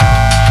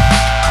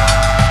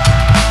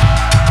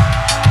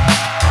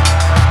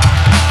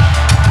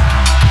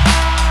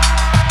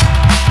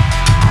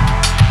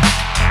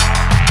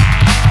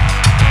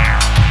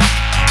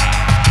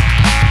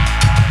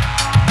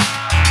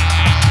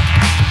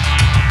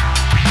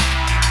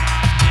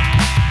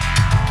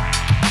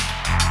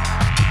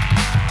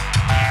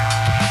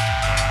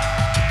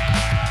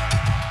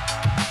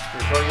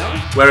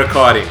We're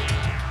recording.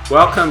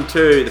 Welcome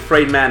to the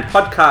Freedman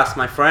Podcast,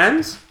 my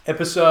friends.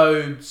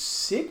 Episode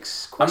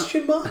 6?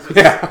 Question mark?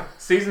 Yeah.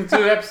 Season 2,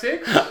 Ep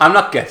 6? I'm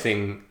not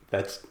guessing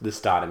that's the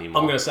start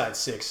anymore. I'm going to say it's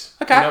 6.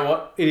 Okay. You know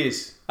what? It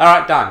is.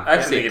 Alright, done. I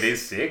actually think it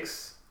is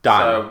 6. Done.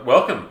 So,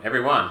 welcome,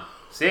 everyone.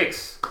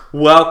 6.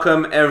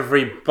 Welcome,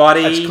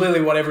 everybody. That's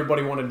clearly what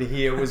everybody wanted to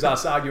hear, was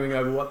us arguing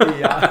over what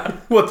the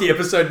what the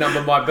episode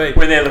number might be.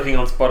 When they're looking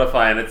on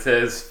Spotify and it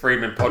says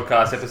Freedman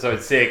Podcast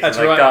Episode 6, That's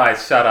I'm like, right.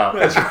 guys, shut up.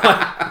 That's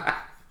right.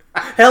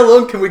 How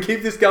long can we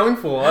keep this going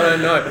for? I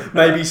don't know.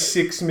 Maybe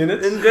 6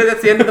 minutes? And good,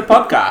 that's the end of the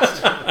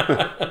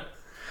podcast.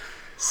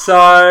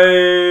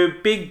 So,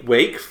 big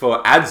week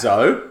for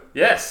Adzo.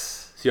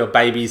 Yes. It's your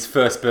baby's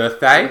first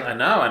birthday. I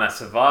know, and I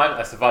survived.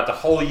 I survived a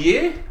whole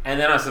year, and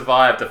then I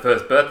survived the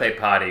first birthday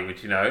party,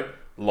 which, you know,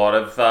 a lot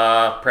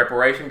of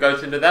preparation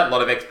goes into that, a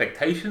lot of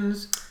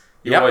expectations.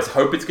 You Yep. always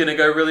hope it's going to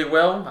go really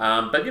well.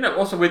 But, you know,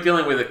 also we're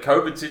dealing with a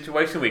COVID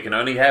situation. We can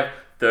only have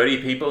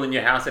 30 people in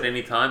your house at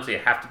any time, so you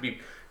have to be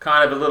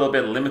kind of a little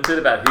bit limited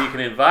about who you can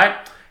invite.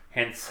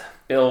 Hence,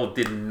 Bill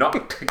did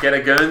not get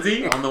a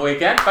Guernsey on the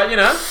weekend. But, you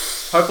know,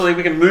 hopefully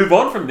we can move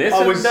on from this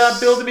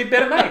and build to be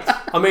better mates.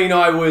 I mean,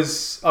 I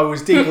was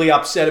deeply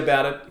upset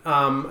about it,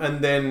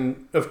 and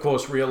then, of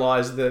course,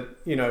 realised that,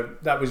 you know,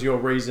 that was your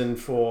reason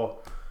for...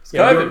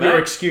 COVID, your mate.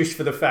 excuse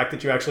for the fact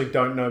that you actually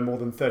don't know more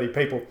than 30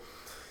 people.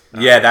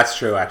 Yeah, that's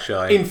true,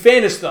 actually. In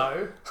fairness,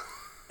 though,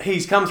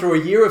 he's come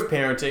through a year of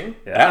parenting,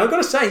 Yeah. and I've got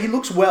to say, he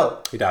looks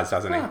well. He does,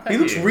 doesn't he? Oh, He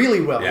looks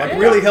really well, Yeah. like Yeah.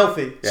 really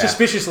healthy, Yeah.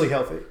 suspiciously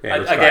healthy. Yeah, I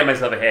that's gave right.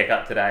 myself a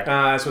haircut today.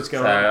 That's what's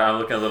So going on. I'm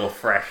looking a little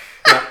fresh.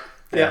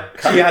 Yeah.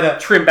 So you had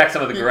Trim back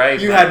some of the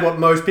greys. you mate. had what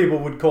most people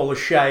would call a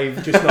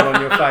shave, just not on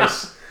your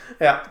face.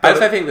 Yeah. I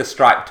also think the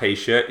striped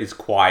t-shirt is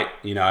quite,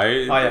 you know...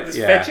 yeah. It's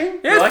fetching?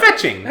 Yeah, You it's like it?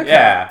 fetching. Okay.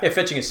 Yeah. Yeah,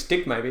 fetching a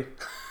stick, maybe.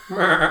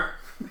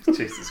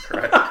 Jesus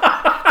Christ.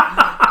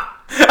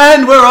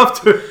 And we're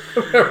off to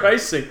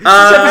racing. It's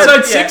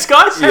episode 6,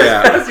 guys.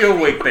 Yeah. How's your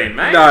week been,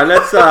 mate? No,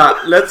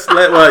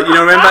 well, you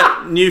know,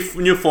 remember,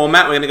 new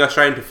format, we're going to go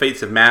straight into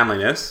feats of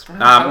manliness.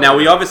 Now,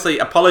 we obviously,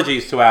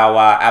 apologies to our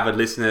avid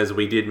listeners,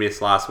 we did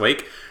miss last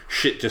week.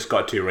 Shit just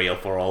got too real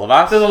for all of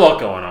us. There's a lot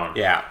going on.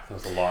 Yeah.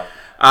 There's a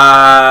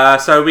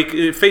lot. So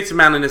feats of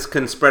manliness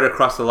can spread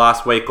across the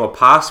last week or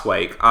past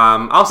week.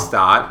 I'll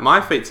start.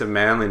 My feats of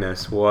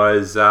manliness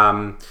was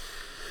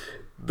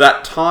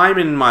that time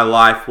in my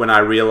life when I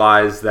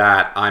realised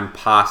that I'm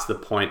past the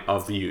point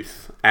of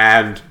youth.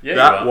 And Yeah,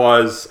 that you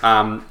was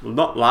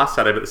not last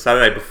Saturday, but the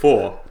Saturday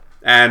before.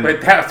 And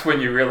But that's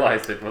when you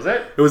realised it, was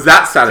it? it was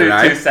that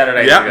Saturday. Two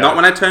Saturdays Yep, ago. not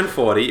when I turned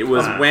 40. It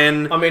was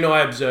when... I mean, I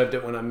observed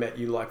it when I met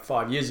you like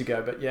 5 years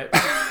ago, but yeah,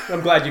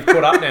 I'm glad you've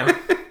caught up now.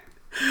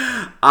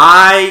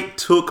 I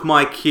took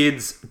my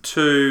kids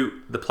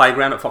to the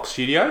playground at Fox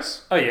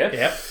Studios. Oh, yeah?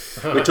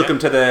 Yeah. We took them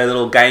to the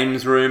little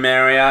games room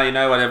area, you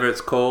know, whatever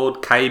it's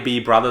called,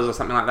 KB Brothers or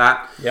something like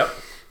that. Yep.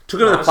 Took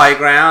them to the Nice.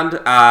 playground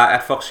at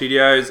Fox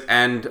Studios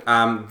and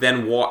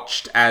then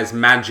watched as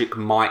Magic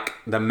Mike,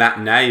 the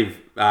matinee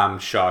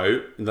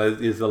show,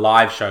 is the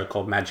live show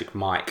called Magic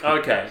Mike.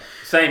 Okay.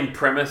 Same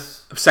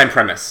premise. Same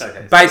premise.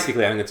 Okay.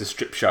 Basically, I think it's a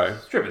strip show,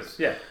 Strippers,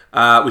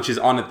 yeah. which is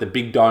on at the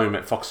Big Dome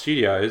at Fox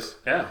Studios.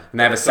 Yeah. And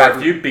they have a Saw a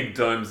Sat- few big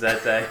domes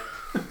that day.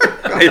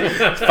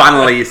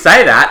 Funnily, you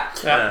say that.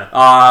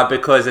 Yeah.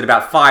 Because at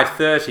about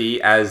 5:30,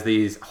 as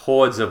these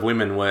hordes of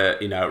women were,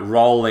 you know,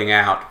 rolling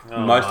out,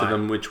 most of my.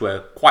 them which were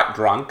quite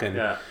drunk, and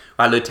Yeah.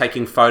 I was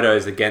taking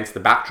photos against the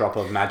backdrop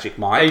of Magic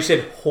Oh, Mike. you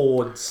said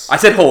hordes. I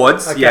said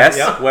hordes, Okay, yes.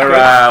 yeah.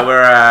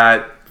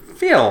 We're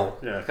Phil.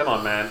 Yeah, come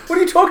on, man. What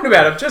are you talking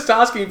about? I'm just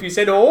asking if you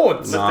said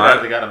hordes. Lift it out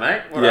of the gutter,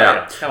 mate. What Yeah.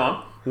 are you? Come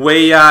on.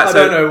 We I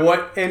don't know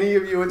what any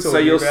of you are talking So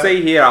you'll about.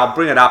 see here, I'll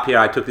bring it up here.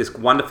 I took this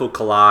wonderful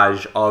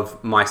collage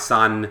of my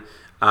son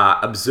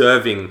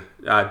observing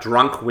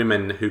drunk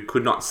women who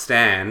could not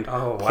stand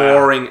Oh, wow.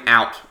 pouring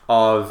out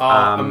of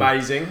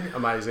amazing.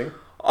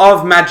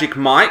 of Magic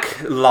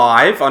Mike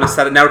live on a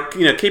Saturday. Now,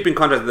 you know, keep in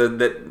context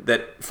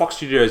that Fox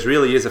Studios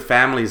really is a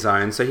family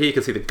zone. So here you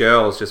can see the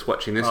girls just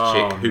watching this Oh,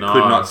 chick who no.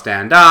 could not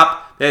stand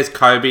up. There's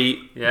Kobe,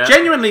 Yeah.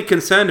 genuinely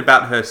concerned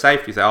about her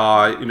safety.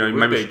 So, you know,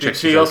 maybe we should check Did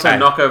she she's also okay.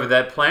 knock over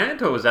that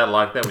plant, or was that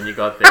like that when you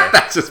got there?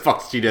 That's just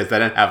Fox Studios. They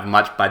don't have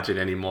much budget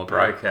anymore,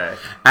 bro. Okay.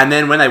 And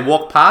then when they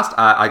walked past,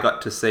 I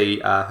got to see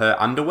her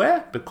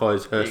underwear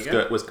because her There you go.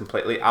 skirt was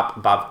completely up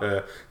above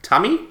her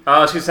tummy.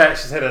 Oh, she's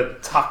had a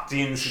tucked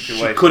in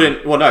situation. She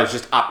couldn't. Well, no, it's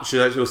just up. She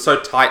was so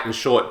tight and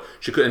short.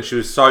 She couldn't.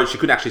 She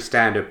couldn't actually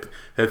stand.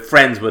 Her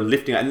friends were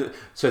lifting her. And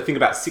so think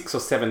about 6 or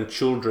 7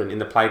 children in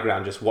the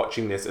playground just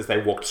watching this as they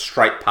walked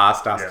straight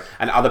past us, Yeah.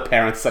 and other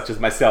parents such as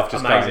myself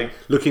just Amazing. going,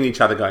 looking at each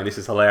other, going, "This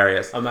is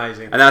hilarious."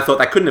 Amazing. And then I thought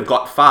they couldn't have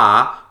got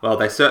far. Well,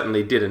 they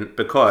certainly didn't,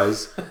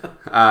 because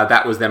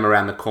that was them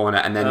around the corner,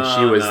 and then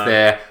she was no.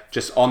 there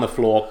just on the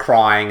floor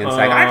crying and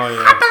saying, "I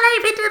yeah. can't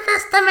believe he did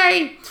this to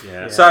me."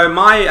 Yeah. So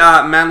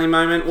my manly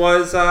moment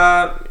was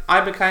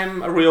I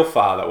became a real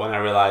father when I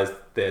realised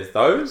there's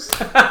those,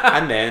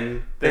 and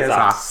then there's There's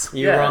us.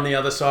 You were on the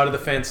other side of the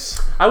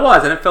fence. I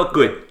was, and it felt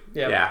good.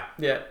 Yeah. Yeah.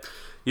 Yeah.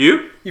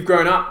 You? You've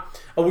grown up.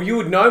 Oh, well, you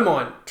would know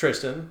mine,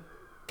 Tristan.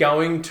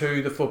 going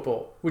to the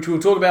football, which we'll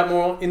talk about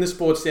more in the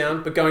sports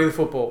down, but going to the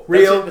football.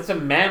 Real That's a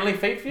manly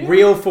feat for you?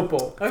 real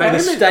football. Okay. And a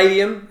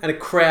stadium and a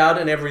crowd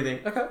and everything.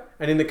 Okay.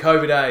 And in the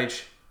COVID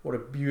age, what a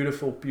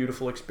beautiful,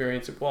 beautiful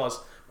experience it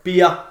was.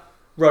 Beer,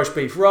 roast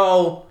beef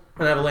roll,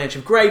 an avalanche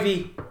of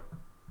gravy,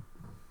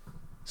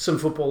 some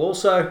football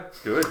also.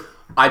 Good.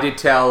 I did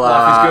tell.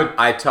 Life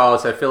is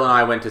good. So Phil and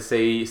I went to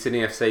see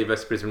Sydney FC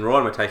versus Brisbane Roar,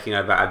 and we're taking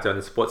over Ads on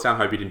the Sports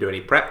Sound. Hope you didn't do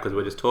any prep because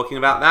we're just talking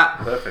about that.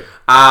 Perfect.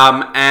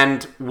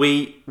 And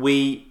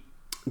we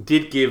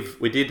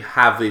did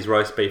have these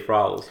roast beef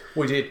rolls.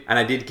 We did. And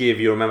I did give,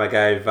 you remember, I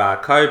gave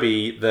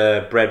Kobe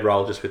the bread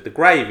roll just with the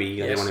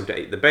gravy. I didn't Yes. want him to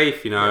eat the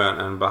beef,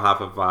 on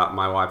behalf of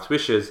my wife's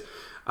wishes.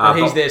 And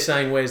he's but- there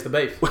saying, "Where's the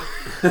beef?"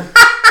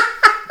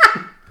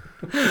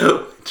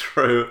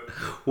 True.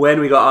 When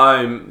we got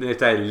home the next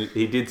day,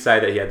 he did say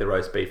that he had the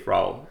roast beef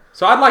roll.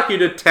 So I'd like you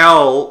to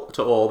tell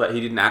to all that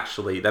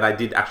that I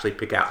did actually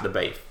pick out the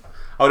beef.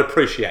 I would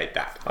appreciate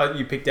that.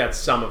 You picked out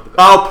some of the beef.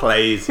 Oh,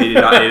 please. He did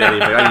not eat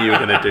anything. I knew you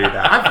were going to do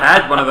that. I've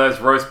had one of those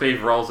roast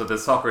beef rolls at the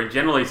soccer, and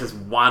generally it's just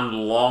one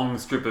long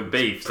strip of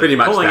beef. So Pretty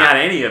much pulling that. out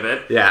any of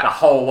it, Yeah. the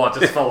whole lot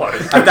just follows.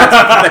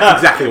 That's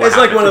exactly what It's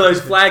like happened. one of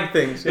those flag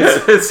things.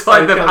 It's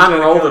like It they've comes out, it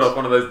unrolled it comes. off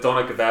one of those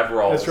doner kebab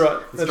rolls. That's right,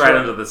 that's Straight right.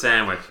 under the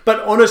sandwich.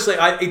 But honestly,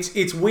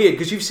 it's weird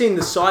because you've seen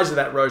the size of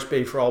that roast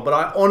beef roll, but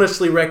I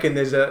honestly reckon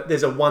there's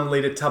a 1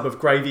 litre tub of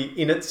gravy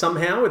in it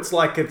somehow. It's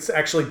like it's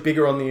actually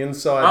bigger on the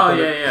inside. Oh than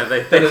yeah, it- yeah.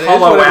 than They it is,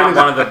 hollow whatever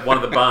out it is. one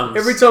of the buns.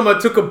 Every time I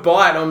took a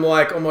bite, I'm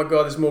like, oh my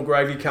god, there's more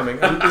gravy coming.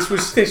 And this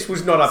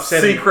was not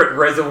upsetting. secret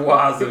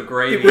reservoirs of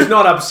gravy. It was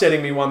not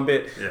upsetting me one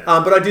bit. Yeah.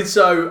 But I did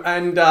so,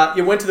 and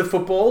you went to the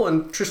football,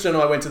 and Tristan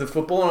and I went to the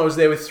football, and I was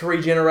there with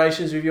 3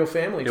 generations of your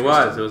family. It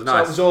Tristan. was So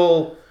nice. it was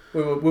all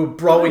we were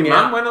broing Your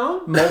mum out went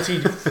along?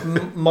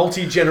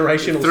 multi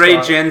generational.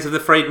 3 gens of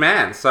the freed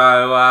man. So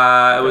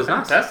it was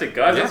nice. Fantastic,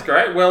 guys. Yeah. That's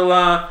great. Well,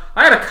 I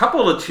had a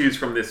couple to choose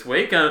from this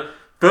week.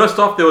 First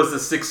off, there was the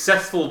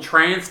successful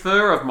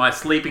transfer of my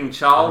sleeping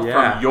child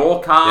Yeah. from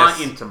your car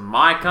Yes. into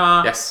my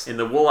car Yes. in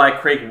the Woolley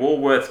Creek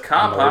Woolworths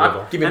car Unbelievable.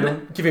 park. Give him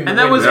and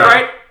the that was win.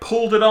 great.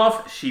 Pulled it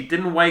off. She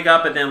didn't wake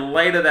up, and then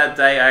later that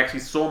day, I actually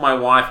saw my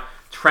wife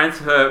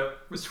transfer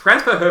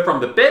her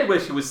from the bed where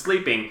she was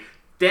sleeping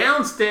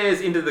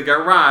downstairs into the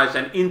garage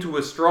and into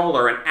a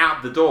stroller and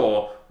out the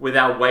door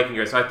without waking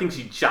her. So I think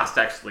she just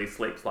actually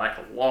sleeps like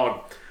a log.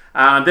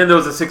 Then there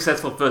was a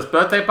successful first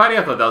birthday party.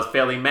 I thought that was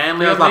fairly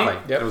manly. It was of me.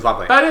 lovely. Yep. It was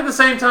lovely. But at the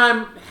same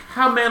time,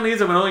 how manly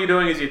is it when all you're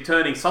doing is you're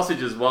turning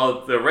sausages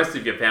while the rest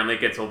of your family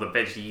gets all the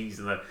veggies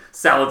and the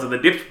salads and the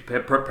dips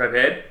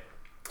prepared?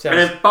 And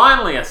then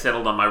finally I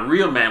settled on my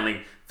real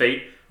manly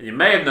feet. And you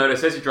may have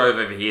noticed as you drove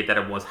over here that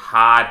it was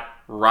hard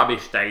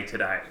rubbish day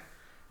today.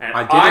 And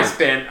I I didn't.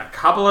 spent a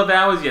couple of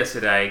hours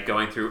yesterday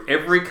going through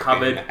every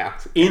cupboard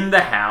house. in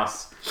the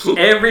house,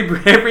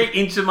 every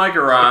inch of my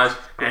garage,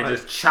 and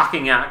just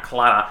chucking out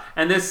clutter.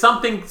 And there's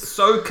something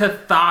so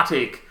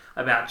cathartic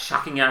about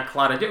chucking out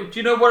clutter. Do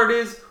you know what it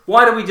is?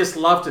 Why do we just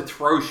love to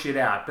throw shit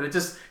out? But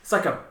it's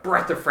like a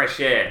breath of fresh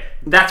air.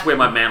 That's where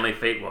my manly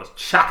feet was,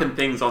 chucking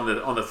things on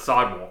the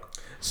sidewalk.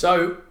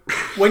 So,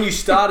 when you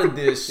started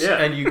this Yeah.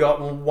 and you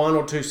got 1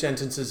 or 2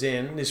 sentences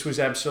in, this was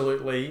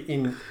absolutely,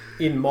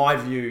 in my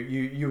view,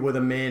 you were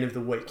the man of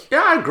the week.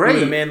 Yeah, I agree. You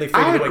were the manly feet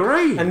I of the week.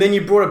 agree. And then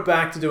you brought it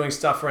back to doing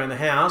stuff around the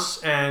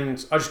house,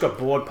 and I just got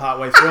bored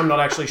partway through. I'm not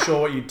actually sure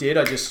what you did.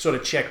 I just sort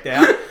of checked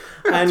out.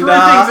 And, Threw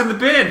things in the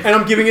bin. and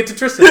I'm giving it to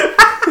Tristan.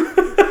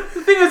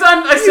 The thing is,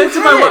 I said to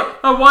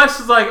my wife,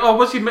 she's like, "Oh,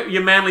 what's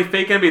your manly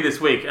feet going to be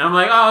this week?" And I'm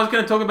like, "Oh, I was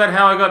going to talk about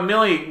how I got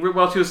Millie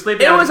while she was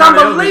sleeping." It I was trying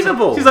to-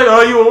 unbelievable. She's like,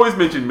 "Oh, you always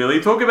mention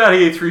Millie. Talk about how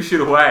you threw shit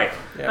away."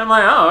 Yeah. And I'm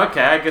like, "Oh,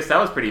 okay. I guess that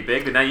was pretty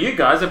big." But now you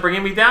guys are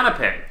bringing me down a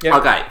peg. Yeah.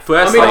 Okay,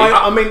 firstly...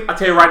 I mean, I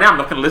tell you right now, I'm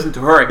not going to listen to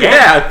her again.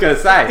 yeah, I was going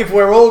to say. if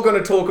we're all going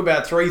to talk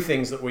about 3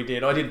 things that we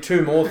did, I did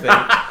 2 more things.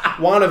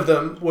 One of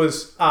them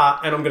was,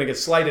 and I'm going to get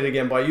slated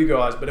again by you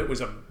guys, but it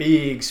was a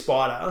big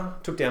spider.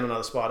 Took down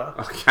another spider.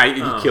 Okay,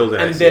 you killed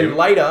it. And then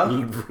later,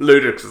 You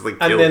ludicrously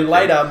killed and then it.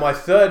 later, my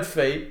 3rd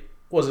feat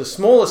was a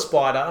smaller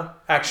spider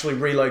actually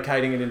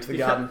relocating it into the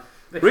garden.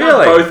 They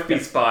Really? can't both be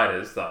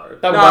spiders, though.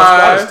 They were No. both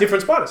spiders,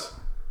 different spiders,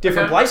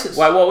 different Okay. places.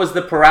 Wait, what was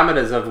the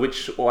parameters of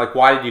which, like,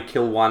 why did you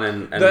kill one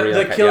and The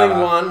relocate killing the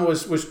other? one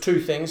was 2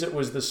 things. It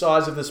was the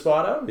size of the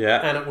spider, Yeah.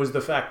 and it was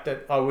the fact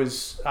that I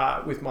was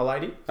with my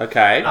lady.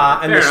 Okay. And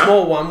Fair the enough.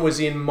 small one was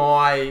in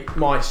my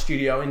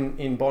studio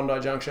in Bondi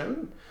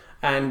Junction,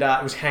 and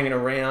it was hanging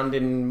around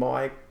in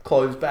my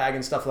clothes bag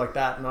and stuff like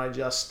that. And I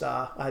just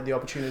I had the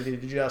opportunity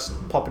to just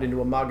pop it into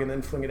a mug and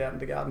then fling it out in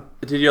the garden.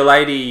 Did your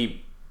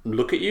lady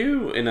look at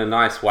you in a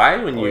nice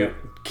way when you yeah.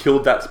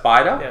 killed that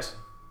spider? Yes.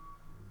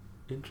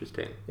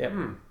 Interesting. Yeah.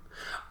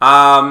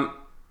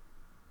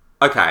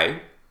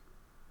 Okay.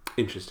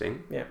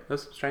 Interesting. Yeah.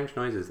 Those some strange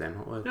noises then.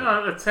 What was that?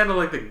 Yeah, it sounded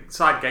like the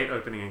side gate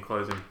opening and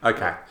closing.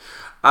 Okay.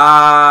 All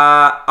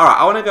right.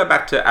 I want to go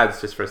back to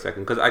ads just for a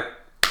second because I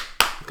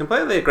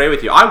completely agree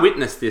with you. I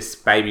witnessed this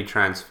baby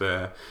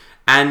transfer,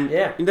 and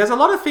Yeah. there's a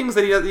lot of things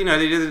that he does. That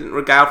he doesn't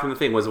regale from the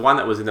thing. Was one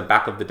that was in the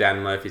back of the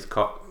Dan Murphy's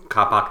car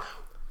park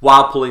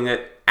while pulling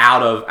it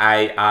out of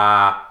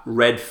a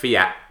red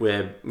Fiat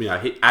where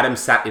Adam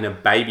sat in a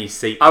baby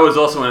seat I was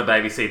also in a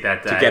baby seat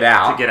that day to get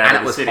out, and and of it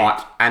the was city.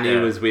 hot, and he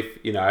Yeah. was with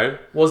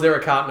Was there a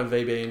carton of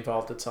VB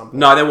involved at some point?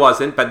 No, there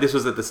wasn't, but this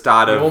was at the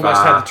start You of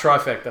almost had the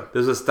trifecta.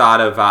 this was the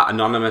start of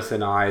Anonymous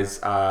and I's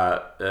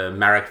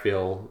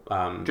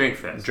Marrickville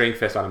Drink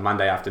Fest. on a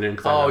Monday afternoon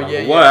because I Oh, had yeah,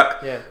 to yeah, work,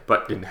 yeah.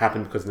 but didn't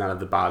happen because none of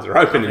the bars are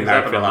open in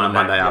Nothing's open Marrickville on a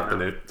Monday yeah,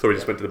 afternoon. So we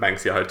just went to the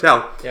Banksia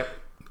Hotel. Yep.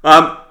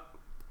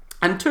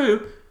 And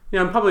two,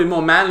 probably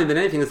more manly than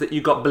anything is that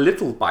you got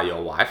belittled by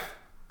your wife,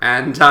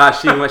 and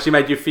she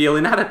made you feel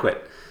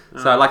inadequate.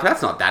 So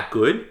that's not that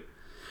good.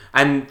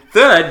 And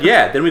third,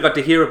 then we got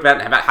to hear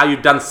about how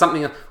you've done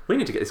something. We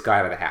need to get this guy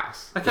out of the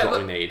house. That's what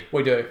we need.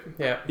 We do.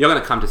 Yeah. You're going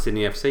to come to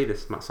Sydney FC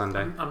this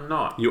Sunday. I'm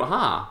not. You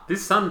are.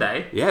 This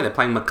Sunday? Yeah, they're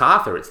playing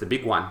MacArthur. It's the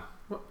big one.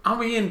 Aren't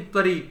we in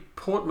bloody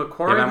Port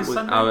Macquarie Yeah, this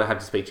Sunday? I'll have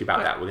to speak to you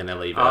about that. We're going to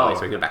leave early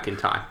so we get back in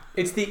time.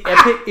 It's the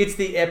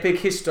epic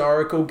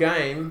historical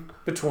game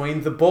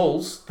between the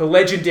Bulls, the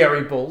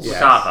legendary Bulls,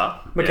 Yeah.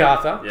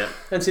 MacArthur, Yeah.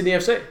 and Sydney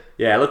FC.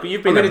 Yeah, look, I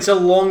mean, it's a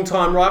long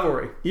time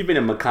rivalry. you've been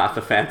a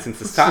MacArthur fan since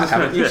the start,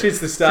 haven't you? Since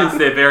the start. Since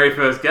their very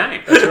first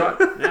game. That's right.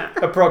 Yeah.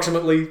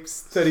 Approximately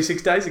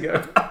 36 days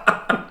ago.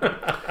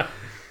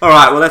 All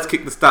right, well, let's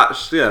kick the start.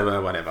 Yeah,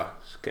 well, whatever.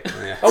 Okay,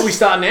 yeah. Oh, we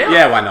start now?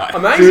 Yeah, why not?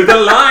 Amazing. To the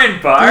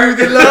line, Bart.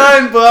 To the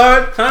line,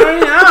 Bart.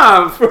 Hurry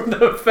up! From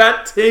the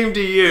fat team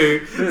to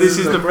you, this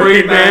is the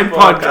Free Man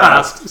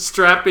Podcast.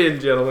 Strap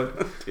in, gentlemen.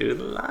 To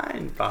the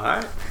line,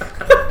 Bart.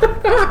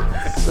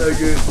 So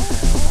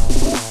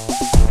good.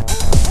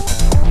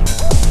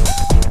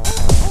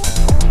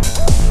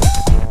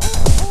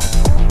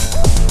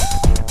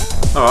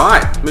 All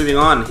right, moving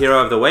on.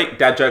 Hero of the week,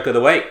 dad joke of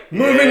the week.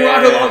 Moving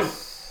right along.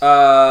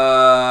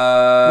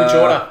 Which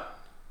order?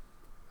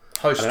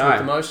 Host I with don't know.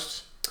 the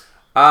most.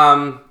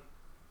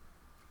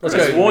 Let's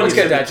Let's go. warn Let's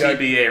you go, to Dad the joke.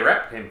 TBA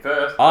rap him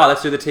first.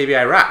 Let's do the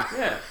TBA rap.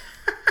 Yeah.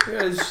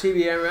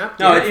 CBA rap.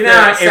 No, You know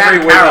how Sam every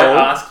week Carroll.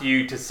 I ask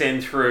you to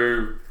send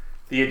through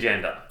the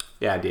agenda.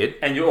 Yeah, I did.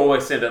 And you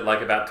always send it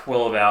like about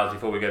 12 hours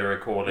before we go to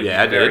record. And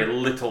Yeah, I very did.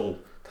 little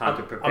time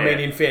to prepare. I mean,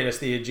 in fairness,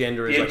 the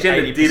agenda is The like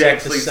agenda 80% did the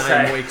actually same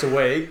say- week to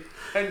week.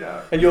 I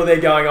know. And you're there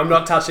going, I'm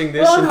not touching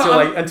this Well,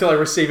 no, until I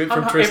receive it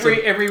from Tristan.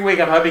 Every week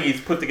I'm hoping he's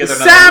put together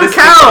another Sam list.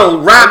 Carroll,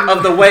 rap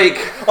of the week.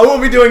 I will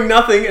be doing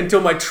nothing until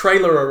my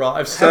trailer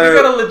arrives. Have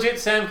you got a legit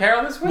Sam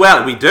Carroll this week?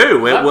 Well, we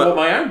do. I bought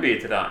my own beer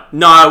today.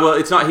 No, well,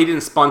 it's not. He didn't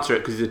sponsor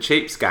it because he's a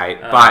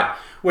cheapskate. But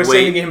We're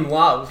sending him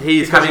love.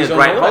 He's because having a on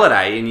great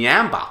holiday in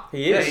Yamba.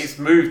 He Yeah, is. he's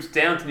moved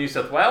down to New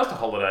South Wales to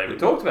holiday. We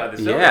talked about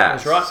this earlier. Yeah,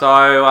 That's right.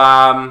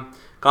 So,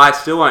 guys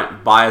still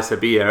won't buy us a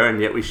beer, and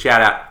yet we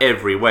shout out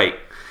every week.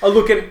 Oh,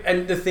 look,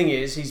 and the thing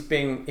is, he's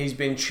been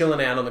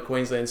chilling out on the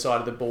Queensland side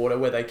of the border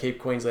where they keep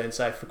Queensland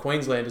safe for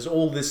Queenslanders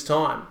all this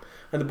time.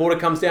 And the border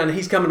comes down and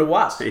he's coming to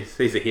us.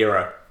 He's a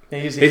hero.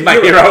 He's my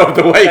hero of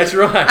the week. That's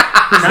right.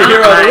 He's the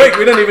hero of the week.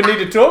 We don't even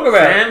need to talk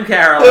about it. Sam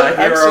Carroll, hero of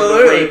the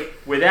Absolutely. week,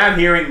 without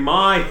hearing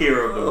my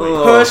hero of the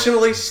week.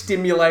 Personally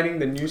stimulating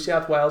the New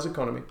South Wales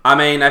economy. I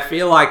mean, I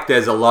feel like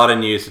there's a lot of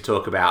news to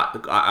talk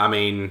about. I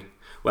mean,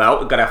 well,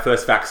 we've got our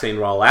first vaccine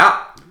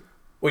rollout.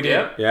 We did.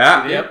 Yep.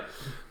 Yeah. Yep.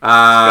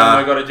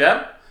 Scomo got a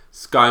jab.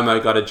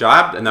 ScoMo got a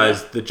jab, and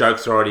the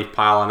jokes are already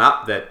piling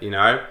up that,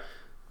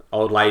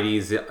 old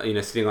ladies,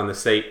 sitting on the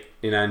seat,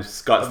 and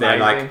Scott's there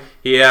like, Amazing.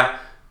 here,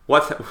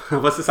 what's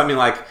this, something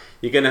like,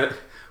 you're going to,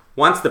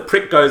 once the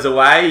prick goes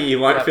away,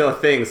 you won't Yep. feel a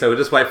thing, so we'll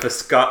just wait for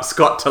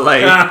Scott to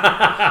leave.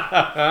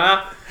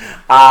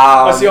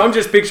 See, I'm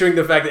just picturing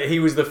the fact that he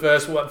was the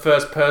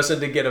first person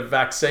to get a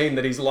vaccine,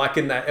 that he's like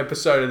in that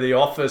episode of The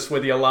Office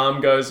where the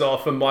alarm goes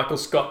off and Michael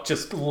Scott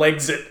just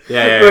legs it.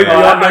 Yeah.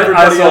 Beyond I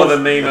everybody saw else. the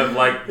meme of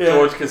like Yeah.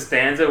 George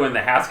Costanza when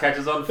the house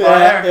catches on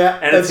fire, yeah,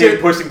 and it's that's him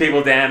it. pushing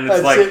people down, and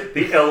it's That's like it.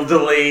 the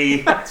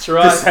elderly, That's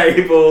right.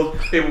 disabled,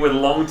 people with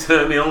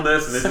long-term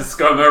illness, and there's a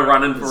ScoMo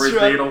running for his That's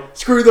right. needle.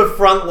 Screw the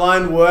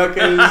frontline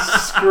workers.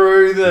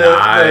 Screw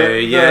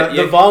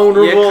the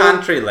vulnerable. Your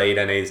country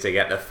leader needs to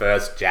get the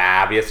first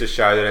jab. He has to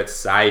show that it's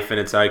safe and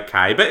it's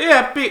okay. But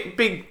yeah, big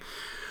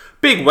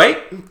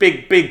week,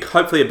 big.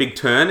 Hopefully, a big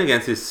turn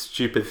against this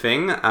stupid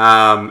thing,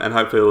 and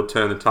hopefully it'll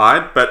turn the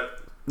tide. But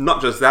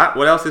not just that.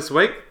 What else this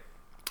week?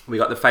 We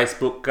got the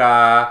Facebook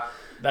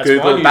That's my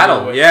Google news battle.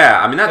 of the week.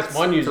 Yeah, I mean That's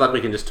my I news feel like of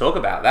we can just talk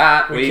about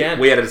that. We can.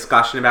 We had a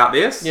discussion about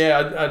this.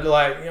 Yeah,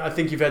 I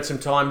think you've had some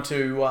time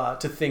to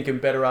think and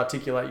better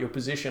articulate your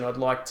position. I'd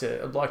like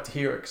to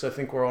hear it because I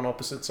think we're on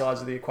opposite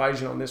sides of the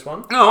equation on this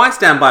one. No, I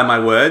stand by my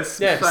words.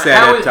 Yeah. So Said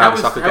how at is the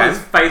soccer game.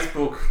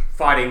 Facebook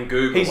fighting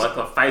Google? He's- I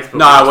thought Facebook.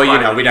 No, was well,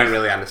 fighting we don't news.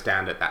 really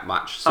understand it that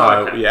much. So, Oh,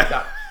 okay. yeah.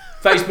 No.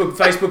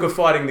 Facebook are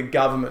fighting the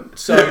government.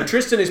 So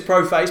Tristan is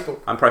pro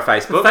Facebook. I'm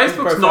pro-Facebook.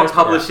 Facebook's not Facebook,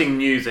 publishing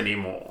news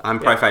anymore. I'm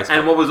pro-Facebook.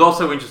 And what was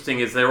also interesting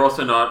is they're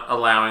also not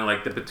allowing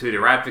like the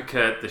Batuta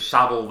Advocate, the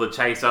Shovel, the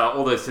Chaser,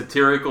 all those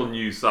satirical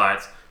news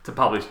sites to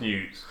publish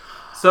news.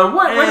 So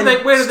where do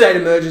they State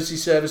emergency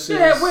services.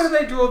 yeah, where do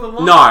they draw the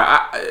line?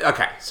 No,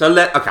 okay. So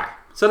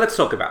let's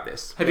talk about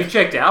this. Have you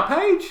checked our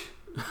page?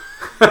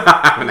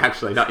 I haven't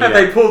actually, not Have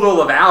yet. they pulled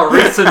all of our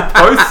recent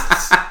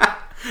posts?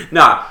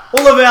 No.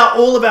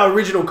 All of our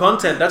original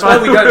content. That's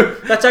why we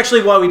don't. That's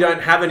actually why we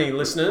don't have any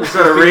listeners.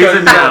 For a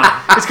reason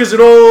now. It's because it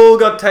all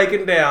got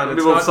taken down.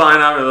 People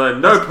sign up and they're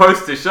like, no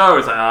post to show.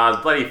 It's like,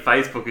 it's bloody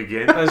Facebook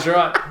again. That's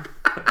right.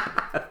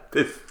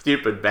 This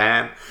stupid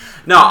ban.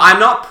 No, I'm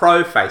not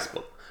pro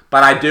Facebook,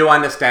 but I do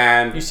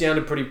understand. You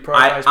sounded pretty pro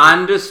I Facebook.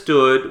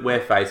 understood where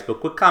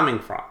Facebook were coming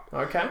from.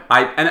 Okay.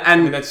 I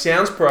mean, that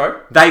sounds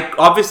pro. they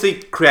obviously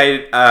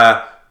created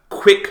a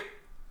quick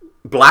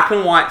black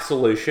and white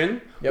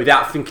solution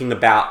without thinking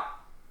about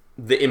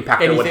the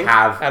impact it would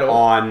have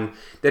on.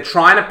 They're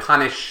trying to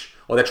punish,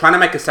 or they're trying to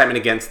make a statement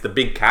against the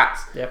big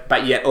cats,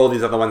 but yet all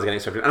these other ones are getting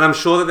stripped. And I'm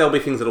sure that there'll be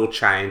things that will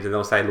change, and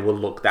they'll say, well,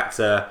 look, that's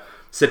a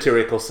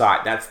satirical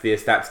site, that's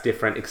this, that's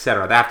different,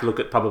 etc. They have to look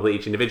at probably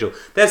each individual.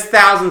 There's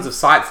thousands of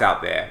sites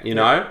out there, you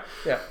know?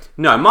 Yeah.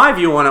 No, my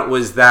view on it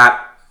was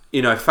that,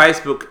 you know,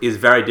 Facebook is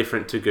very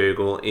different to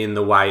Google in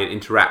the way it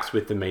interacts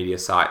with the media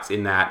sites,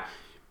 in that,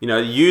 you know,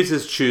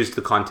 users choose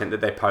the content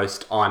that they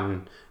post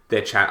on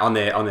their on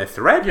their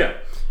thread. Yeah.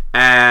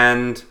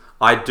 And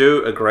I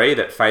do agree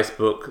that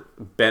Facebook,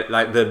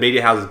 like the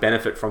media houses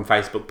benefit from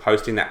Facebook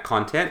posting that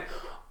content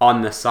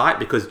on the site,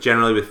 because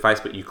generally with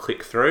Facebook you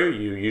click through,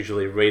 you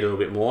usually read a little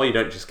bit more, you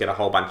don't just get a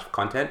whole bunch of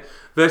content,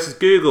 versus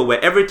Google,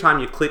 where every time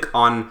you click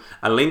on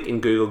a link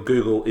in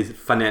Google is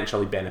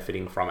financially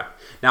benefiting from it.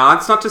 Now,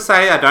 that's not to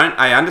say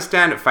I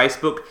understand that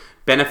Facebook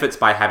benefits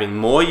by having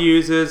more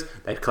users,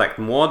 they collect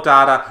more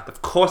data,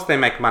 of course they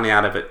make money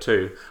out of it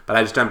too, but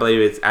I just don't believe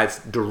it's as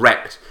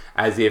direct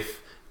as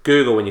if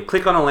Google, when you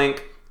click on a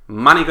link,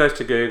 money goes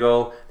to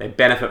Google, they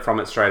benefit from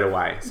it straight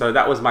away. So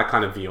that was my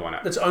kind of view on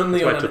it. That's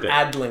only on an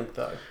ad link,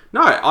 though.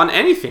 No, on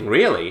anything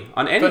really,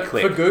 on any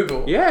click. For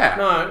Google, yeah,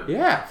 no,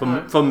 yeah.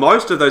 For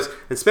most of those,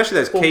 especially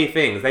those key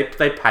things, they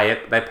pay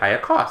a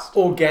cost.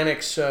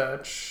 Organic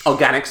search,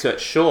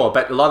 sure,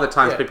 but a lot of the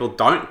times people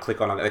don't click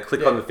on it. They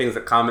click on the things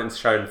that come and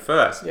shown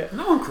first. Yeah,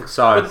 no one clicks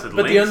sponsored links.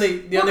 But the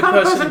only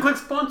person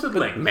clicks sponsored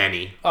links.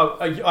 Many. Oh,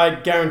 I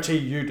guarantee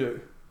you do.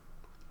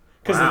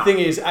 Because the thing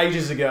is,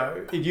 ages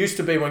ago, it used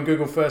to be when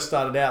Google first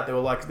started out, there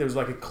was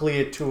like a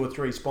clear 2 or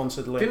 3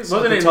 sponsored links.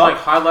 Wasn't it like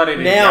highlighted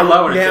in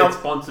yellow and it said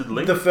sponsored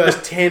links? The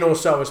first 10 or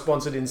so are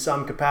sponsored in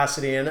some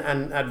capacity and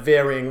at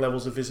varying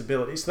levels of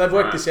visibility. So they've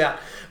worked this out.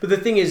 But the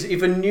thing is,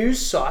 if a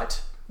news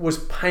site was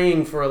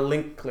paying for a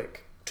link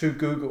click to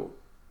Google,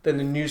 then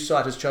the news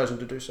site has chosen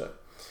to do so.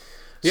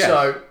 Yeah.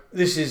 So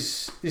this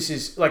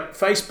is like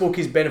Facebook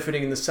is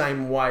benefiting in the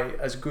same way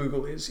as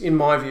Google is, in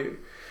my view,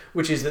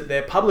 which is that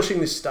they're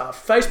publishing this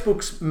stuff.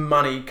 Facebook's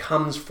money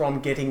comes from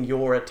getting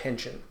your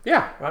attention.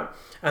 Yeah. Right?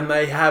 And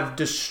they have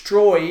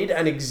destroyed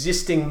an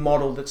existing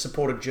model that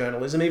supported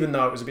journalism, even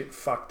though it was a bit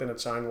fucked in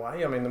its own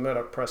way. I mean, the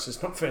Murdoch press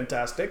is not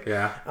fantastic.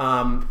 Yeah.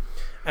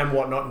 And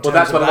whatnot. Well,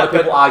 that's what a lot of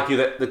people argue,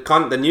 that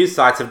the news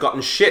sites have gotten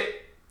shit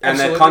and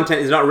their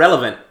content is not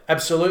relevant.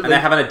 Absolutely. And they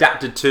haven't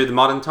adapted to the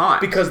modern times.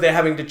 Because they're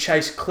having to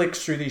chase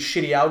clicks through these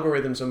shitty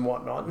algorithms and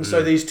whatnot. And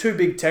so these 2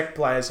 big tech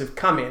players have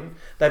come in,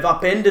 they've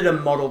upended a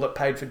model that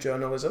paid for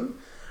journalism,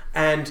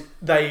 and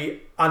they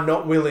are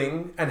not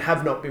willing and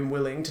have not been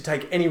willing to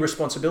take any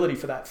responsibility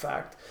for that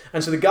fact.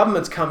 And so the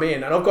government's come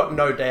in, and I've got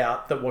no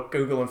doubt that what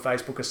Google and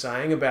Facebook are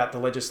saying about the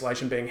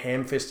legislation being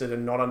ham-fisted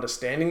and not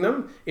understanding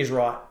them is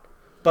right.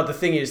 But the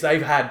thing is,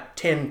 they've had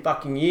 10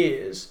 fucking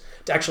years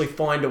to actually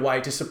find a way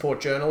to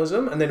support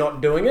journalism, and they're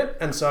not doing it.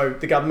 And so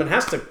the government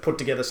has to put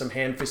together some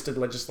hand-fisted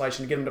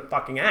legislation to get them to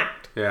fucking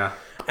act. Yeah.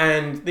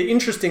 And the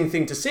interesting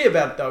thing to see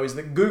about it, though, is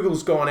that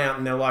Google's gone out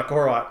and they're like,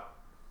 all right,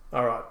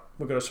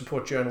 we've got to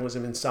support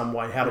journalism in some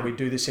way. How do we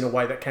do this in a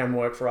way that can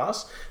work for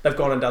us? They've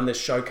gone and done this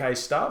showcase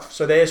stuff.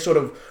 So they're sort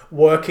of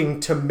working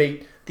to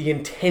meet the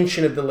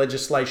intention of the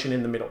legislation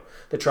in the middle.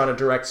 They're trying to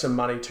direct some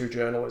money to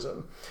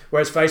journalism.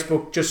 Whereas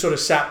Facebook just sort of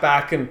sat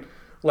back and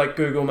let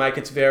Google make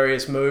its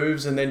various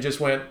moves and then just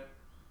went,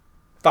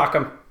 fuck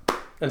them,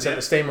 and sent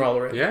the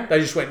steamroller in. Yeah. They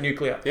just went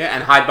nuclear. Yeah,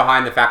 and hide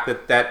behind the fact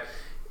that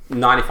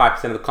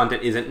 95% of the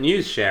content isn't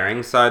news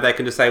sharing, so they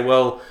can just say,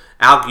 well,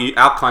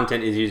 our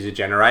content is user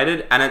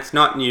generated and it's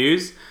not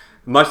news.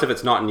 Most of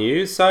it's not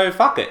news, so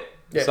fuck it.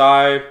 Yeah.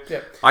 So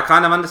I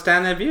kind of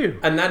understand their view.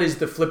 And that is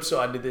the flip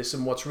side to this.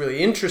 And what's really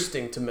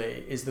interesting to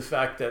me is the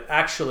fact that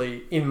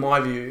actually, in my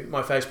view,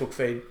 my Facebook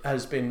feed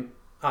has been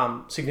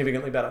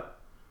significantly better.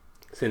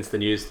 Since the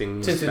news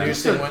thing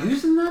went.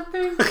 Using that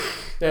thing?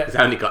 It's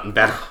only gotten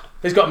better.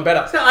 It's gotten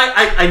better. So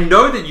I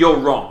know that you're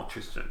wrong,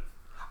 Tristan.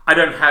 I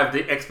don't have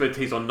the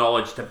expertise or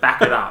knowledge to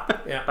back it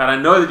up. Yeah. But I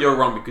know that you're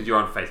wrong because you're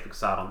on Facebook's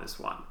side on this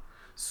one.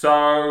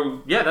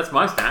 So, yeah, that's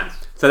my stance.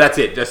 So that's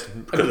it, just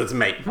because it's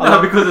me.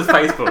 No, because it's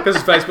Facebook. Because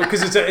it's Facebook.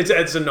 Because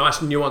it's a nice,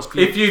 nuanced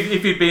view.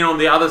 If you'd been on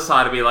the other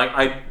side, I'd be like,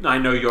 I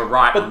know you're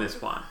right on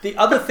this one. The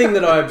other thing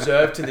that I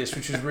observed to this,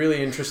 which was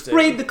really interesting...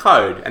 Read the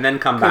code and then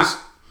come back.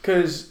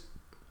 Because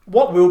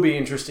what will be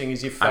interesting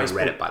is if Facebook... I haven't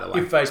read it, by the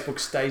way. If Facebook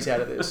stays out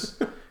of this.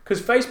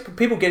 Because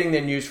people getting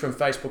their news from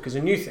Facebook is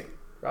a new thing,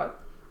 right?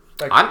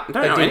 Like, I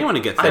don't know anyone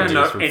who gets their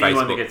news from Facebook. I don't know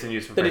anyone that gets their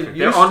news from Facebook.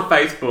 They're used on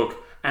Facebook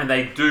and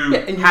they do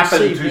and happen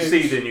to news.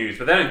 see the news,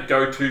 but they don't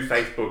go to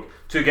Facebook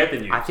to get the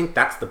news. I think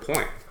that's the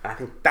point. I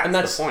think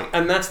that's the point.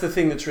 And that's the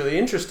thing that's really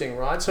interesting,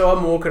 right? So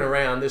I'm walking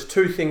around. There's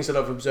two things that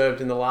I've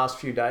observed in the last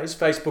few days.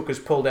 Facebook has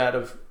pulled out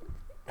of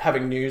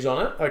having news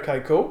on it. Okay,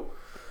 cool.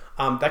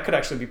 That could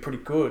actually be pretty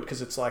good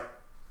because it's like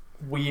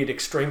weird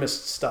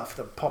extremist stuff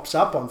that pops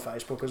up on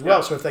Facebook as well.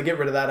 Yeah. So if they get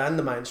rid of that and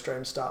the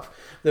mainstream stuff,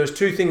 there's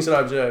two things that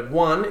I observed.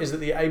 One is that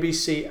the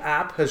ABC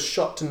app has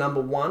shot to number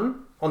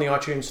 1 on the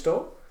iTunes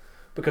store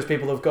because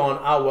people have gone,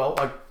 oh, well,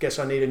 I guess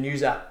I need a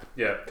news app.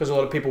 Yeah. Because a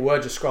lot of people were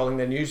just scrolling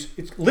their news.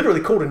 It's literally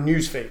called a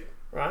news feed,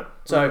 right?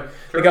 So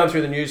they're going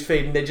through the news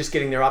feed and they're just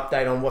getting their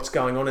update on what's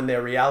going on in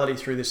their reality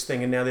through this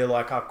thing. And now they're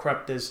like, oh,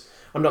 crap,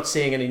 I'm not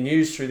seeing any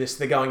news through this.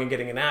 They're going and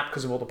getting an app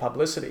because of all the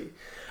publicity.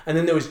 And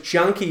then there was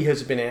Junkie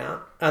has been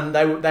out, and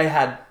they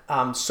had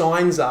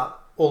signs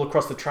up all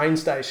across the train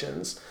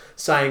stations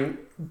saying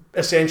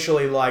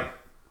essentially like,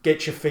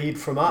 get your feed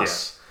from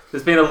us. Yeah.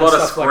 There's been a lot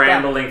of stuff like that.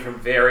 scrambling from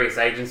various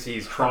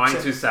agencies trying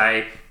 100%. to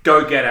say,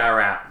 go get our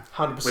app.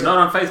 100%. We're not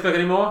on Facebook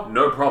anymore?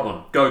 No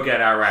problem. Go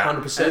get our app.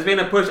 100%. There's been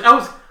a push. I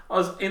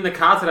was in the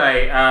car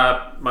today.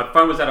 My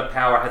phone was out of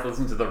power. I had to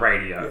listen to the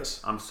radio. Yes.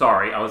 I'm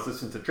sorry. I was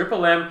listening to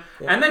Triple M,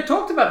 and they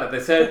talked about that.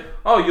 They said,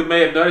 "Oh, you may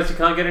have noticed you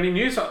can't get any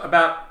news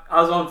about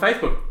us on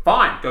Facebook.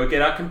 Fine, go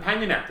get our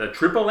companion app, the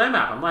Triple M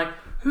app." I'm like,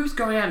 who's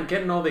going out and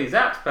getting all these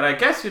apps? But I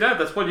guess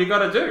that's what you got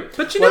to do.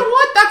 But you know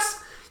what?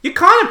 You're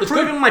kind of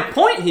proving my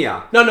point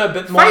here. No,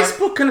 but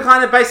Facebook can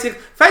kind of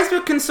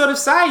Facebook can sort of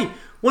say,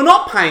 we're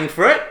not paying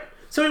for it,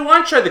 so we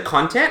won't show the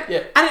content.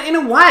 Yeah. And in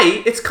a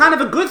way, it's kind of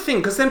a good thing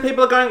because then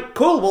people are going,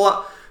 cool,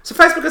 well, so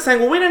Facebook is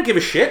saying, well, we don't give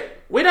a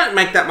shit. We don't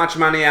make that much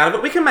money out of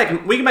it. We can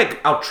make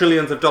our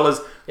trillions of dollars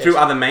through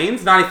other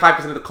means.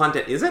 95% of the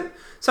content isn't.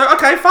 So,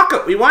 okay, fuck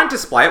it. We won't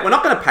display it. We're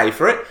not going to pay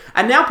for it.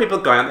 And now people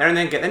are going out there and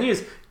then get the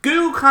news.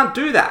 Google can't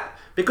do that.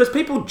 Because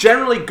people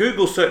generally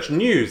Google search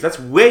news. That's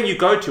where you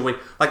go to when,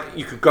 like,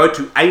 you could go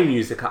to a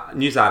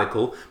news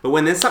article, but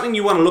when there's something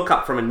you want to look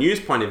up from a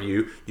news point of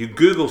view, you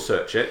Google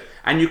search it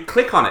and you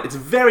click on it. It's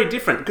very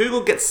different.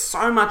 Google gets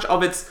so much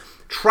of its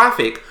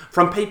traffic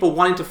from people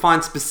wanting to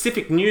find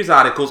specific news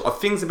articles or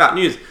things about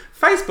news.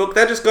 Facebook,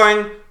 they're just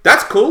going,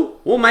 that's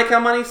cool, we'll make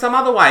our money some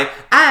other way.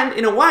 And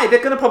in a way, they're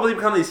going to probably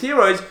become these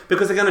heroes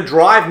because they're going to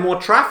drive more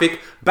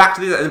traffic back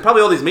to this. And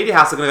probably all these media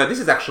houses are going to go, this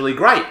is actually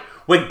great.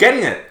 We're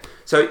getting it.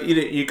 So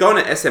you go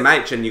into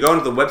SMH and you go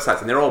into the websites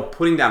and they're all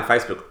putting down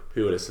Facebook.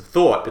 Who would have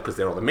thought? Because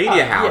they're all the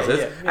media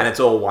houses and it's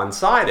all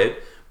one-sided.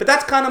 But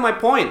that's kind of my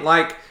point.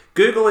 Like,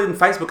 Google and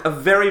Facebook are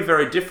very,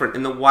 very different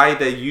in the way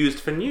they're used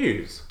for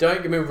news.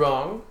 Don't get me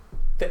wrong.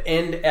 The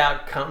end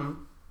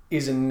outcome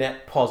is a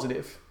net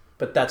positive,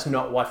 but that's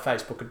not why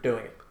Facebook are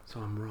doing it.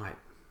 So I'm right.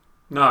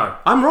 No.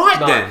 I'm right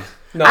No. then.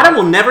 No. Adam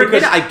will never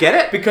admit it. I get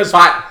it. Because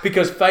but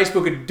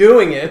Facebook are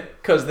doing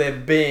it because they're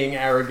being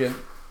arrogant.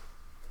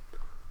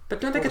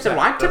 don't they get was the that?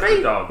 right to That's the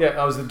be? dog.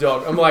 Yeah, I was the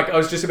dog. I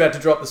was just about to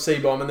drop the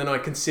C-bomb, and then I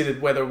considered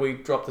whether we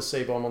dropped the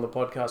C-bomb on the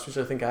podcast, which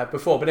I think I have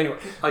before. But anyway,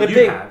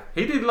 Have.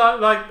 He did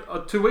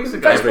like 2 weeks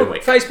ago. Every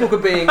week. Facebook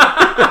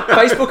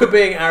are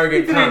being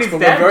arrogant He did it in cunts, his but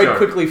dad we're very joke.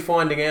 quickly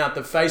finding out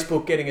that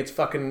Facebook getting its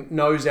fucking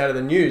nose out of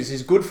the news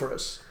is good for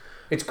us.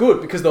 It's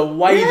good because the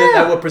way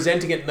that they were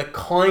presenting it and the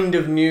kind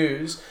of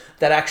news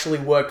that actually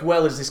worked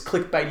well is this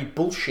clickbaity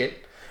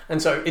bullshit.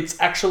 And so it's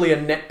actually a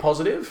net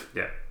positive.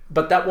 Yeah.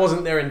 But that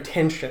wasn't their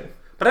intention.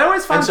 But I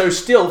always find... And so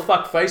still,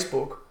 fuck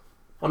Facebook.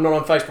 I'm not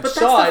on Facebook's but that's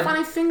side. the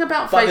funny thing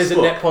about But Facebook. there's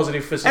a net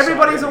positive for society.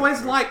 Everybody's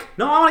always like,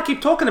 no, I want to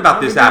keep talking about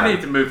this, We Adam.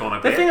 need to move on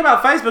a The bit. thing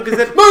about Facebook is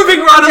that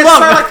Moving right Yes,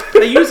 along. so, like,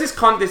 they use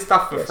this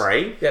stuff for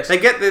free. Yes. They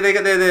get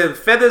their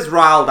feathers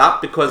riled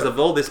up because of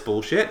all this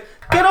bullshit.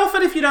 Get off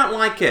it if you don't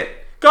like it.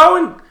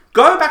 Go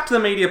back to the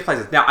media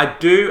places. Now, I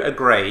do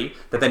agree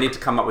that they need to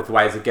come up with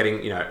ways of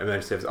getting,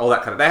 emergency service, all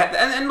that kind of.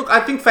 And look, I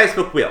think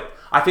Facebook will.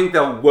 I think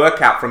they'll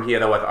work out from here.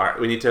 They'll work. All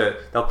right,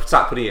 they'll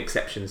start putting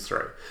exceptions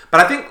through.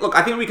 But I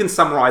think we can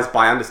summarize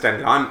by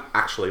understanding that I'm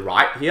actually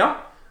right here,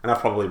 and I've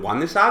probably won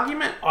this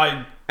argument.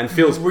 And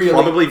feels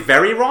probably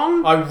very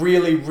wrong. I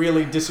really,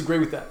 really disagree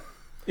with that.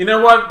 You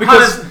know what?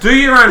 Because- Because do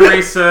your own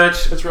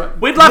research. That's right.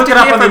 We'd love Look to it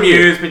up hear on the from you.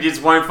 news, but you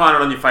just won't find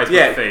it on your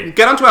Facebook feed.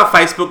 Get onto our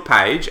Facebook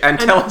page and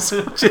tell us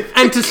what you think.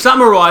 And to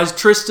summarise,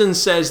 Tristan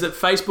says that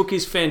Facebook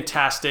is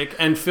fantastic,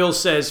 and Phil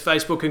says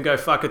Facebook can go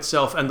fuck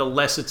itself, and the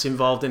less it's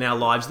involved in our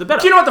lives, the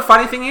better. Do you know what the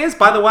funny thing is?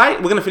 By the way,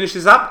 we're going to finish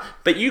this up,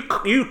 but you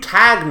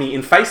tag me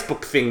in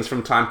Facebook things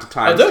from time to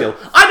time. I do. Still,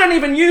 I don't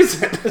even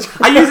use it.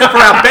 I use it for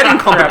our betting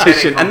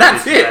competition, and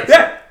that's it.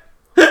 That's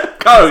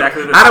Go,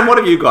 Exactly the Adam. same. What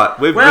have you got?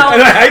 Well,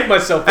 And I hate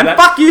myself for and that.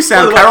 fuck you,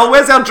 Sound By the way, Carol.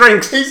 Where's our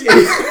drinks?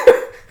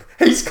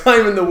 He's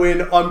claiming the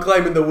win. I'm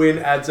claiming the win,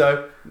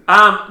 Adzo.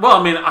 well,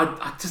 I mean,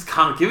 I just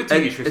can't give it to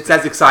you, Tristan. It's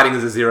as exciting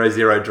as a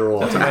 0-0 draw.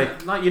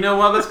 Like, you know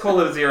what? Let's call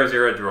it a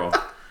 0-0 draw.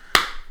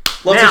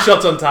 Lots Now- of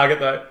shots on target,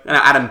 though.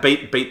 Adam,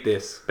 beat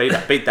this.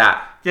 Beat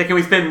that. Yeah, can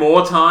we spend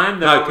more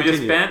time than No, what we just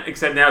continue. spent?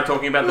 Except now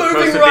talking about the Moving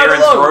right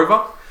Perseverance along.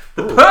 rover.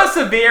 The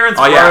Perseverance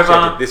Oh, yeah, actually,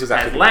 rover this was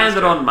actually has landed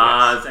good. on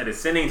Mars and is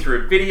sending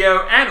through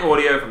video and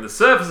audio from the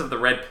surface of the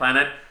red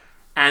planet.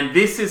 And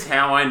this is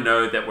how I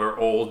know that we're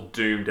all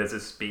doomed as a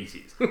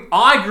species.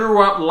 I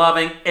grew up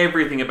loving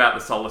everything about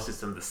the solar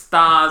system, the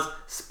stars,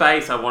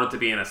 space. I wanted to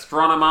be an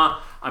astronomer.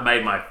 I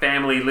made my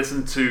family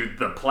listen to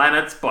The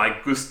Planets by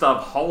Gustav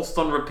Holst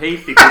on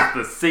repeat because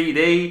the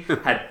CD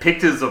had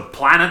pictures of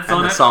planets on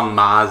it. And the song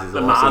Mars is The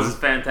awesome. Mars is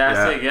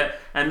fantastic, yeah.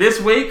 And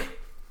this week,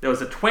 there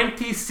was a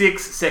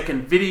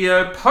 26-second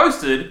video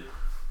posted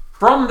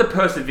from the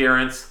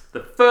Perseverance,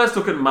 the first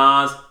look at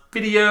Mars,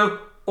 video,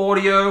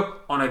 audio,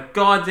 on a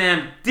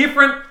goddamn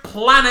different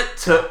planet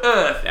to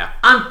Earth. Yeah.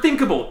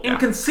 Unthinkable,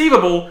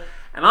 inconceivable.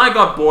 And I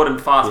got bored and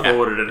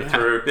fast-forwarded it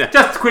through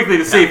just quickly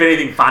to see if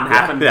anything fun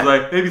happened. Yeah.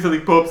 Like, maybe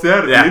something pops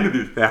out at the end of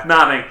this. Yeah.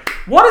 Nothing.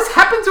 What has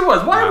happened to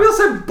us? Why are we all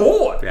so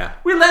bored? Yeah.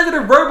 We landed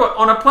a robot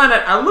on a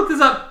planet, I looked this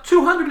up,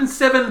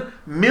 207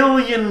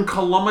 million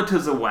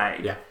kilometers away.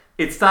 Yeah.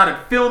 It started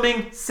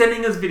filming,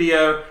 sending us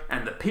video,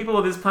 and the people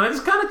of this planet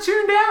just kind of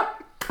tuned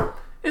out.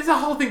 This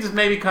whole thing just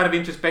made me kind of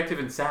introspective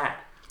and sad.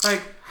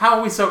 Like, how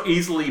are we so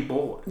easily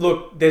bored?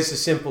 Look, there's a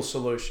simple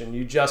solution.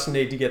 You just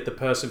need to get the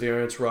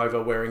Perseverance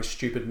rover wearing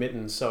stupid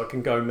mittens so it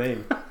can go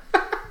meme.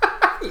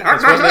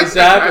 That's what needs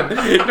to happen.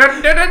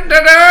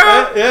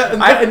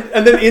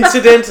 And then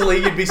incidentally,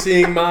 you'd be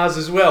seeing Mars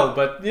as well.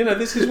 But,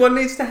 this is what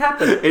needs to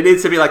happen. It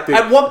needs to be like the...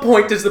 At what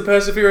point does the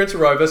Perseverance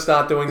rover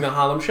start doing the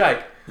Harlem Shake?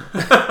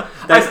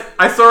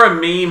 I saw a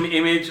meme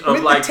image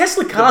of the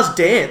Tesla cars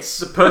dance.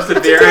 The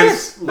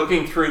Perseverance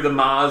looking through the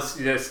Mars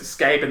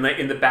escape, and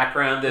in the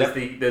background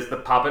there's the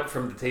puppet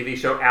from the TV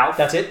show Alf.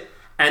 That's it.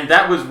 And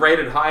that was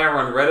rated higher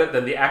on Reddit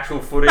than the actual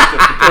footage of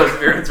the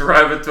Perseverance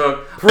rover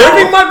took.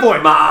 Proving my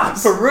point.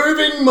 Mars.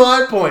 Proving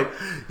my point.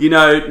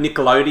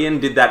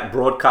 Nickelodeon did that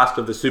broadcast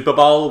of the Super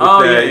Bowl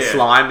with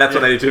slime. That's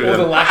what they do. Or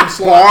the lack of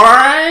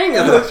slime. Boring.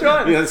 That's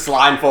right.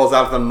 Slime falls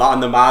out on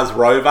the Mars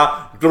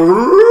rover.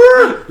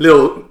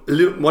 Little,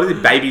 what is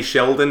it? Baby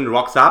Sheldon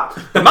rocks up.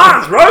 The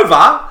Mars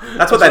rover.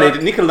 That's what they need.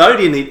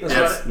 Nickelodeon need.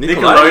 Yes.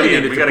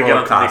 Nickelodeon. We got to get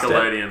onto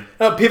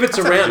Nickelodeon. Pivots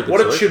That's around. actually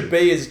What a good it should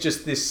be is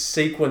just this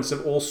sequence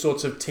of all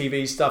sorts of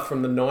TV stuff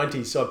from the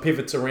 90s. So it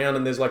pivots around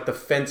and there's like the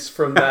fence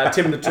from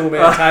Tim the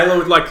Toolman Taylor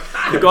with like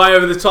the guy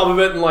over the top of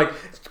it and like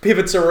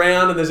pivots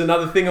around and there's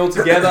another thing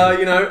altogether.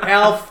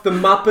 Alf, the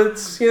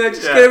Muppets.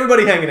 Just get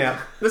everybody hanging out.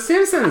 The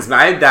Simpsons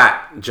made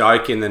that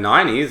joke in the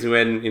 90s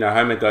when,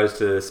 Homer goes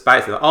to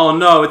space. They're like, oh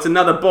no, it's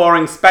another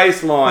boring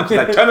space launch.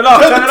 Like, turn it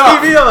off, turn it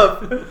off. TV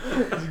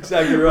off. That's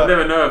exactly right. I'll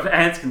never know if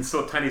ants can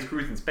sort tiny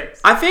screws in space.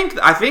 I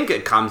think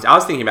it comes. I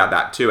was thinking about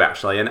that too,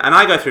 actually, and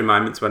I go through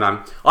moments when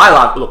I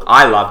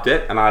loved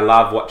it, and I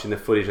love watching the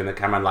footage and the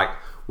camera. And like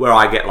where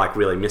I get like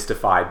really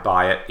mystified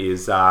by it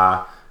is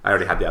I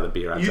already had the other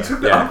beer. You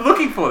took that. I'm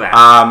looking for that.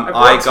 I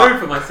brought got two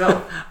for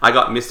myself. I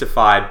got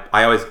mystified.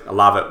 I always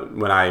love it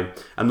when I'm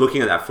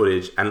looking at that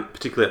footage, and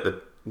particularly at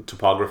the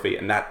topography,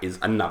 and that is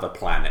another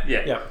planet.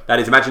 Yeah. That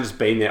is, imagine just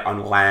being there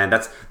on land.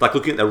 That's like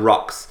looking at the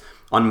rocks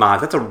on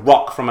Mars. That's a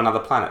rock from another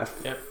planet.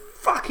 That's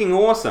fucking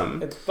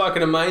awesome. It's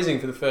fucking amazing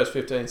for the first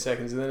 15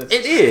 seconds, and then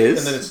It is.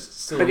 and then it's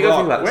still. But you gotta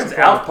think about When's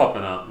Alf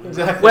popping up?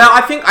 Exactly. Well,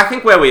 I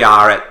think where we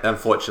are at,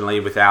 unfortunately,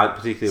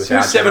 particularly with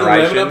our 7-Eleven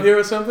generation, up here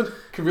or something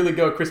could really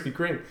go Krispy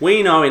Kreme.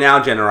 we know in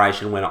our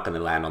generation we're not going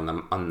to land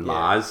on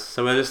Mars,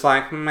 so we're just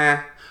like,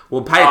 meh.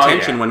 We'll pay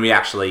attention when we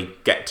actually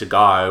get to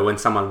go, when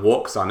someone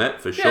walks on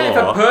it, for sure. Yeah, if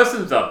a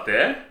person's up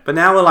there. But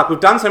now we're like, we've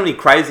done so many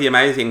crazy,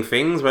 amazing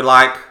things, we're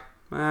like,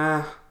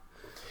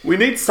 we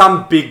need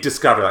some big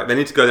discovery. Like, they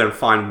need to go there and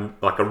find,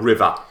 like, a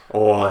river,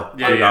 or,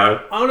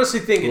 I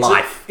honestly think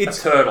it's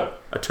a turtle.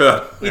 A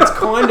turtle. It's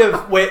kind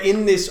of, we're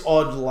in this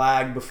odd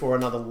lag before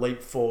another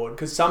leap forward,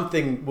 because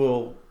something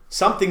will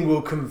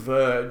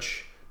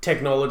converge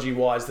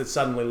technology-wise that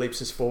suddenly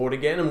leaps us forward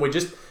again, and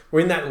we're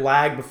in that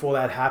lag before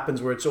that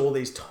happens, where it's all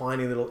these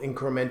tiny little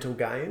incremental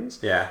gains.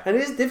 Yeah. And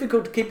it is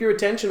difficult to keep your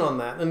attention on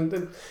that. And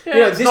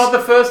it's not the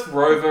first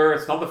rover.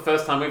 It's not the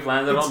first time we've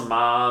landed on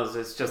Mars.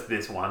 It's just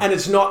this one. And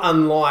it's not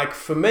unlike,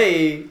 for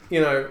me,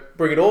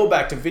 bring it all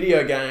back to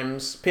video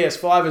games.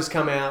 PS5 has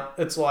come out.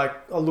 It's like,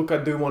 oh look, I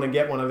do want to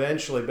get one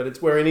eventually,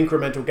 but we're in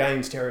incremental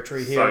gains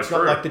territory here. So it's true.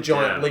 not like the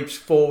giant leaps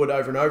forward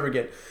over and over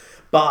again.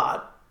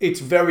 But it's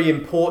very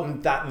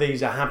important that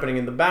these are happening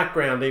in the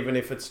background, even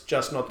if it's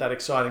just not that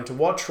exciting to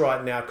watch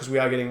right now, because we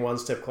are getting one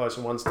step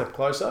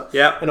closer.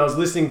 Yeah. And I was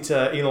listening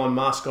to Elon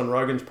Musk on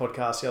Rogan's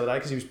podcast the other day,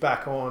 because he was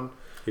back on.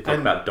 You talked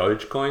about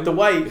Dogecoin? The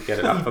way... Get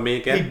it up for me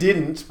again? He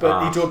didn't,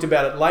 but he talked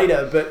about it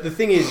later. But the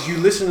thing is, you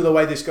listen to the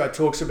way this guy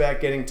talks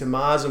about getting to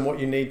Mars and what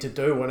you need to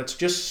do, and it's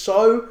just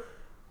so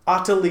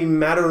utterly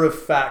matter of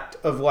fact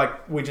of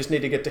like, we just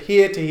need to get to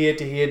here, to here,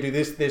 to here, do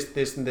this,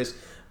 and this,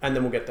 and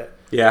then we'll get there.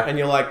 Yeah. And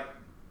you're like,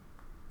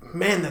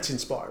 man, that's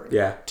inspiring.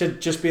 Yeah. To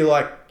just be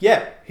like,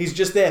 yeah, he's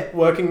just there,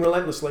 working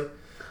relentlessly.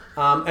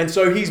 And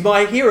so he's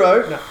my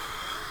hero. No.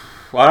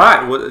 All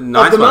right,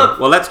 nice the one. month.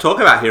 Well, let's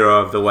talk about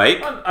Hero of the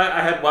Week.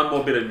 I had one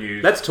more bit of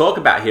news. Let's talk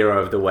about Hero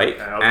of the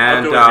Week.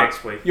 I'll do it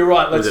next week. You're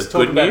right, Was let's it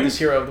talk good about news? this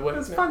hero of the week.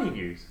 It's funny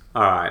news.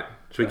 All right,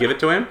 should we give it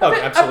to him? Oh,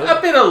 absolutely.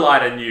 A bit of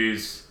lighter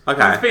news.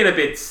 Okay. It's been a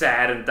bit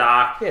sad and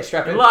dark. Yeah,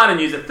 strap in. Lighter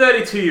news. A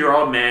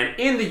 32-year-old man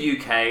in the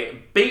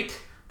UK beat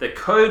the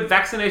code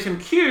vaccination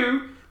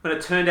Q when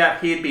it turned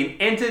out he had been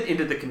entered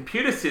into the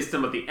computer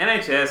system of the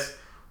NHS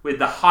with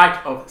the height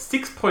of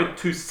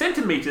 6.2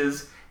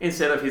 centimetres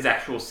instead of his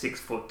actual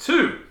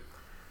 6'2".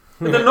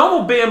 With the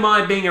normal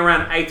BMI being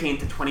around 18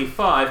 to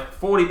 25,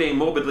 40 being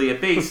morbidly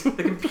obese, the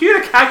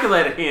computer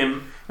calculated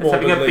him as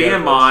having a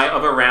BMI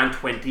of around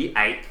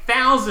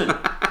 28,000.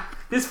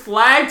 This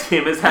flagged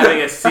him as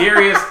having a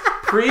serious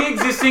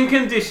pre-existing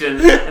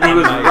condition, and he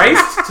was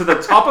raced to the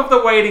top of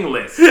the waiting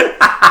list.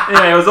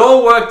 Anyway, it was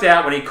all worked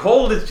out when he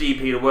called his GP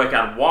to work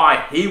out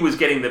why he was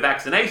getting the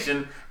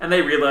vaccination, and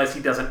they realised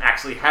he doesn't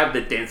actually have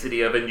the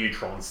density of a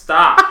neutron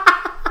star.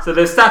 So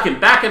they're stuck in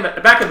back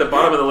at the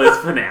bottom of the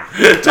list for now.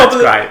 Top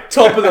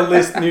of the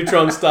list,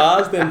 neutron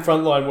stars, then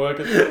frontline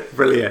workers.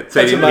 Brilliant.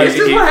 That's amazing.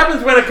 This is what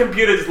happens when a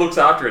computer just looks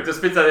after it. Just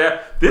spits out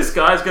there, this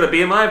guy's got a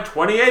BMI of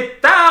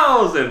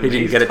 28,000. He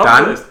didn't get it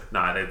done?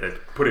 No, they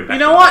put him back. You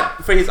know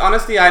what? For his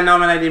honesty, I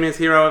nominate him as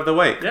Hero of the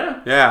Week.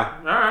 Yeah. Yeah.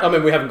 All right. I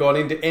mean, we haven't gone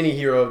into any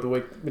Hero of the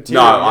Week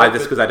material. No, yet,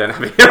 just because I don't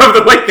have a Hero of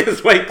the Week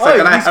this week. So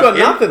can I he's have got him?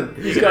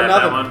 nothing. He's You got can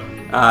have that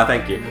nothing. one.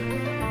 Thank you.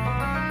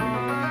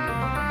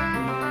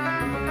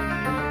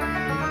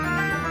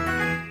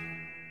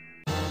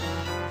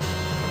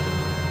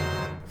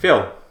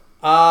 Phil.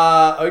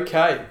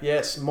 Okay,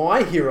 yes.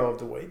 My Hero of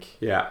the Week.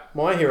 Yeah.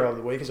 My Hero of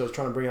the Week, as I was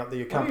trying to bring up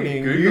the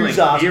accompanying Googling news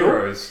article.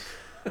 heroes.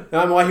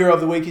 No, my Hero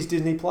of the Week is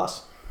Disney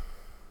Plus.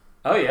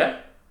 Oh, yeah?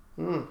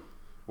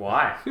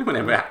 Why?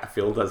 Whenever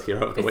Phil does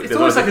Hero of the Week, It's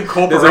almost like a there's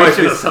always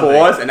corporation or this something.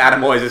 pause, and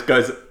Adam always just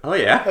goes, "Oh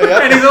yeah."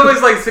 And he's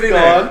always like sitting Go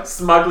there, on.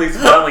 smugly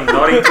smiling,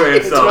 nodding to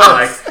himself,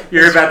 right. like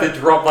you're about to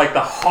drop like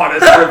the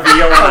hottest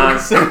reveal on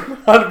us.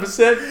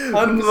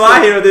 100%.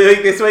 My Hero of the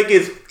Week this week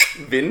is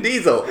Vin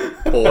Diesel.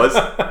 Pause.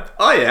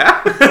 Oh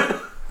yeah.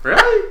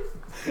 Really?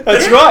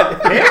 That's right.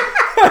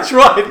 That's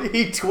right.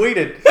 He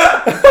tweeted.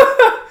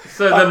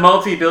 So the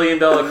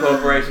multi-billion-dollar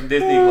corporation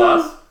Disney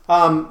Plus.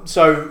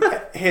 So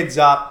heads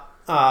up,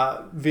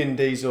 Vin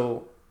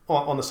Diesel.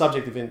 On the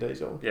subject of Vin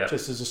Diesel, Yeah.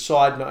 just as a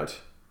side note,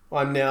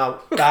 I'm now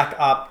back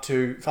up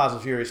to Fast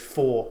and Furious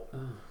 4,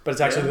 but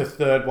it's actually the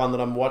third one that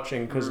I'm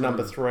watching because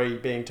number 3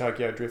 being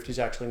Tokyo Drift is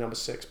actually number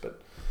 6.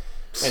 But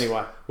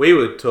anyway, We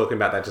were talking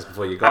about that just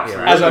before you got here.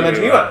 as I Absolutely.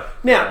 mentioned, you are.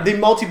 Now the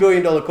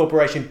multi-billion-dollar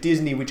corporation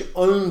Disney, which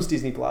owns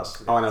Disney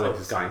Plus, Oh, I know where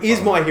this is going. is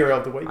from. my Hero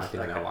of the Week. I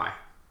think I know why.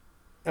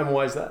 And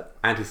why is that?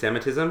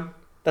 Anti-Semitism.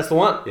 That's the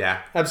one. Yeah.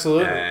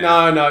 Absolutely.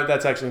 Yeah. No,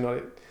 that's actually not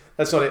it.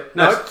 That's not it.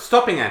 No, No,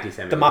 stopping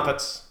anti-Semitism. the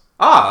Muppets.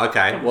 Oh,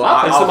 okay.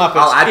 Well, It's the Muppets.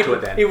 I'll add to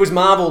it then. It was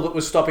Marvel that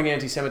was stopping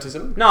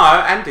anti-Semitism. No,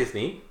 and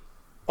Disney.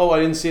 Oh, I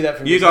didn't see that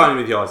from You Disney. go in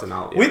with yours and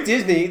I'll... Yeah. With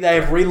Disney, they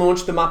have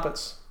relaunched the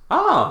Muppets.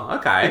 Oh,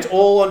 okay. It's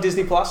all on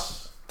Disney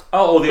Plus.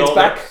 Oh, all the It's old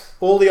back. eps.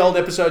 All the old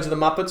episodes of the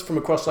Muppets from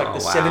across like Oh,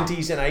 the wow.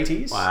 70s and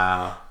 80s.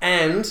 Wow.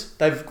 And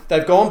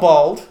they've gone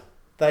bold.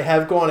 They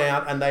have gone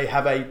out and they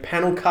have a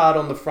panel card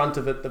on the front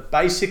of it that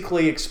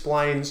basically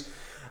explains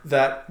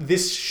that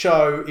this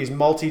show is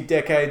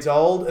multi-decades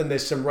old and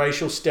there's some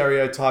racial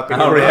stereotyping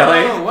Oh, in there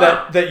really? Oh,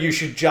 wow. that you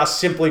should just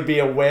simply be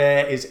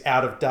aware is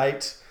out of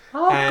date.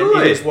 Oh, and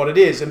good. it is what it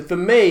is. And for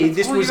me,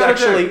 this all you was gotta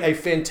actually do. a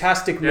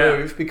fantastic Yeah.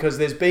 move because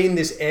there's been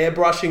this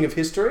airbrushing of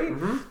history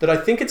that I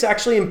think it's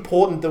actually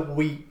important that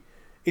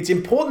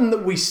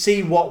we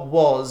see what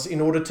was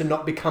in order to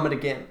not become it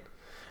again.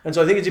 And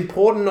so I think it's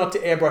important not to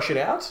airbrush it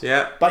out,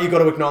 Yeah. but you've got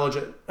to acknowledge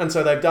it. And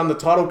so they've done the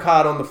title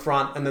card on the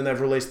front and then they've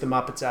released the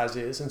Muppets as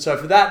is. And so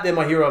for that, they're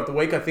my Hero of the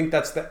Week. I think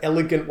that's the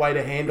elegant way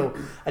to handle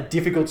a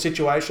difficult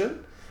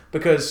situation.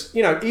 Because,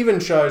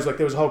 even shows like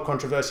there was a whole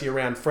controversy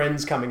around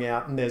Friends coming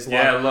out and there's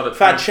Yeah, a lot of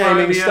fat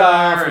shaming transphobia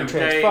stuff and and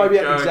gay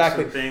transphobia. jokes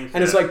Exactly. and things,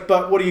 and it's yeah. like,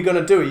 but what are you going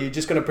to do? Are you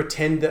just going to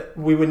pretend that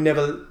we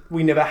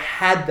never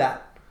had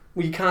that?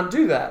 Well, you can't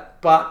do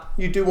that, but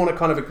you do want to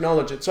kind of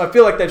acknowledge it. So I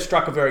feel like they've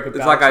struck a very good It's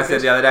balance. like I with said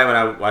this. the other day when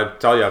I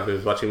told you I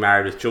was watching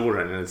Married with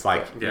Children, and it's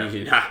like, Yeah.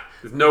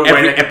 There's no way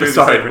every they could do this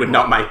episode every would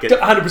month. not make it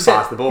 100%.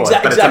 past the board,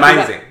 but it's Exactly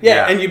amazing. that.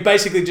 Yeah, and you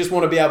basically just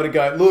want to be able to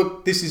go,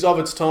 look, this is of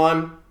its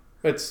time.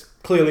 It's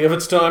clearly of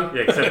its time.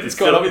 Yeah, except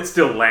got it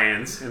still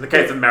lands. In the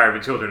case of Married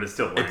with Children, it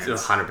still lands.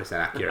 It's 100%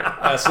 accurate.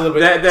 It's a little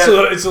bit.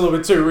 It's a little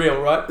bit too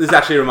real, right?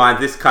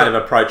 This kind of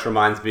approach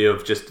reminds me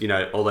of just,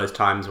 all those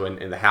times when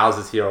in the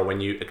houses here or when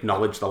you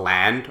acknowledge the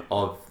land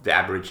of the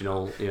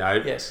Aboriginal,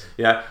 Yes.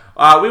 we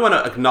want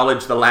to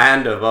acknowledge the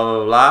land of blah,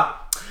 blah, blah.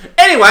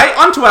 Anyway,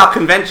 onto our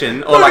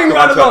convention, or like Moving the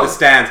right ones who have along. the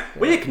stands.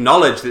 We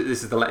acknowledge that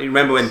this is the land.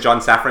 Remember when John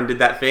Safran did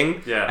that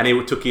thing? Yeah. And he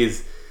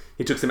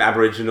took some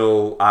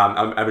Aboriginal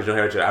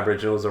heritage of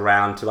Aboriginals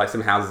around to like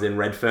some houses in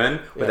Redfern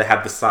where they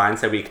have the sign,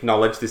 so we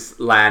acknowledge this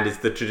land is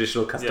the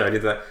traditional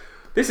custodians.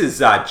 This is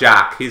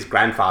Jack. His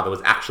grandfather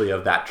was actually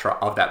of that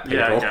people.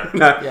 Yeah,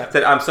 Yeah.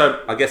 Said,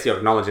 so I guess you're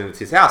acknowledging it's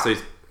his house, so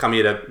he's come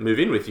here to move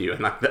in with you.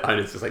 And like the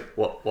owner's just like,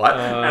 what?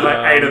 And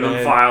like 8 of them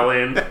man. file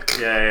in.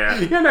 Yeah.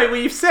 Well,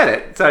 you've said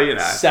it, so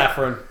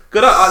Saffron.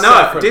 Good.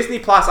 Saffron. Disney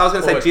Plus. I was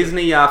going to say Always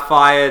Disney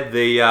fired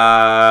the,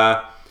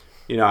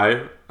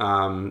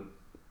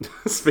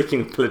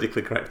 speaking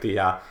politically correct, the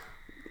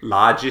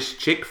largest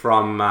chick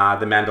from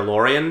The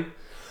Mandalorian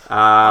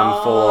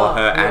for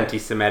her yeah.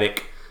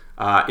 anti-Semitic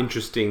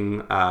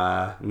interesting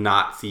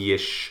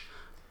Nazi-ish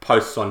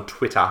posts on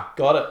Twitter.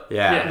 Got it.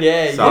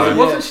 Yeah. So,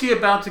 Wasn't she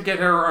about to get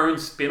her own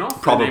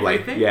spin-off? Probably. And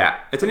everything? Yeah.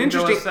 It's an Didn't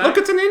interesting Joyce say? look.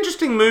 It's an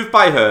interesting move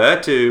by her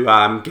to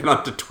get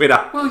onto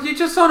Twitter. Well, you're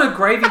just on a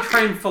gravy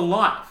train for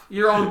life.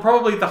 You're on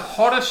probably the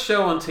hottest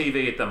show on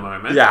TV at the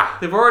moment. Yeah.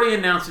 They've already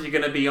announced that you're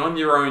going to be on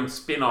your own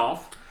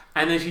spin-off.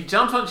 And then she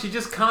jumps on, she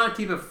just can't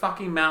keep her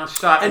fucking mouth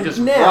shut and just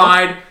now-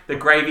 ride the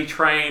gravy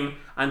train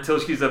until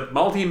she's a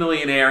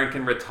multi-millionaire and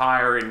can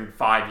retire in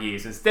 5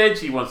 years. Instead,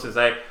 she wants to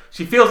say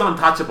she feels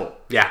untouchable.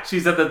 Yeah.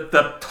 She's at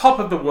the top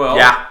of the world.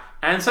 Yeah.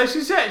 And so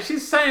she's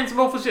saying some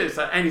awful shit.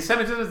 So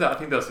anti-Semitism, I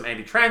think there was some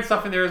anti-trans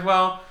stuff in there as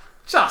well.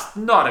 Just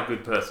not a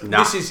good person.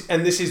 No.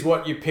 This is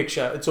what you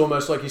picture. It's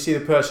almost like you see the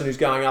person who's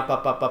going up,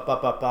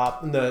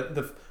 and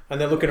and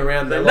they're looking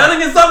around. They're like, Nothing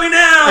can stop me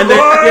now, and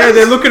boys!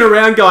 they're looking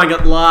around, going,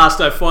 "At last,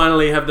 I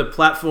finally have the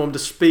platform to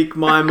speak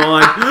my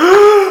mind."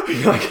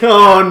 You're like,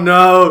 oh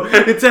no,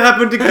 it's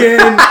happened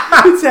again!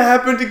 It's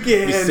happened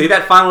again! You see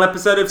that final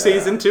episode of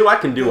season 2? I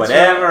can do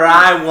whatever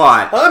I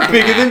want. I'm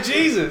bigger than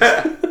Jesus.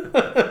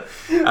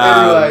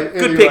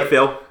 Good pick,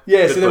 Phil.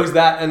 Yeah, Good so there book. was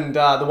that, and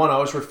the one I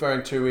was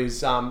referring to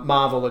is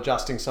Marvel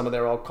adjusting some of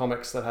their old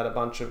comics that had a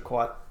bunch of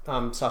quite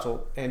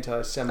subtle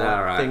anti-Semite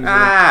All right. things.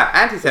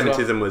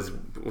 Anti-Semitism was a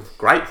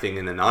great thing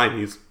in the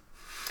 90s.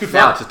 Good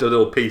Now fun. it's just a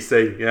little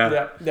PC.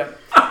 Yeah. Yeah.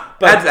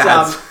 But,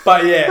 Ads.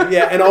 but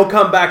yeah, and I'll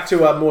come back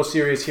to a more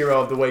serious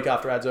hero of the week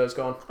after Adzo's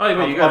gone. Oh,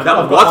 yeah, you go.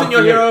 That wasn't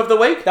your hero of the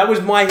week? That was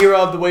my hero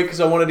of the week because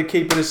I wanted to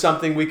keep it as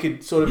something we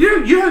could sort of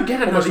You don't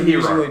get almost another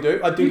hero. amusingly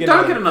do. I do You get don't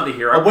another. get another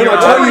hero. When You're I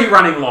tell already you-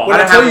 running long. When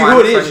I don't tell have you one, who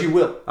it is, so- you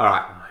will. All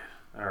right.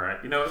 All right.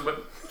 You know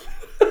what?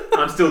 But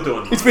I'm still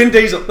doing It's mine.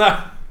 Vin Diesel.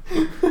 No.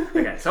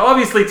 Okay, so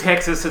obviously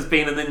Texas has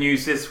been in the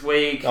news this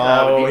week.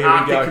 Oh, with the here we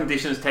Arctic go.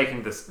 conditions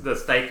taking the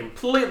state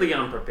completely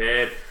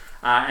unprepared.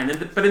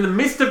 But in the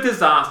midst of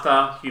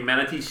disaster,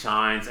 humanity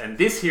shines. And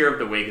this hero of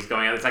the week is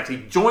going out. It's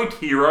actually joint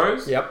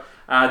heroes. Yep.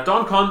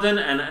 Don Condon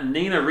and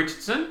Nina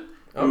Richardson,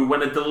 who,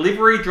 when a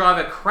delivery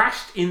driver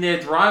crashed in their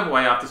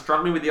driveway after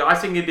struggling with the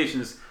icing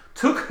conditions,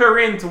 took her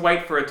in to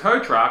wait for a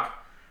tow truck,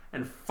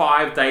 and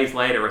 5 days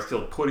later are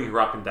still putting her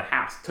up in the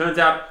house. Turns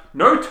out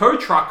no tow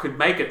truck could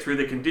make it through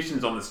the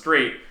conditions on the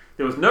street.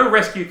 There was no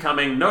rescue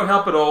coming, no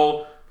help at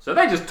all, so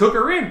they just took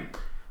her in.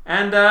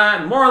 And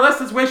more or less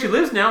that's where she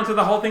lives now until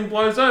the whole thing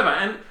blows over.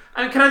 And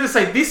can I just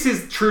say, this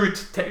is true.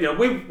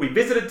 We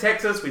visited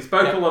Texas, we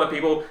spoke to a lot of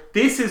people.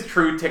 This is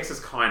true Texas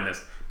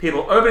kindness.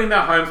 People opening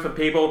their homes for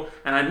people.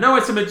 And I know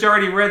it's a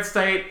majority red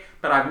state,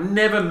 but I've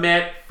never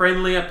met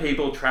friendlier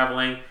people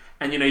traveling.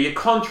 And you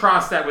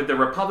contrast that with the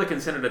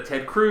Republican Senator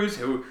Ted Cruz,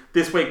 who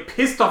this week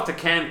pissed off to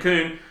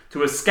Cancun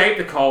to escape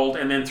the cold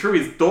and then threw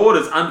his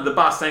daughters under the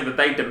bus, saying that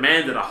they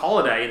demanded a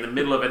holiday in the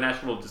middle of a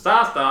national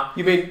disaster.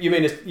 You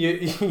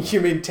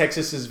mean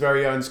Texas's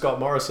very own Scott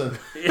Morrison?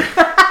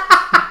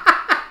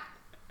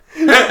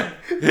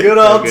 Good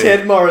old good.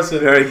 Ted Morrison.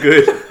 Very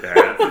good.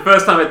 Yeah, it's the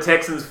first time a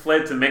Texans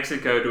fled to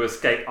Mexico to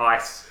escape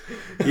ice.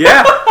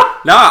 Yeah.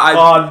 No,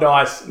 Oh,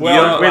 nice.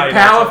 Well With played,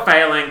 power Nathan.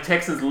 failing,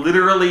 Texans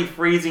literally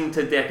freezing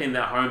to death in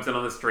their homes and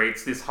on the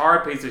streets. This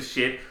horrid piece of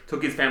shit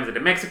took his family to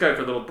Mexico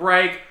for a little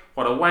break.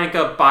 What a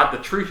wanker, but the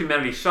true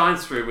humanity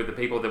shines through with the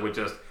people that would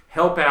just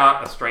help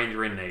out a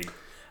stranger in need.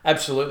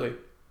 Absolutely.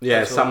 Yeah,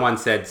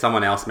 Absolutely.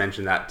 someone else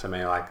mentioned that to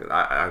me. Like,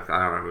 I don't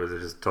remember, it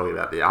was just talking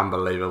about the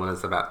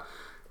unbelievableness about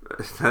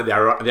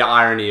the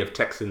irony of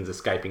Texans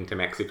escaping to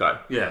Mexico.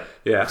 Yeah.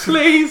 Yeah.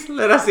 Please,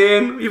 let us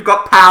in. You've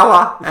got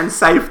power and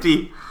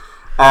safety.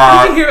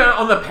 Did you hear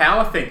on the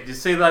power thing? Did you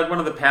see like one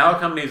of the power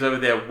companies over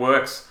there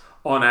works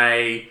on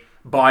a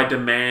by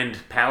demand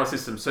power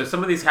system? So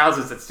some of these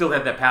houses that still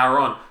had their power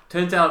on,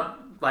 turns out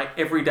like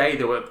every day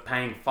they were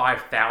paying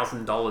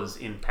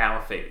 $5,000 in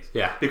power fees.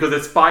 Yeah. Because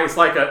it spikes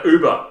like a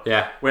Uber.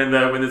 Yeah. When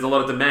there's a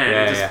lot of demand,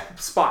 Yeah, it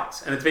just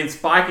spikes, and it's been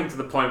spiking to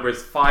the point where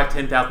it's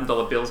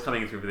 $5,000-$10,000 bills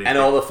coming through for these. And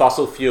all the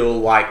fossil fuel,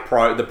 like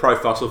the pro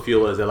fossil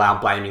fuelers, are now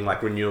blaming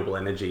like renewable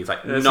energy. It's like,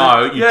 It's no,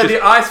 like, you just the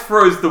ice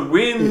froze the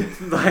wind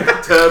like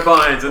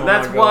turbines, and Oh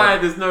that's my God. why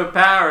there's no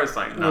power. It's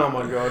like, no. Oh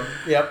my god.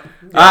 Yep.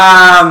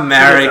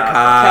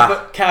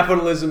 America.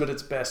 Capitalism at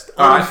its best.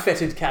 All right.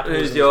 Unfettered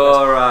capitalism. Who's at its best.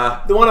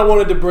 your? The one I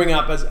wanted to bring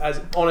up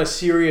as on a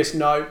serious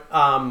note,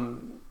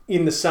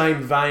 in the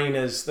same vein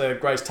as the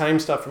Grace Tame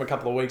stuff from a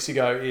couple of weeks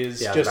ago,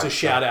 is Yeah, just a that's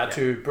shout right, out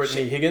to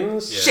Brittany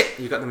Higgins. Shit,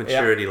 you got the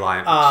maturity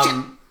line.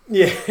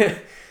 Yeah.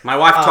 My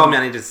wife told me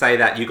I need to say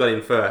that. You got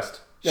in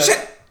first. Yeah.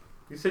 Shit.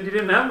 You said you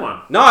didn't have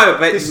one. No,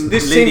 but This Lindy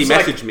seems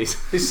like- messaged me.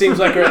 This seems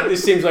like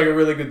a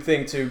really good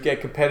thing to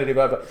get competitive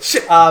over.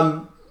 Shit.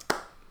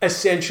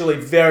 Essentially,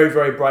 very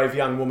very brave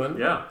young woman.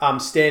 Yeah.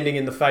 Standing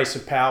in the face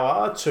of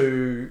power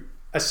to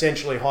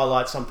essentially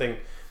highlight something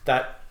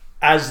that,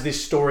 as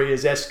this story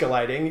is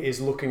escalating, is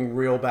looking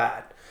real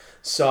bad.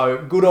 So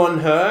good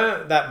on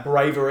her, that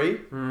bravery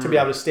to be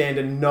able to stand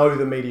and know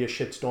the media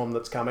shitstorm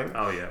that's coming.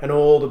 Oh, yeah. And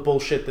all the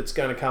bullshit that's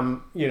going to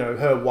come,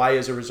 her way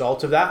as a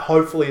result of that.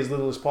 Hopefully as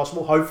little as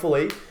possible.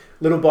 Hopefully,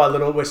 little by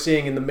little, we're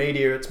seeing in the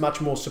media it's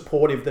much more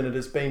supportive than it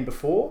has been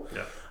before.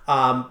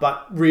 Yeah.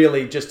 But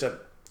really just a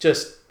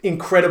just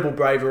incredible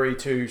bravery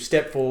to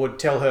step forward,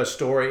 tell her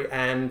story,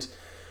 and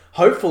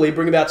hopefully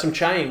bring about some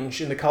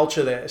change in the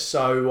culture there.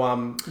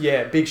 So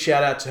big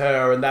shout out to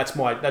her, and that's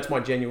my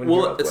genuine.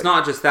 Well, it's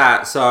not just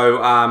that.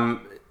 So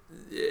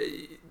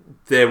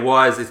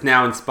it's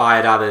now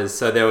inspired others.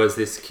 So there was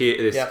this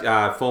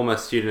former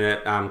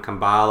student at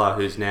Kambala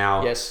who's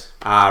now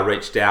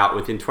reached out.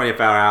 Within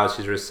 24 hours,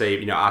 she's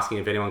received, asking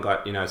if anyone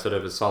got, sort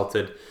of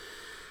assaulted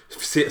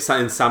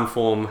in some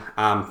form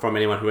from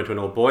anyone who went to an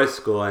all-boys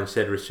school, and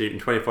said in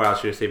 24 hours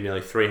she received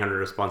nearly 300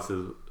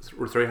 responses,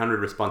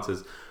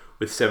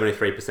 with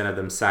 73% of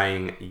them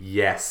saying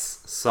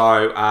yes.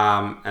 So,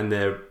 and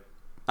they're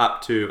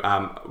up to,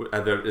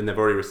 and they've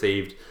already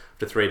received,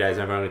 after 3 days,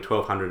 over only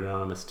 1,200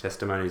 anonymous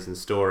testimonies and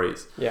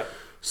stories. Yeah.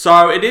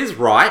 So it is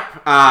ripe.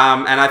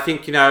 And I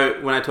think,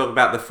 when I talk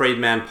about the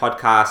Freedman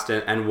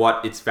podcast and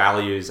what its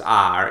values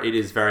are, it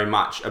is very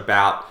much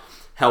about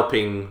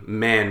helping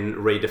men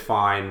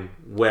redefine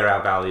where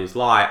our values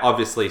lie.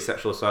 Obviously,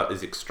 sexual assault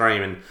is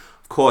extreme and,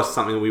 of course,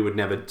 something we would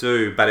never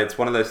do, but it's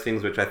one of those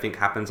things which I think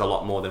happens a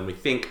lot more than we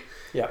think.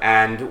 Yeah.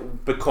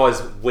 And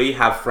because we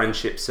have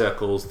friendship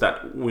circles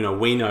that we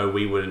know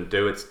we wouldn't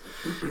do,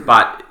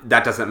 but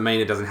that doesn't mean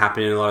it doesn't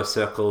happen in a lot of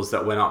circles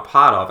that we're not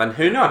part of. And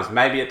who knows?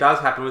 Maybe it does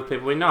happen with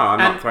people we know. I'm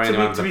not throwing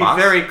anyone under the bus. To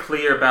be very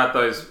clear about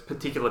those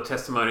particular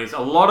testimonies, a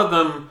lot of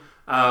them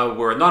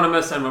were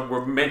anonymous and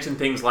were mentioned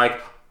things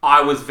like,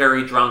 I was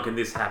very drunk and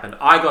this happened.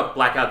 I got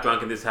blackout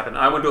drunk and this happened.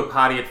 I went to a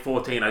party at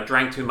 14. I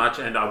drank too much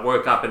and I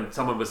woke up and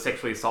someone was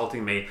sexually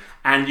assaulting me.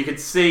 And you could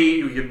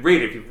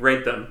read, if you've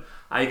read them,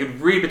 you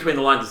could read between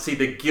the lines to see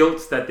the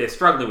guilt that they're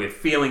struggling with,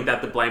 feeling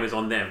that the blame is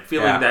on them,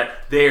 feeling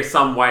that there's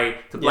some way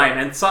to blame.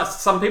 And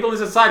some people in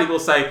society will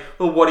say,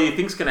 well, what do you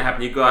think's going to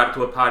happen? You go out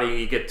to a party,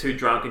 you get too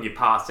drunk and you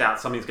pass out,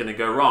 something's going to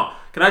go wrong.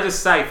 Can I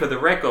just say, for the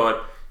record,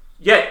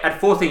 at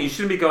 14, you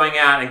shouldn't be going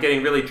out and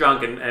getting really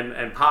drunk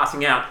and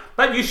passing out.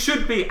 But you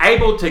should be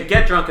able to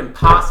get drunk and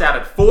pass out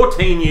at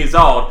 14 years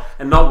old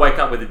and not wake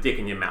up with a dick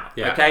in your mouth.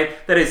 Yeah. Okay?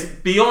 That is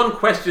beyond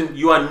question.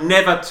 You are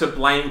never to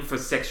blame for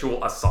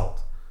sexual assault.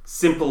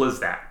 Simple as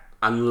that.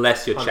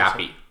 Unless you're 100%.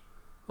 Chappie.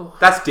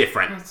 That's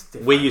different.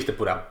 We used to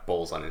put our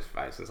balls on his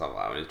face and stuff like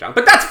that when he was drunk.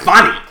 But that's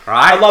funny,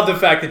 right? I love the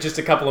fact that just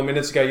a couple of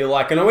minutes ago you're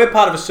like, we're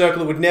part of a circle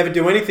that would never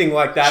do anything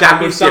like that.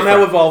 Chappie's we've somehow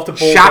different. Evolved to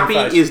balls Chappie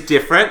on face. is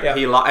different. Yeah.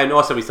 And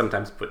also we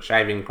sometimes put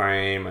shaving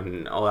cream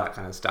and all that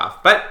kind of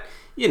stuff. But,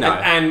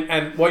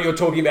 And what you're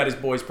talking about is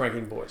boys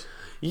pranking boys.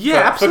 Yeah,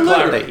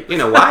 absolutely. In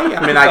a way.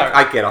 I mean,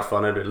 I get off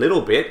on it a little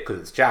bit because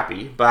it's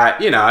Chappie,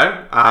 but,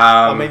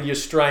 you're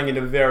straying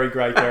into very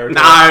grey territory.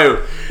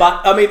 No!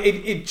 But,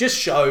 it just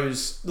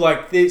shows,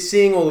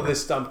 seeing all of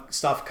this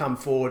stuff come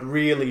forward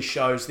really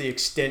shows the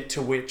extent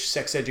to which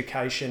sex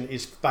education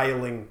is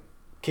failing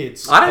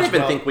kids. I don't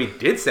even think we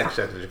did sex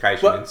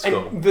education in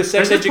school. And the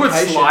sex just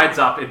education... put slides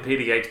up in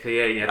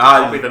PDHPE, you have to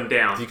copy them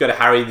down. You got to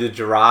Harry the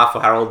giraffe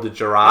or Harold the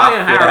giraffe. Oh,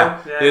 yeah,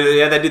 Harold.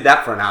 Yeah, they did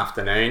that for an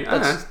afternoon.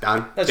 It's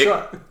done. That's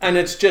right. And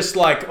it's just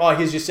like,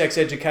 here's your sex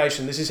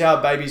education. This is how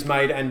a baby's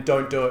made and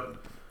don't do it.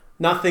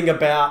 Nothing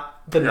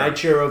about the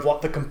nature of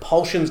what the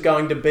compulsion's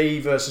going to be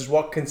versus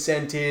what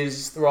consent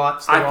is, the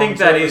rights, the I wrongs, think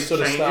that all this is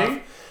sort changing. of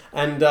stuff.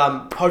 And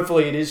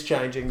hopefully it is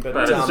changing, but it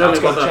it's certainly got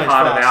to wasn't a change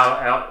part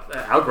fast.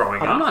 of our growing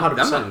I'm up.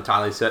 not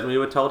entirely certain we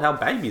were told how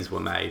babies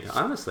were made.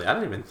 Honestly, I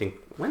don't even think...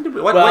 When did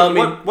we... What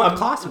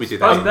class did we do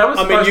that in? That was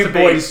you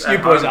supposed to be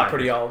boys are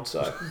pretty old,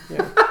 so...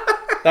 Yeah.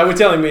 They were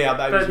telling me how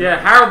babies were.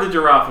 Harold the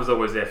giraffe was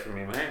always there for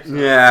me, mate. So.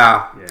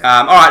 Yeah.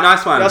 All right,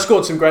 nice one. I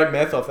scored some great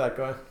meth off that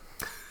guy.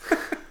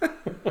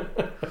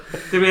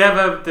 Did we have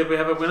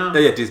a winner?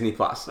 Yeah, Disney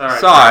Plus. All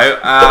right.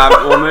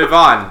 So, we'll move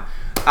on.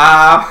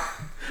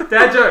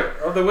 Dad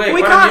joke of the week.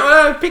 We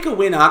can't pick a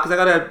winner because I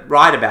got to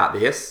write about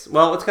this.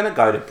 Well, it's going to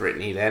go to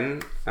Brittany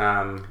then.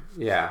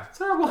 Yeah.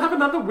 So we'll have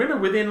another winner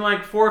within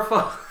 4 or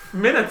 5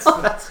 minutes.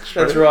 That's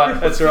true. That's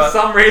right. That's For right.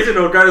 some reason,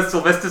 it'll go to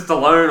Sylvester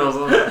Stallone or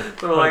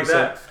something like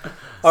that.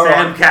 All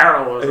Sam right.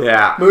 Carroll. Or something.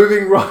 Yeah.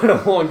 Moving right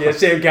along. Yeah,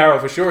 Sam Carroll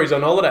for sure. He's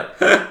on holiday.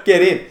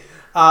 Get in.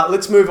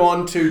 Let's move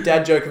on to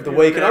Dad Joke of the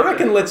Week. And I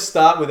reckon let's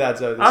start with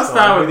Adzo this I'll time.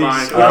 start with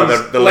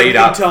mine. The lead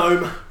up.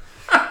 Tome.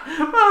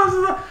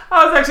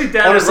 I was actually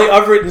down. Honestly,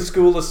 I've written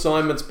school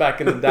assignments back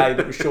in the day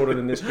that were shorter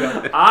than this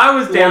joke. I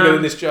was Longer than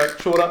down this joke.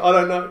 Shorter? I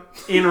don't know.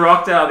 in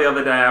Rockdale the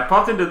other day. I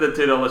popped into the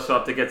 $2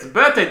 shop to get some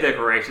birthday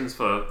decorations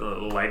for the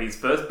little lady's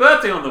first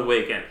birthday on the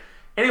weekend.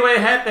 Anyway,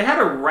 they had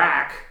a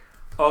rack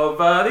of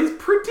these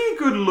pretty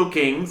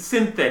good-looking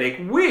synthetic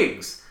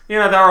wigs. They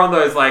were on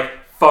those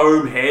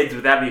foam heads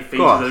without any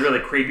features. Those really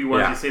creepy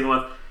ones. You see the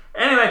ones.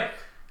 Anyway,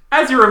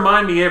 as you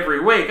remind me every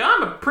week,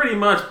 I'm a pretty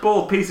much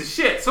bald piece of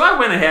shit. So I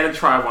went ahead and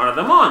tried one of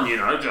them on,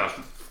 just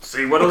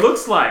see what it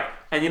looks like.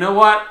 And you know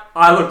what?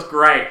 I looked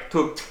great.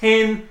 Took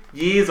 10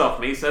 years off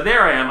me. So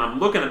there I am. I'm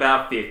looking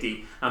about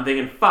 50. I'm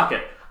thinking, fuck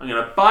it. I'm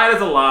going to buy it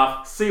as a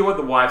laugh, see what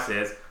the wife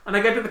says. And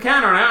I get to the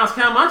counter and I ask,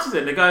 how much is it?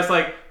 And the guy's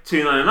like,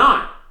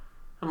 $2.99.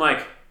 I'm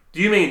like,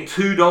 do you mean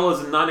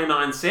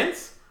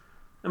 $2.99?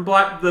 And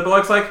the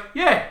bloke's like,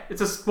 yeah,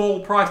 it's a small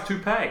price to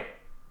pay.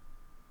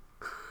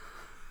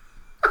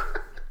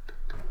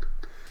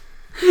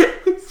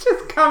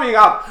 coming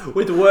up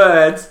with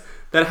words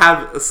that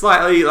have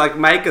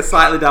make a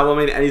slightly double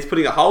meaning, and he's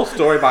putting a whole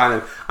story behind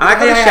them. And I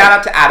got to shout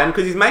out to Adam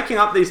because he's making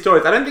up these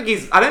stories. I don't think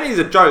he's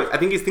a joke. I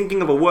think he's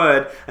thinking of a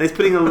word and he's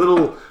putting a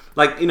little.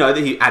 That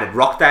he added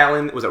Rockdale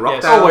in. Was it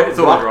Rockdale? Yes. It's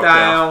always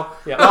Rockdale.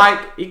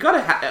 Yeah. You got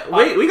to.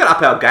 We got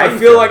up our game. I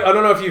feel like I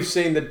don't know if you've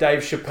seen the Dave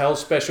Chappelle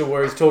special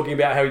where he's talking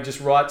about how he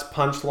just writes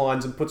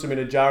punchlines and puts them in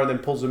a jar and then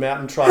pulls them out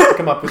and tries to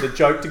come up with a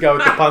joke to go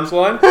with the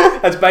punchline.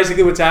 That's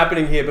basically what's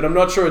happening here. But I'm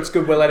not sure it's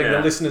good. We're letting the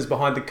listeners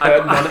behind the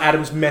curtain on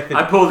Adam's method.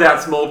 I pulled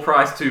out small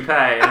price toupee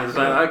and was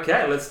like,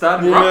 okay, let's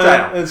start in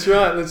Rockdale. That's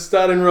right. Let's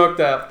start in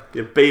Rockdale.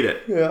 You beat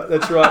it. Yeah,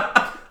 that's right.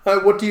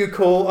 What do you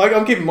call?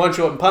 I'm keeping mine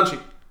short and punchy.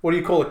 What do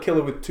you call a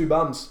killer with two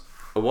bums?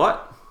 A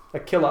what?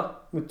 A killer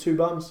with two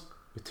bums.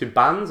 With two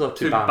buns or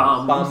two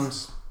bums?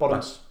 Bums.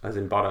 Bottoms. As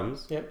in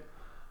bottoms? Yep.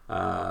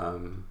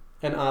 Um,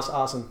 And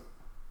arson.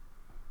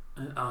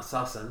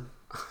 Assassin.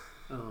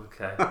 Oh,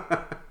 okay.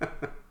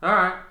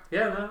 Alright.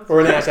 Yeah, no.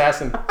 Or an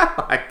assassin.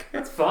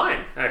 That's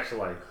fine,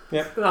 actually.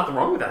 Yeah. There's nothing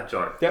wrong with that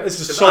joke. Yeah,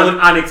 this is It's solid.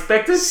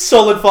 unexpected.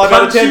 Solid 5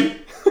 out of 10.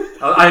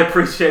 I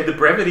appreciate the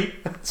brevity.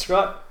 That's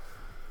right.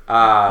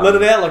 Let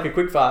it out like a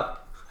quick fart.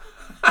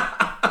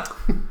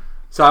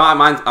 So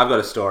I've got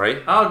a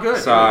story. Oh, good.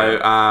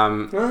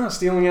 So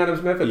Stealing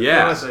Adam's method.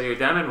 Yeah. Nice. So you're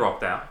down in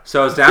Rockdale.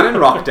 So I was down in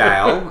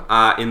Rockdale,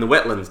 in the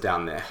wetlands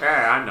down there,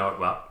 Yeah, I know it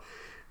well.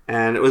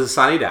 and it was a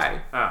sunny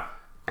day, Oh.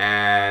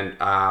 and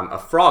a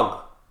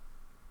frog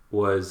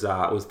was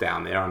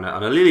down there on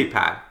a lily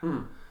pad,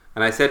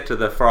 and I said to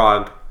the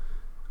frog,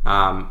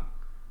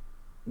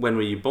 "When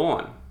were you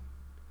born?"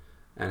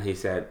 And he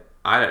said,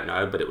 "I don't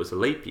know, but it was a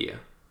leap year."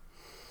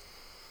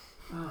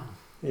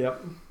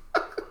 Yep.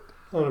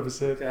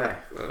 100%. Okay.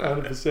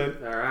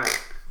 100%. Alright.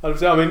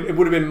 100%. I mean, it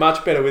would have been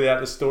much better without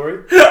the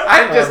story.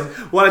 I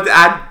just wanted to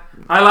add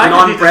I like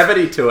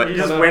non-brevity to it. You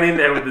just went in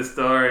there with the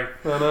story.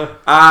 I know.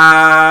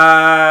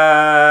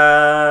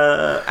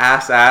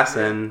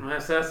 Assassin.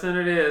 Assassin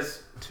it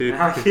is. Two.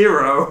 Our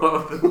hero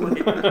of the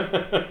week.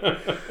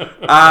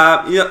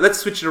 Let's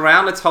switch it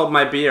around. Let's hold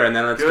my beer and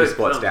then let's do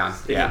sports down.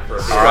 Yeah.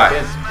 All right.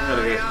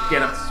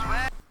 Get him.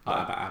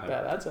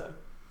 That's a.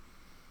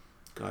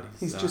 God,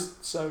 He's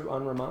just so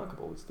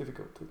unremarkable. It's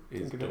difficult to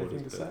his think of anything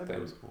to daughter's say about birthday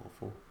him. was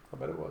awful. I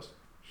bet it was.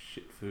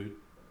 Shit food.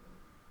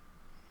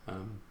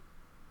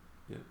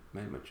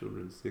 Made my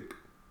children sick.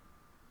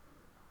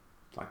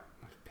 Like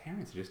my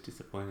parents are just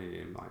disappointed in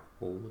him like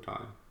all the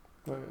time.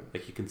 Oh, yeah.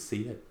 Like you can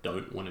see they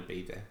don't want to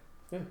be there.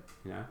 Yeah.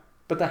 You know.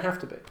 But they have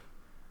to be.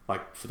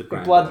 Like for the The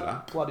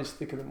granddaughter. blood is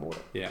thicker than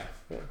water. Yeah.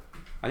 Yeah.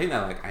 I think they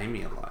like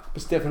Amy a lot.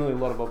 There's definitely a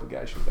lot of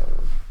obligation going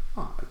on.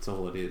 Oh, that's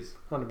all it is.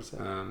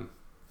 100%.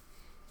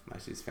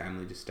 Most of his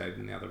family just stayed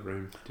in the other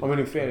room. I mean,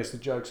 in fairness, the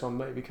joke's on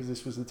me because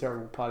this was the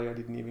terrible party I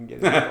didn't even get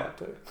an invite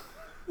to.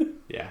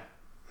 Yeah.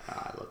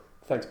 Look.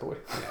 Thanks, boy.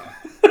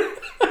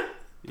 Yeah.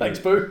 Thanks,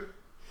 boo.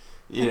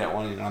 You don't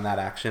want in on that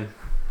action.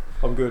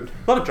 I'm good.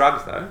 A lot of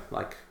drugs though.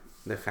 Like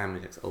their family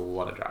takes a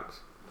lot of drugs.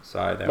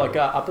 So they're Like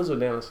uppers or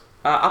downers?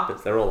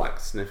 uppers. They're all like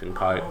sniffing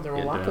coke. Oh, they're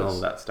all doing uppers. all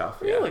that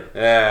stuff. Really?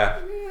 Yeah.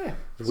 Yeah.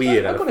 It's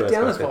weird at I've a got a first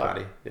downers birthday vibe.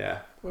 party. Yeah.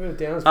 We're going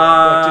to downers vibe.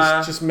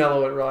 Like Uh, just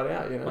mellow it right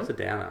out, you know? What's a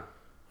downer?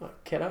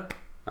 Like keto.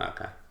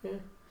 Okay. Yeah.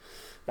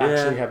 I Yeah.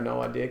 actually have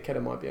no idea.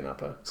 Keto might be an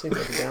upper. Seems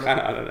like a downer.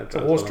 I don't know. It's a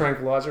horse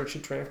tranquilizer. It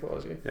should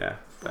tranquilize you. Yeah,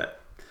 but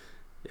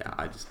yeah,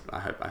 I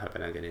hope I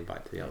don't get an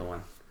invite to the other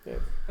one. Yeah.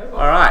 All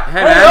right,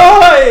 hey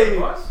Hey,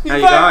 man, oi! how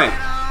you going?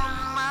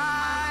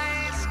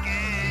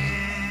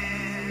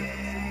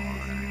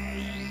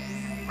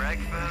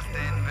 Breakfast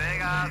in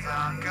Vegas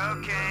on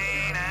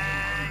cocaine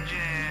and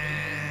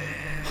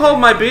gin. Hold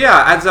my beer,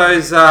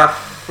 Adzo's.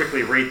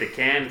 Quickly read the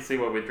can and see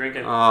what we're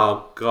drinking.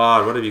 Oh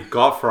God, what have you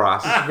got for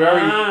us?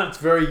 It's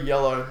very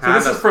yellow. So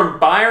this is from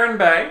Byron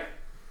Bay,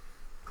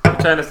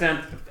 which I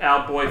understand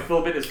our boy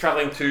Philbit is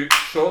travelling to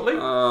shortly.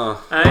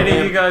 Any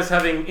of you guys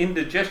having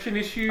indigestion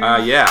issues?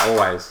 Yeah,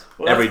 always,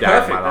 Well, every day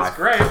that's of my life.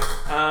 perfect. That's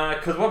great.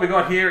 Because what we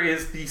got here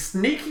is the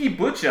Sneaky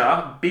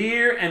Butcher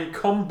Beer and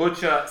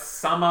Kombucha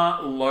Summer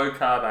Low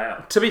Carb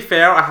Ale. To be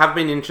fair, I have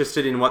been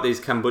interested in what these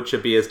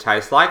kombucha beers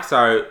taste like,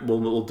 so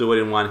we'll do it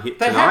in one hit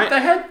tonight. They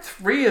had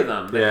three of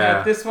them. They Yeah.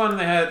 had this one.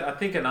 They had I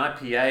think an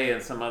IPA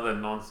and some other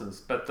nonsense.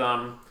 But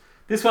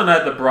this one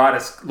had the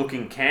brightest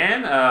looking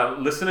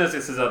can. Listeners,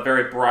 this is a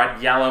very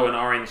bright yellow and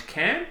orange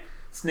can.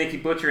 Sneaky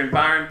Butcher in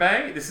Byron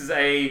Bay. This is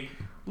a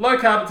low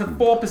carb. It's a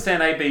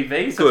 4%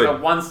 ABV, so Good. it's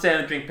got one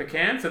standard drink per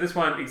can. So this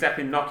won't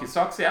exactly knock your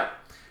socks out.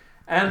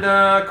 And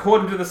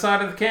according to the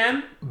side of the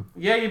can,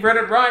 yeah, you've read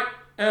it right.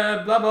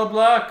 Blah blah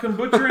blah.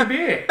 Kombucha and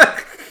beer.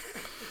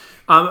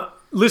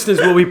 Listeners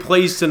will be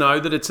pleased to know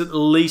that it's at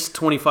least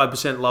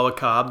 25% lower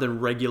carb than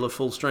regular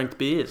full-strength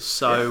beers.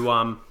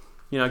 So,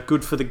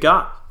 good for the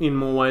gut in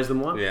more ways than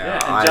one. Yeah,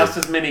 and just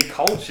as many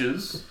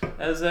cultures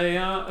as a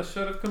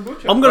shot of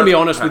kombucha. I'm going to be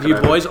honest with you,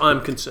 Crack it boys.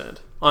 I'm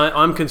concerned.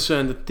 I'm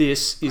concerned that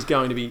this is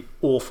going to be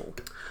awful.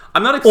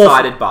 I'm not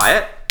excited by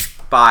it,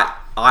 but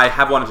I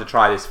have wanted to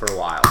try this for a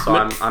while, so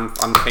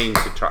I'm keen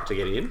to try to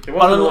get in. There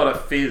wasn't a lot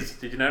of fizz.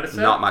 Did you notice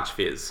that? Not much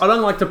fizz. I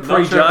don't like to Not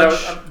sure if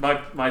prejudge, that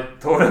was- my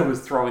daughter was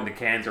throwing the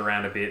cans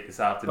around a bit this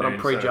afternoon. but I'm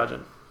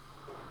prejudging.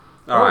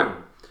 All right,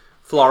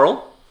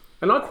 floral.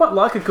 And I quite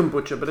like a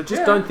kombucha, but I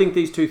just Yeah. don't think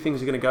these two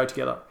things are going to go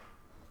together.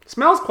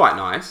 Smells quite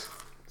nice.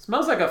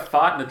 Smells like a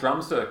fart in a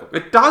drum circle.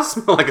 It does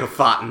smell like a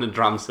fart in a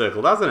drum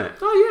circle, doesn't it?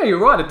 Oh yeah, you're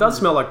right. It does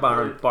smell like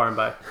Byron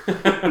Bay.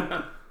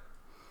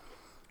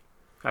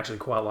 Actually,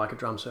 quite like a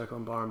drum circle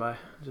in Byron Bay.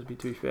 Just be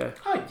too fair.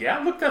 Oh yeah,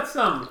 look, that's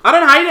I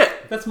don't hate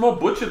it. that's more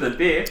butcher than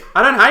beer.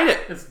 I don't hate it.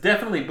 It's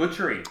definitely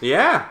butchery.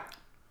 Yeah.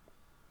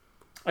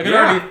 I can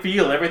Yeah. already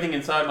feel everything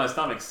inside my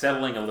stomach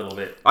settling a little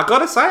bit. I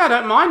gotta say, I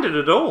don't mind it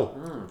at all.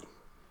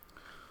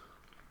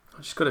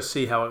 I just got to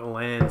see how it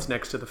lands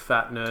next to the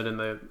fat nerd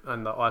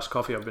and the iced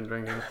coffee I've been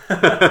drinking.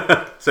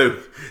 So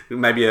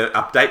maybe an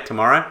update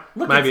tomorrow.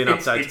 Look, Maybe it's, an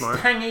update it's tomorrow.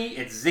 tangy,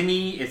 it's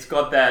zingy, it's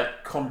got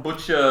that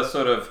kombucha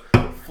sort of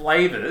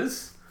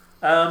flavors.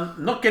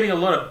 Not getting a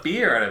lot of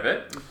beer out of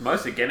it.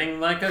 Mostly getting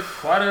like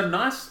quite a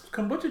nice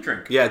kombucha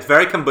drink. Yeah, it's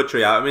very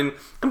kombucha. I mean,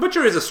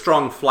 kombucha is a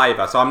strong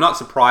flavour, so I'm not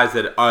surprised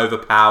that it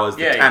overpowers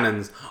the Yeah, yeah.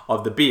 tannins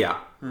of the beer.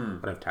 I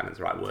don't know if tannins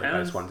the right word, I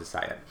just Tannins? wanted to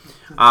say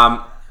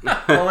it.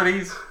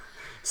 Qualities.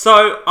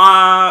 So,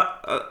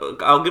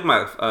 I'll give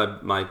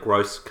my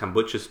gross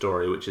kombucha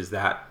story, which is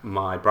that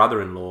my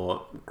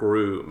brother-in-law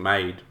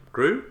made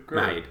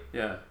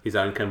Yeah. his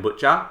own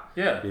kombucha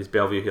Yeah. in his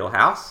Bellevue Hill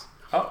house.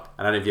 Oh,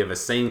 I don't know if you've ever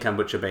seen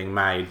kombucha being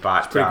made,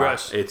 but pretty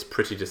gross. it's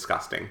pretty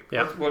disgusting.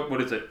 Yeah.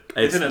 what is it?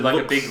 It's Isn't it like a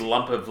looks- big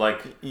lump of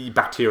like?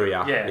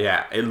 Bacteria. Yeah.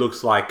 Yeah. It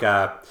looks like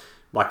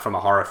from a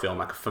horror film,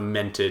 like a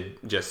fermented,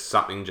 just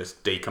something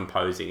just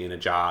decomposing in a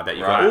jar that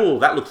you Right. go, oh,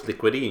 that looks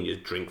liquidy, and you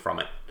just drink from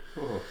it.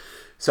 Oh.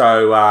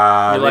 So, You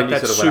then like you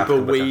that sort of went super after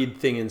kombucha. weed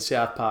thing in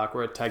South Park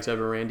where it takes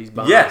over Randy's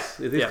bum? Yes,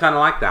 it is Yeah. kind of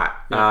like that.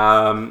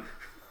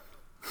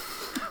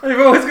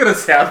 You've always got a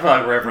South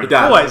Park reference. It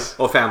does. Always.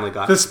 Or Family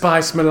Guy. The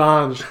spice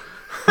melange.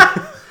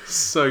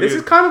 So This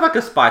is good. kind of like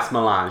a spice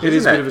melange. It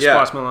is a isn't bit of a Yeah.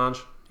 spice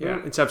melange. Yeah, Yeah.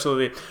 it's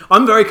absolutely it.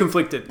 I'm very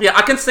conflicted. Yeah,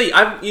 I can see.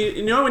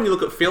 You know when you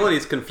look at Phil and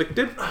he's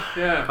conflicted?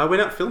 Yeah. Oh, we're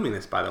not filming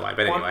this, by the way.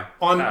 But anyway.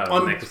 I'm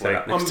next Set week.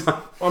 up next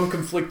time. I'm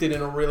conflicted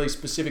in a really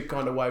specific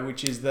kind of way,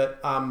 which is that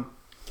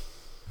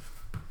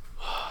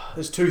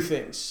there's two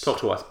things. Talk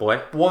to us,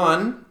 boy.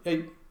 One,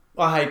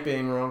 I hate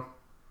being wrong.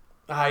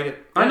 I hate it.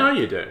 I know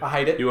you do. I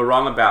hate it. You were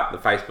wrong about the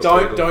Facebook.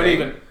 Don't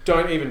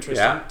thing. even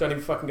Tristan. Yeah. Don't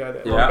even fucking go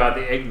there. Yeah. What about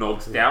the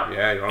eggnog stout?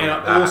 Yeah, you're wrong And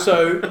about I that.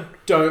 also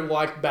don't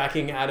like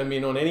backing Adam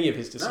in on any of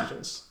his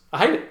decisions. I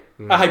hate it.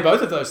 I hate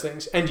both of those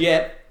things. And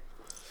yet,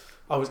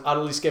 I was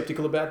utterly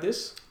skeptical about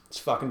this. It's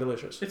fucking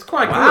delicious. It's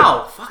quite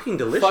Wow, fucking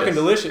delicious. Fucking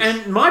delicious. good.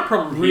 And my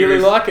problem here Really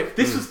is like it.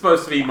 This was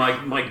supposed to be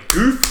my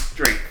goof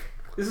drink.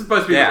 This is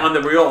supposed to be Yeah. the one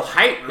that we all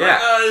hate. We're Yeah.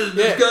 Like, oh, this is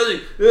Yeah. disgusting.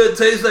 It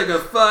tastes like a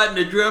fart in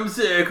a drum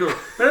circle.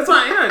 But it's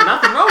like,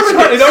 nothing wrong with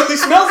it it. only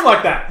smells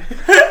like that.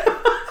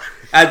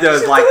 And there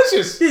was It's like,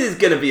 delicious. this is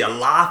going to be a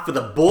laugh for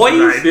the boys.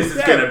 Right, this is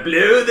Yeah. gonna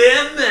blow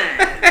their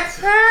minds.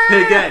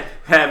 Hey guys,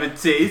 have a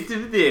taste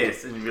of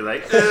this, and you'd be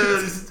like, "Oh,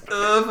 this is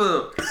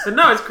awful." But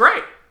no, it's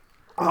great.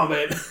 Oh,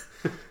 man.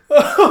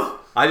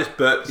 I just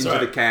burped into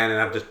Sorry. the can and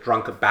I've just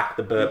drunk it back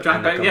the burp. Drunk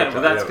and the back, yeah, kombucha.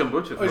 well, that's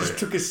kombucha I for just you.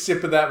 took a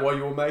sip of that while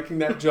you were making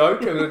that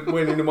joke and it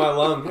went into my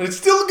lung. And it's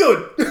still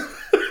good.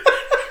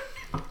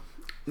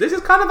 This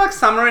is kind of like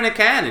summer in a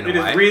can in It a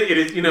is way. really, it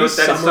is, It is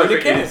that is summer so in a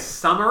good. can. It is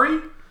summery.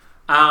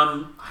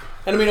 And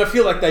I mean, I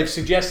feel like they've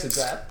suggested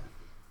that,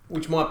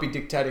 which might be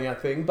dictating our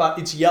thing, but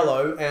it's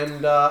yellow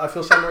and I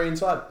feel summery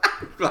inside.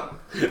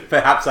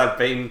 Perhaps I've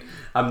been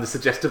the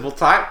suggestible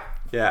type.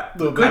 Yeah.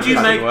 Little Could bit. you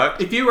That make,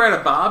 worked. if you were at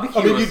a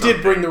barbecue I mean, or you something,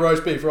 did bring the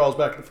roast beef rolls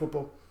back to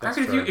football. I That's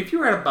reckon true. if you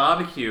were at a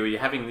barbecue, you're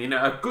having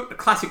a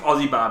classic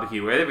Aussie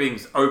barbecue where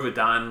everything's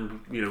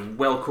overdone,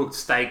 well cooked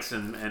steaks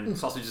and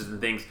sausages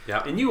and things,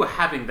 Yep. and you were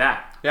having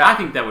that, Yeah. I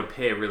think that would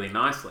pair really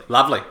nicely.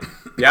 Lovely.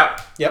 Yep.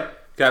 Yep.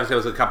 There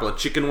was a couple of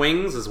chicken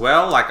wings as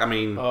well. Like, I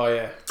mean, Oh,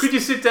 yeah. Could you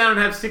sit down and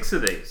have 6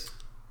 of these?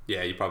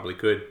 yeah, you probably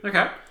could.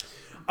 Okay.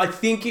 I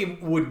think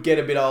it would get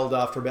a bit old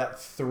after about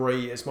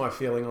 3 is my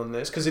feeling on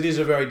this, because it is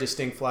a very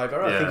distinct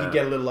flavour. I think Yeah. you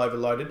get a little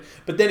overloaded.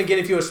 But then again,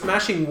 if you were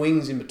smashing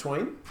wings in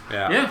between,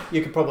 Yeah. Yeah.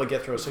 you could probably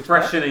get through a 6-pack.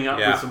 Freshening up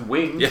Yeah. with some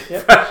wings. Yeah.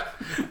 Yep.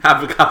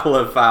 Have a couple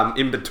of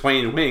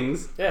in-between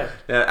wings. Yeah.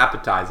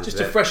 Appetizers. Just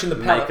to that freshen the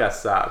palate. Make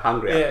us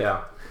hungrier. Yeah.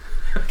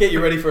 Yeah. Get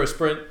you ready for a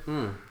sprint.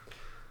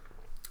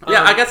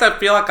 Yeah, I guess I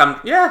feel like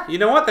you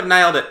know what? They've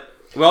nailed it.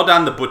 Well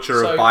done, the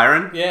butcher of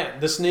Byron. Yeah,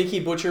 the sneaky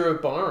butcher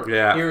of Byron.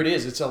 Yeah. Here it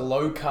is. It's a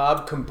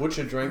low-carb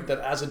kombucha drink that,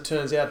 as it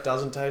turns out,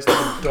 doesn't taste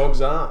like a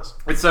dog's ass.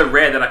 It's so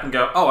rare that I can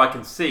go, I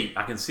can see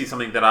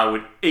something that I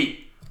would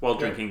eat while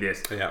drinking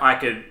this. Yeah. I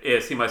could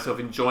see myself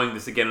enjoying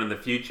this again in the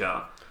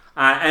future.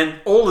 And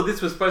all of this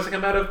was supposed to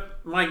come out of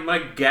my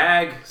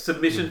gag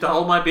submission to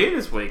hold my beer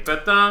this week.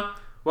 But,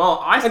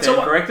 I stand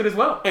so corrected as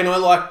well. And I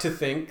like to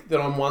think that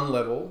on one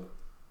level,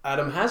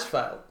 Adam has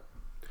failed.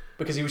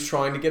 because he was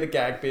trying to get a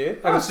gag beer,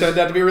 and it turned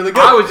out to be really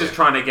good. I was just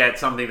trying to get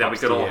something that we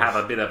could all Upstairs.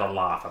 have a bit of a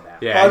laugh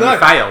about. Yeah, and you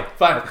failed.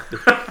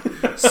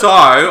 Fine. So,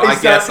 I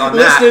guess on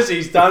that... Listeners,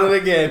 he's done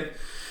it again.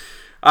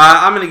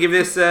 I'm going to give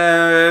this...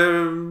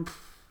 I'm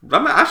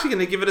actually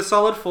going to give it a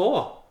solid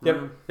 4.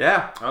 Yep.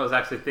 Yeah. I was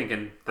actually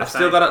thinking the I've same.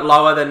 still got it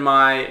lower than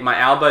my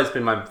elbow's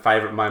been my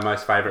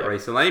most favourite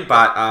recently,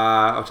 but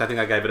which I think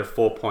I gave it a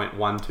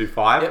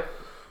 4.125. Yep.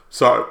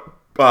 So,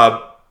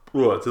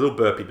 it's a little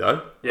burpy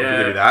though. Yeah. I'll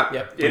give you that.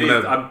 Yep. It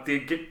is,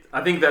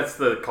 I think that's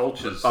the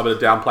cultures. I'm going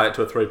to downplay it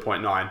to a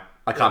 3.9.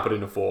 I can't put it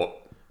in a 4.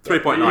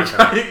 3.9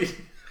 for me.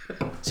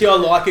 See, I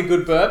like a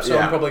good burp, so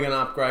Yeah. I'm probably going to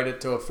upgrade it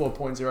to a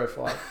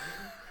 4.05.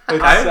 I'm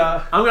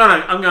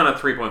going to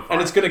 3.5.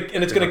 And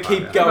it's gonna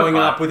keep going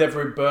up with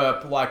every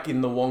burp, like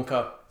in the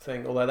Wonka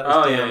thing. Although that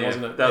was down,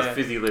 wasn't it? That was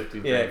fizzy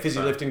lifting. Yeah, drink, fizzy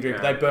so, lifting drink.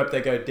 yeah. They burp,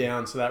 they go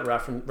down, so that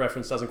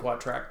reference doesn't quite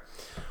track.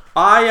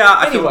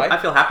 I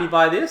feel happy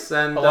by this,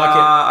 and I like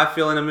it. I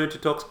feel in a mood to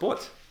talk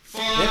sports. Do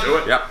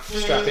it. Yep.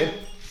 Strap in.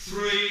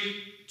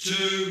 3,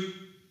 2,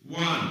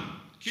 1.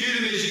 Cue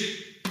the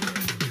music.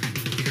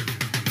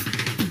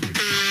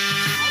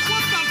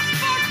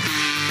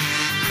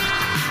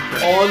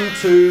 On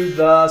to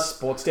the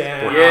sports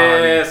down.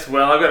 Yes,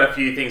 well, I've got a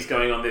few things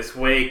going on this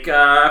week.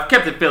 I've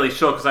kept it fairly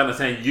short because I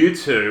understand you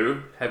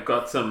two have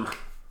got some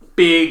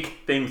big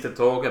things to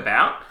talk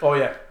about Oh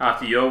yeah.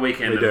 after your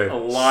weekend We do. of a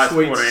live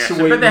Sweet, sporting action.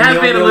 sweet. But there has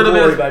been a little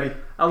glory, bit of baby.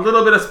 a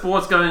little bit of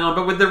sports going on.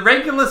 But with the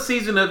regular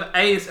season of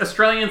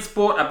Australian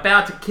sport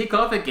about to kick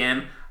off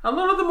again, a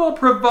lot of the more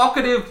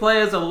provocative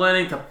players are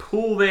learning to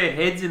pull their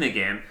heads in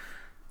again.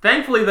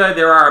 Thankfully, though,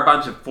 there are a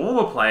bunch of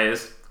former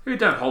players who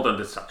don't hold on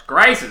to such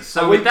graces.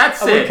 So with that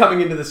Are we said,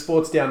 coming into the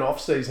sports down off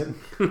season?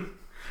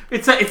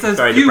 it's a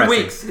Very few depressing.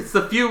 weeks. It's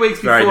the few weeks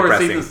Very before a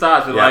depressing. season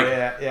starts. We're Yeah.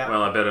 like, Yeah.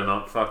 well, I better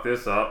not fuck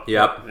this up.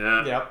 Yep.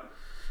 Yeah. Yep.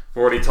 I've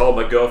already told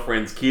my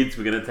girlfriend's kids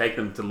we're going to take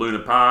them to Luna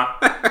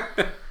Park.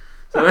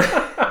 So,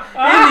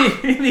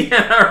 in the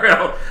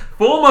NRL,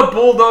 former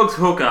Bulldogs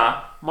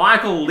hooker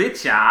Michael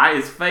Litcher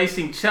is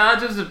facing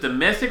charges of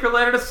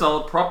domestic-related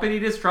assault, property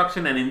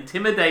destruction, and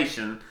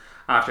intimidation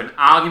after an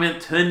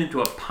argument turned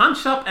into a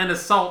punch-up and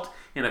assault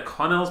in a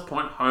Connells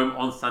Point home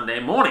on Sunday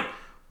morning.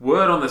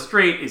 Word on the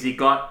street is he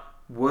got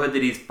word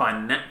that his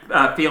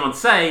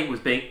fiancée was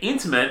being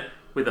intimate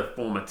with a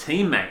former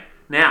teammate.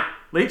 Now,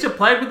 Leacher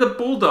played with the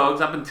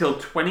Bulldogs up until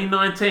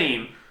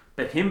 2019,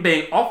 but him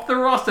being off the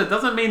roster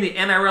doesn't mean the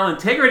NRL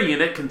Integrity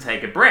Unit can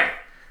take a breath.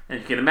 And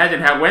you can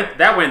imagine how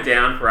that went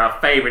down for our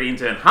favourite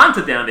intern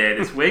Hunter down there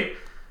this week.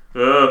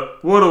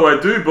 What do I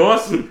do,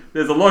 boss?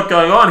 There's a lot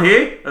going on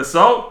here.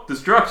 Assault,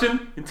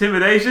 destruction,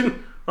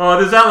 intimidation. Oh,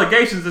 there's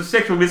allegations of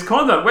sexual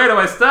misconduct. Where do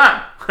I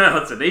start?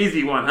 Well, it's an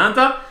easy one,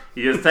 Hunter.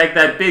 You just take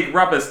that big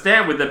rubber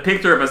stamp with the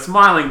picture of a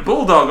smiling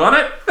bulldog on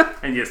it,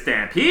 and you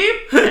stamp here,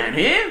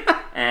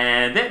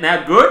 and then,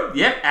 now good,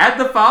 yep, add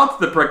the file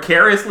to the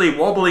precariously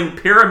wobbling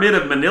pyramid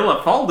of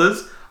manila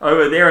folders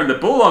over there in the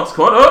Bulldogs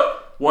court.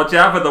 Oh, watch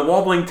out for the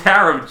wobbling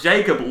tower of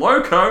Jacob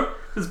Loco.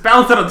 It's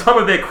balanced on top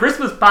of their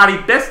Christmas party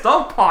best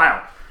of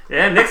pile.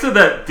 Yeah, next to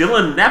the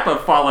Dylan Napa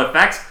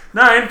Filofax.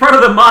 No, in front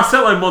of the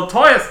Marcelo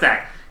Montoya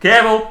stack.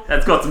 Careful,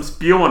 that's got some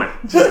spew on it.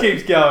 Just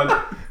keeps going.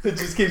 It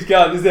just keeps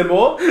going. Is there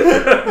more?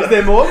 Is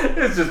there more?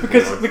 It's just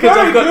Because Bulldogs.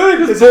 I've got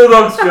Just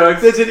Bulldogs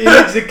jokes. there's an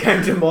image that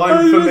came to mind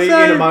for you me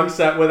saying? in amongst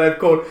that where they've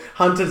called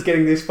Hunter's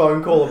getting this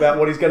phone call about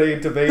what he's going to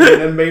intervene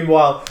in, and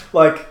meanwhile,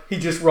 like, he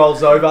just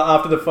rolls over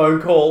after the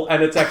phone call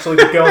and it's actually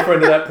the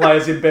girlfriend of that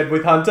player's in bed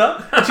with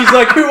Hunter. And she's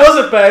like, "Who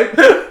was it, babe?"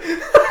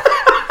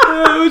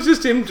 It was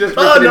just him just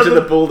ripping into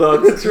the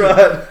Bulldogs. That's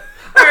right.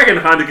 I reckon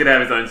Hunter could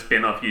have his own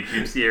spin-off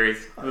YouTube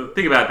series.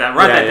 Think about that.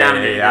 Write that down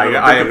in your I book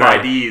of agree.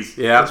 ideas.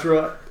 Yeah. That's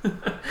right.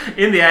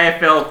 In the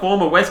AFL,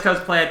 former West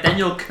Coast player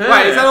Daniel Kerr.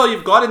 Wait, is that all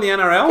you've got in the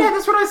NRL? Yeah,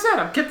 that's what I said.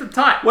 I've kept it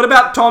tight. What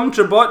about Tom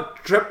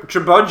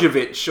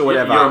Trebojevic or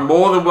whatever? You're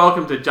more than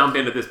welcome to jump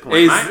into this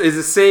point, mate. Is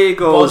a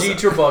Seagulls Boji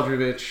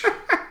Trebojevic.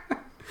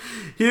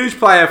 huge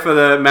player for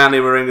the Manly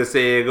Warringah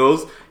Sea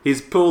Eagles.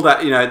 He's pulled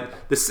that,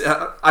 this.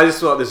 I just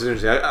thought this was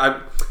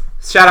interesting.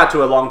 Shout out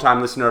to a long-time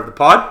listener of the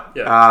pod,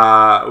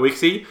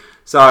 Wixie.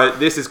 So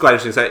this is quite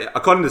interesting. So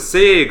according to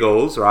Sea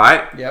Eagles,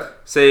 right?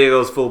 Yep. Sea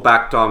Eagles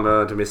fullback Tom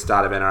to miss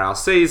start of NRL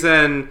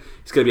season.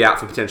 He's going to be out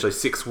for potentially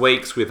 6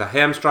 weeks with a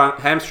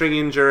hamstring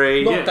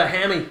injury. Not the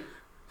hammy.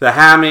 The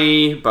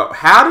hammy, but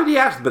how did he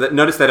actually? But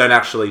notice they don't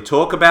actually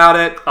talk about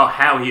it. Oh,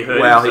 how he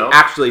hurt Well, himself. he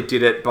actually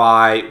did it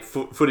by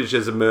footage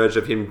has emerged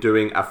of him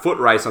doing a foot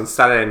race on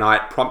Saturday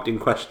night, prompting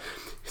questions.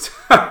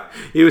 So,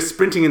 he was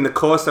sprinting in the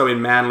Corso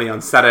in Manly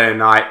on Saturday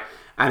night,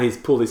 and he's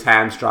pulled his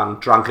hamstring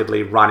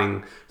drunkenly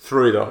running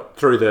through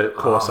the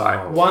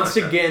Corso. Once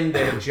again,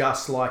 they're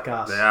just like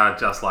us. They are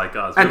just like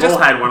us. And We've all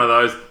just- had one of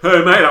those,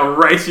 hey mate, I'll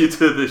race you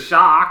to the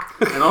shark,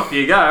 and off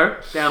you go,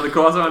 down the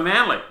Corso in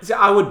Manly. See,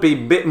 I would be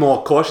a bit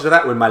more cautious of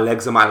that when my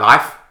legs are my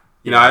life.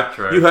 Yeah,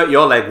 true. You hurt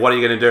your leg, what are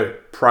you going to do?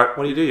 What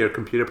do you do? You're a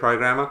computer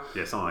programmer?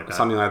 Yeah, something like that.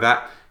 Something like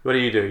that. What do?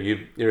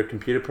 You're a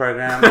computer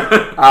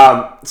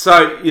programmer.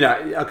 So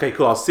okay,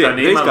 cool. I'll sit. Don't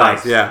need These my guys,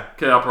 legs. yeah,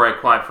 Can operate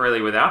quite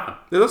freely without them.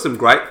 there's some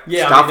great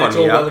Yeah, stuff I mean, that's on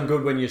all here. well and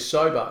good when you're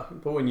sober,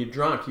 but when you're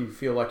drunk, you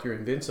feel like you're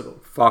invincible.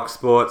 Fox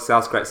Sports,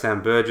 South's great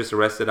Sam Burgess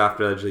arrested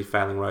after allegedly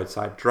failing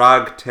roadside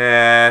drug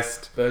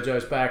test.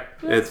 Burjo's back.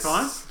 It's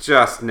fine.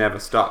 just never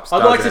stops. I'd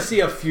does like it? to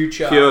see a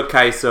future Pure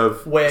case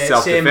of where Sam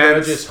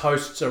self-defense. Burgess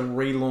hosts a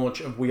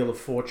relaunch of Wheel of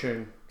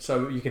Fortune,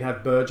 so you can have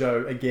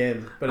Burjo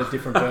again, but a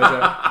different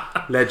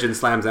Burjo. Legend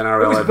slams What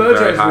NRL was over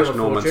very Burjo's harsh Wheel of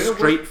Norman Fortune?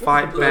 street What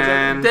fight was Burjo?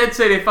 ban. Dead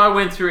set, if I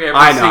went through every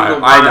I know,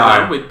 single I one of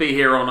know. them, we'd be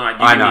here all night.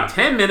 You I give know. me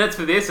 10 minutes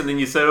for this, and then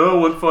you say, oh, I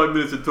want 5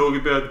 minutes to talk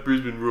about the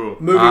Brisbane Roar.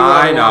 Moving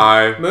I right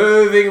along. know.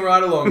 Moving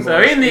right along. So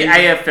boys. in the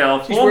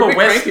AFL, Jeez, we're a bit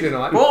cranky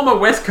tonight. former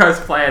West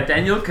Coast player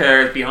Daniel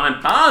Kerr is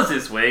behind bars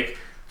this week,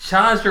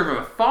 charged over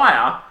a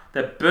fire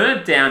that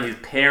burnt down his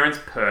parents'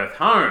 Perth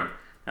home.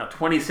 Now,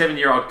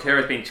 27-year-old Kerr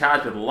has been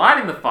charged with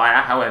lighting the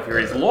fire. However,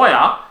 his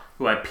lawyer,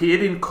 who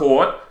appeared in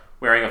court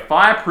wearing a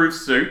fireproof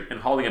suit and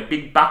holding a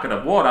big bucket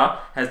of water,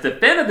 has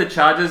defended the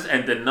charges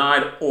and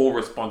denied all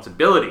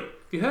responsibility. Have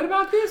you heard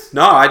about this?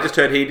 No, I just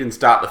heard he didn't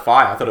start the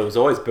fire. I thought it was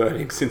always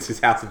burning since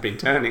his house had been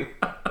turning.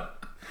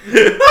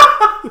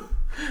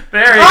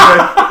 Very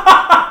good.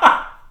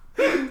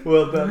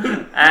 Well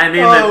done. And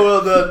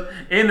Well done.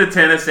 in the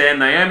tennis end,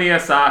 Naomi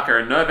Osaka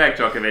and Novak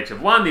Djokovic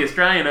have won the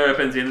Australian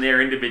Opens in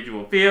their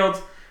individual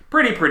fields.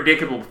 Pretty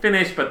predictable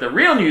finish, but the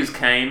real news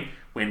came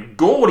when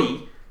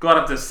Gordy got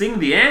up to sing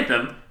the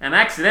anthem and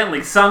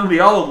accidentally sung the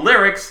old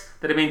lyrics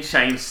that had been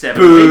changed 7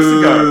 weeks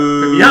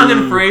ago. From young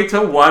and free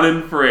to one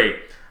and free.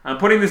 I'm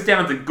putting this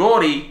down to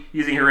Gordy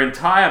using her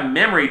entire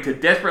memory to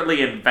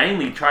desperately and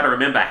vainly try to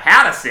remember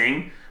how to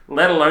sing,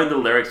 let alone the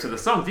lyrics to the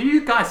song. Do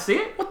you guys see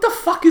it? What the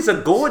fuck is a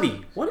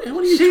Gordy? What are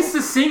you She's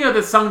talking? the singer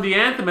that sung the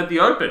anthem at the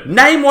Open.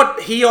 Name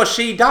what he or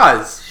she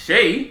does.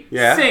 She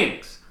Yeah.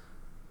 sings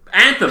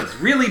anthems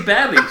really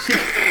badly.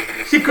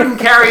 She couldn't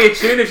carry a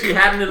tune if she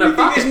hadn't in What a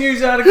do you think this bucket.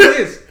 news article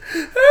is?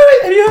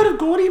 Have you heard of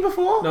Gordy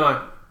before?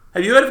 No.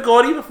 Have you heard of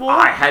Gordy before?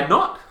 I had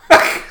not.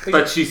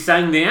 But she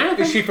sang the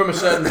anthem. Is she from a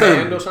certain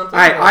band or something?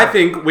 Hey, I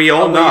think we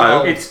all we know.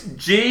 all- It's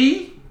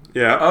G-O-R-D-I.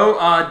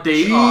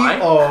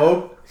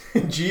 Yeah.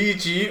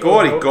 G-O-G-G.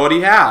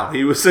 Gordy Howe.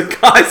 He was a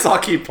ice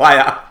hockey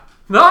player.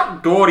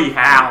 Not Gordie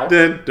Howe.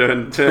 Dun,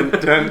 dun, dun,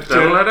 dun,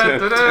 dun,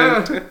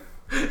 dun, dun.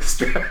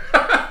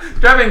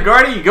 Strapping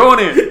Gordy, you going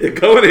in. You're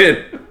going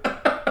in.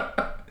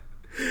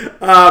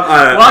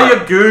 I don't While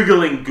know. you're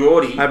Googling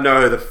Gordy, I have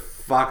no the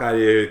fuck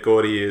idea who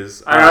Gordy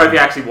is. I don't know if you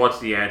actually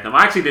watched the anthem.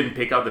 I actually didn't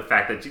pick up the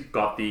fact that she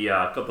got the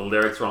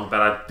lyrics wrong,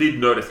 but I did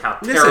notice how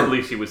Listen,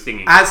 terribly she was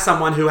singing. As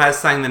someone who has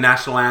sang the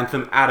national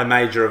anthem at a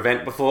major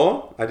event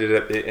before, I did it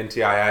at the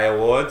NTIA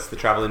Awards, the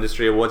Travel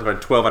Industry Awards, about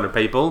 1,200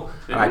 people,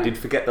 and I did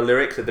forget the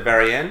lyrics at the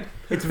very end.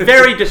 It's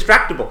very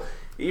distractible.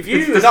 If you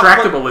It's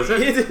distractible, is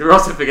it? You're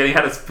also forgetting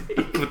how to speak.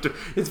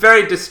 It's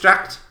very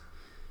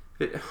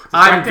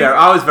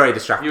I was very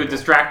distracted. You were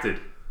distracted,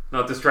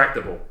 not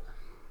distractible.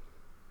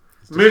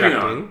 Moving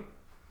on.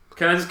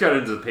 Can I just go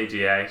into the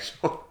PGA?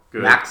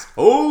 Good. Max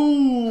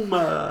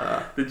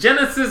Homa. The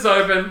Genesis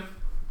Open,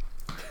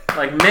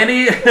 like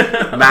many...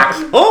 Max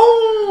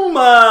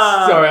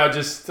Homa. Sorry, I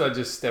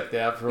just stepped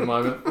out for a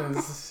moment.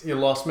 You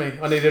lost me.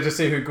 I needed to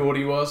see who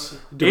Gordy was.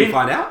 Did we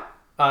find out?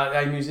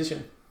 A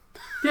musician.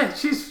 Yeah,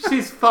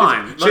 she's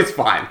fine. She's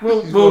fine.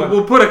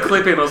 We'll put a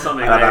clip in or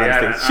something. I don't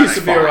maybe. think she's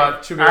Should be fine.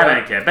 alright. Should be I alright.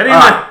 don't care.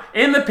 But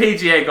in the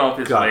PGA Golf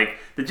this Go. week,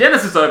 the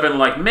Genesis Open,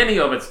 like many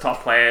of its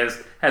top players,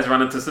 has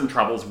run into some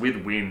troubles with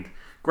wind.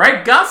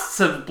 Great gusts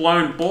have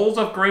blown balls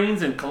off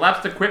greens and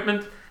collapsed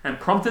equipment and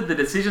prompted the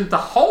decision to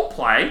hole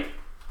play.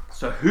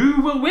 So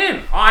who will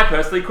win? I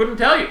personally couldn't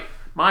tell you.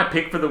 My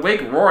pick for the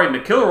week, Rory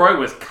McIlroy,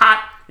 was cut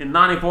in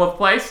 94th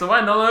place, so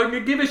I no longer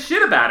give a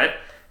shit about it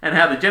and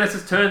how the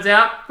Genesis turns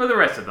out for the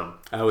rest of them.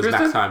 It was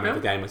Tristan? Max Homer. Yeah. The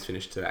game was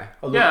finished today.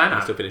 Yeah, I I know.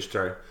 still finished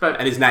through. But-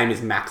 and his name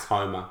is Max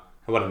Homer.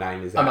 What a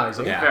name is that?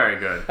 Amazing. Yeah. Very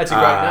good. That's a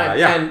great name.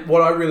 yeah. And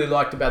what I really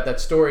liked about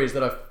that story is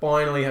that I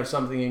finally have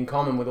something in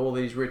common with all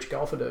these rich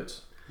golfer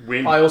dudes.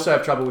 Wind. I also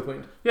have trouble with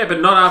wind. Yeah,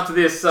 but not after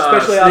this after,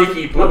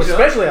 sneaky butcher.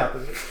 especially after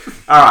this.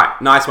 All right.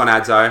 Nice one,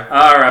 Adzo.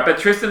 All right, but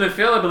Tristan and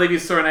Phil, I believe you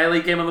saw an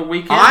A-League game on the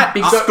weekend.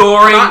 Big So-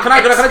 scoring. Can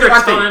I do extra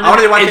one thing? time, I want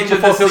to do one thing edge of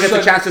before the Phil gets a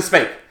season. chance to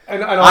speak.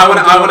 And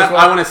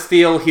I want to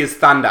steal his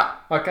thunder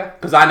Okay.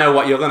 because I know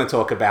what you're going to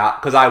talk about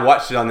because I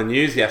watched it on the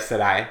news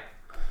yesterday.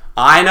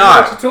 I What know.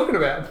 are you talking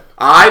about?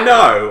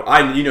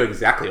 You know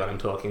exactly what I'm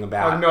talking I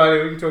about. have no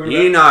idea what you're talking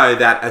You about. know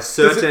that a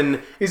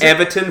certain is it-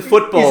 Everton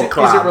football Is it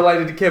club.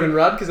 related to Kevin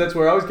Rudd? Because that's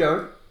where I was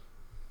going.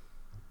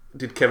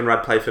 Did Kevin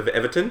Rudd play for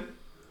Everton?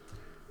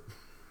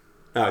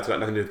 No, it's got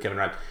nothing to do with Kevin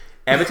Rudd.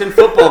 Everton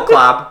Football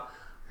Club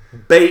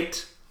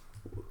beat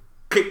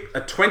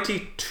a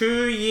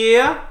 22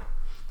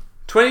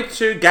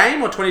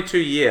 game or 22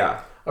 year?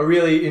 I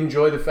really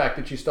enjoy the fact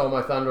that you stole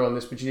my thunder on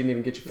this, but you didn't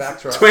even get your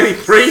facts right.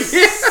 23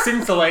 year?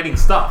 Scintillating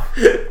stuff.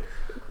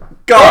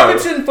 Go.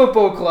 Everton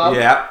Football Club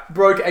Yeah.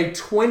 broke a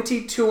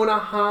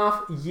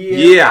 22.5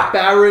 year Yeah.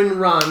 barren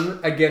run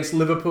against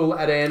Liverpool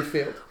at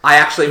Anfield. I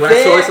actually, when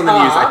I saw this on the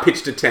news, There I are-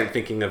 pitched a tent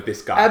thinking of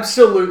this guy.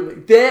 Absolutely.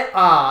 There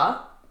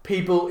are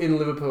people in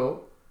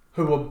Liverpool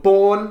who were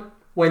born,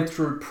 went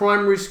through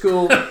primary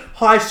school,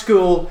 high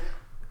school,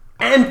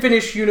 and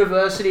finished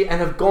university and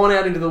have gone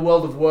out into the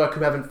world of work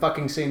who haven't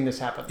fucking seen this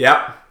happen.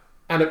 Yep.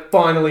 And it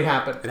finally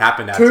happened. It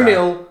happened outside.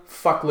 2-0,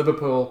 fuck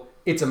Liverpool.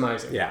 It's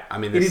amazing. Yeah, I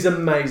mean, It the is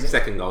amazing.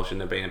 second goal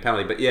shouldn't have been a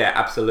penalty, but yeah,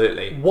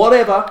 absolutely.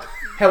 Whatever.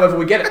 However,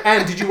 we get it.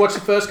 And did you watch the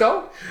first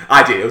goal?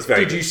 I did. It was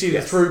very Did good. you see the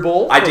Yes. through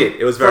ball? I did.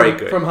 It was very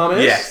good. From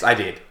Hummers? Yes, I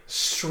did.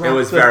 Strap It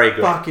was the very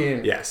good. fuck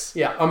in. Yes.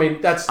 Yeah, I mean,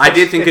 that's... I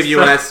did think of you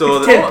when I saw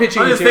it's the... 10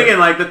 pitching I'm just material. thinking,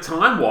 like, the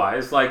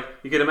time-wise, like,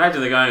 you can imagine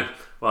they're going,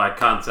 well, I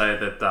can't say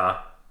that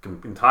can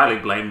entirely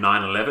blame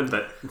 9/11,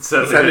 but it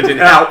certainly So it didn't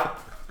help.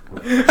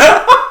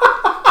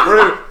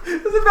 True.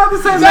 It's about the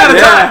same Exactly. amount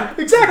of time.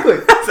 Yeah. Exactly.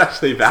 That's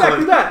actually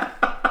Exactly valid.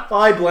 that.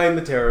 I blame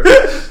the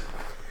terrorists.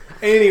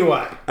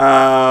 Anyway,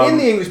 in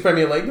the English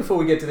Premier League, before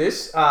we get to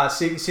this,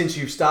 since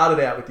you've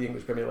started out with the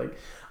English Premier League,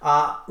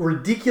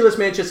 ridiculous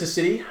Manchester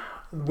City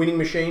winning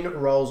machine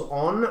rolls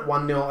on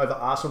 1-0 over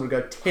Arsenal to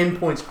go 10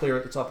 points clear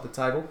at the top of the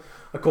table.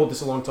 I called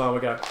this a long time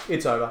ago.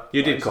 It's over.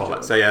 You did ladies call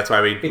and it, so yeah,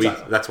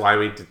 over. that's why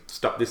we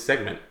stopped this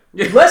segment.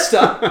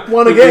 Leicester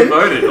won We again.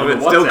 voted on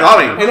It's the still WhatsApp.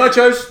 going. And I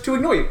chose to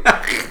ignore you.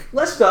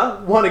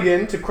 Leicester won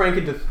again to crank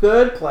into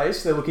third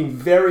place. They're looking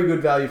very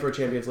good value for a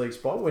Champions League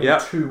spot, winning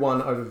Yep.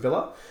 2-1 over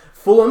Villa.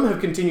 Fulham have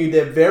continued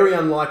their very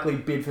unlikely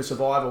bid for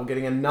survival,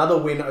 getting another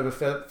win over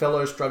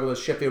fellow strugglers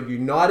Sheffield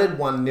United,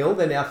 1-0.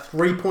 They're now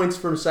 3 points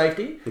from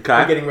safety. Okay.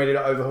 They're getting ready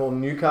to overhaul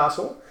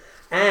Newcastle.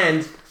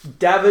 And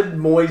David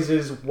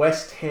Moyes'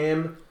 West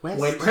Ham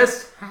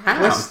West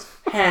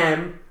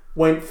Ham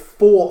went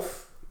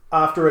fourth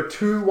after a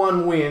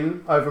 2-1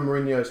 win over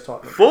Mourinho's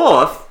Tottenham.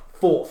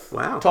 Fourth.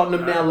 Wow.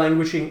 Tottenham now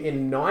languishing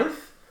in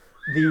ninth.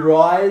 The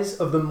rise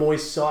of the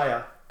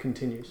Moyes-Sire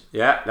continues.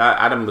 Yeah,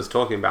 Adam was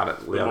talking about it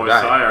the other day.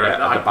 Moyes-Sire, Yeah, I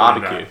at the find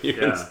barbecue. that, You yeah.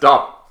 can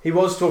stop. He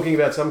was talking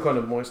about some kind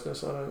of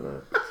moistness. I don't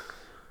know.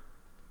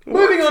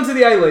 Moving on to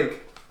the A-League.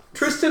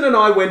 Tristan and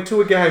I went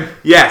to a game.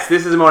 Yes,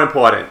 this is more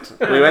important.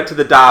 We went to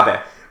the Derby.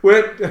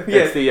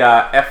 It's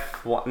Yeah,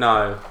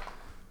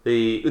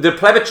 the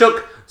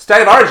Plebachuk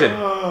State of Origin.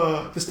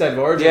 the State of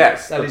Origin.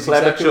 Yes, that the is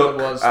exactly what it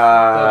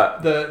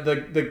Plebachuk,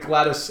 was. The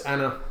Gladys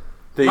Anna.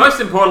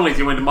 Most importantly,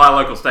 you went to my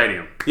local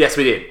stadium. Yes,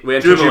 we did. We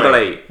went to Jubilee.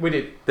 Jubilee. We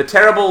did.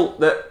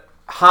 The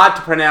hard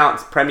to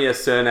pronounce Premier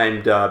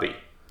surname Derby.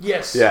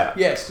 Yes. Yeah.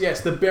 Yes.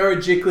 The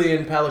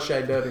Berejiklian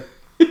Palaszczuk Derby.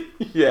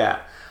 Yeah.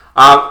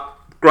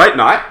 Great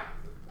night.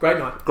 Great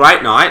night.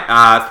 Great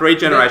night. 3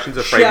 generations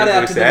of Shout freedom,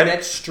 out we to the said.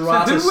 Net So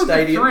Strata who were the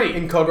Stadium three?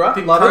 in Cogra.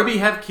 Did Love Kobe it.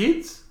 have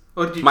kids?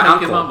 Or did you My take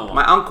uncle. your mum along?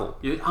 My uncle.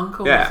 Your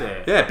uncle was Yeah.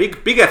 there? Yeah,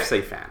 big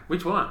FC fan.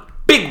 Which one?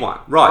 Big one.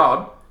 Right.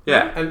 Rob?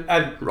 Yeah.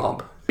 And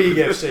Rob. big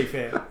FC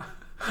fan.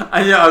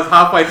 And yeah, I was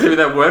halfway through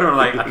that word and I'm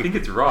like, I think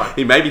it's Rod.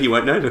 Maybe he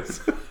won't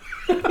notice.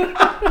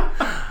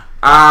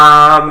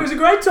 It was a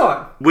great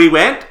time. We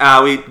went.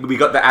 We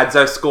got the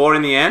Adzo score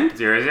in the end.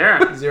 0-0.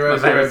 0-0, My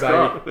favourite baby.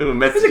 score. We were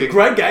It was a messaging.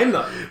 great game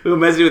though. We were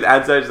messaging with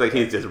Adzo. Just like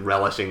he's just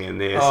relishing in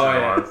this. Oh, I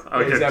yeah. was.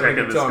 I He's kept having a checking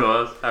good the time.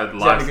 scores. I had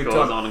He's live having a good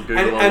scores time. on Google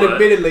and Alert.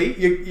 admittedly,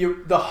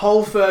 you the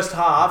whole first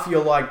half,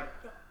 you're like,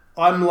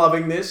 I'm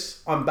loving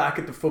this. I'm back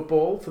at the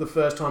football for the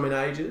first time in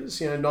ages.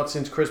 Not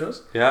since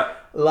Christmas. Yeah.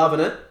 Loving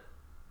it.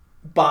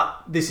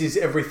 But this is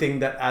everything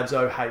that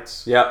Adzo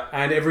hates. Yep.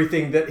 And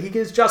everything that he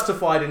gets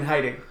justified in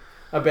hating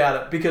about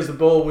it, because the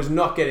ball was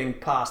not getting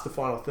past the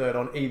final third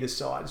on either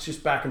side. It's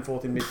just back and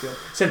forth in midfield.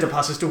 Centre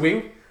passes to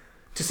wing,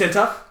 to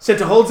centre.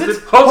 Centre holds it.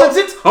 Holds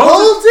it.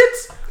 Holds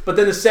it. But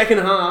then the second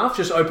half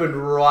just opened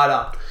right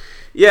up.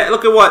 Yeah,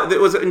 look at what it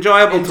was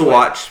enjoyable End to to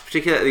watch,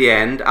 particularly at the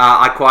end.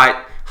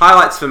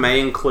 Highlights for me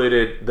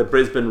included the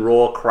Brisbane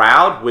Roar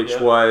crowd, which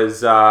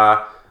was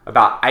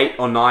about 8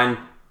 or 9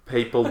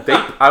 people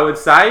deep, I would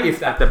say, If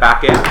that. at the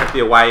back end, at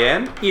the away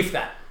end. If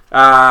that.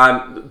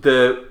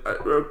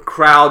 The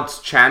crowds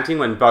chanting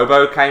when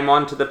Bobo came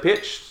onto the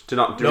pitch to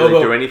not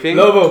really do anything.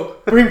 Lobo.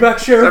 Bring back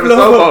Sheriff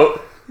Lobo.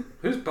 Lobo.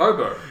 Who's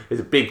Bobo? He's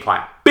a big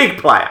player. Big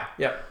player.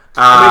 Yeah.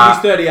 I mean,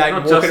 he's 38 Not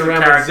and just walking the around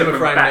with a character Zimmer from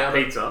frame Bat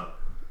now. Pizza.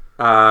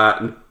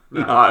 No.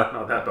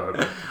 Not that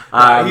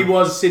Bobo. He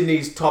was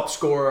Sydney's top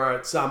scorer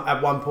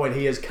at one point.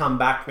 He has come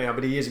back now,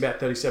 but he is about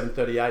 37,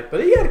 38.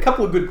 But he had a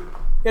couple of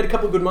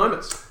good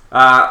moments.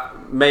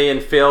 Me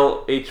and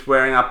Phil each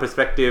wearing our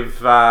respective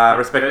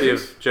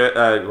Jerseys?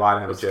 well, I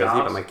don't have a jersey,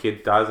 scarves? but my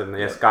kid does,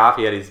 and scarf.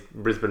 He had his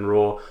Brisbane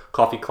Roar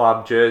Coffee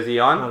Club jersey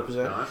on.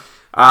 100%.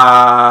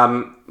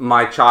 Nice.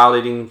 My child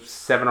eating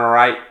 7 or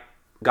 8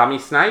 gummy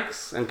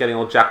snakes and getting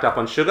all jacked up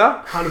on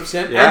sugar.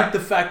 100%. Yeah. And the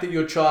fact that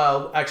your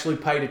child actually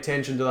paid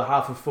attention to the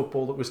half of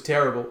football that was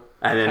terrible.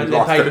 And then And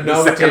lost it paid in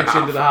no the second attention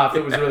half. to the half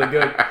that was really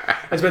good.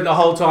 and spent the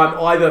whole time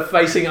either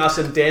facing us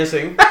and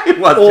dancing, It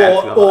was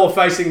dancing a lot. or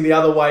facing the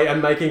other way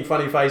and making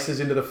funny faces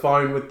into the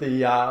phone with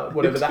the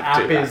whatever the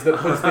app is that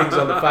puts things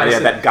on the face. Yeah,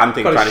 and that gun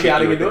thing, kind of trying to get you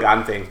shouting with the into it.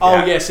 gun thing. Oh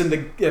Yeah. yes, and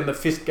the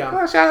fist gun.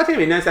 Well, shout out to him.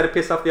 He knows how to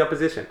piss off the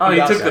opposition. Oh, he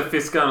Yeah. took the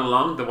fist gun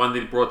along, the one that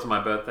he brought to my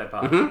birthday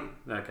party.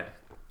 Mm-hmm. Okay.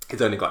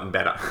 He's only gotten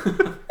better.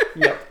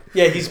 Yep.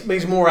 Yeah,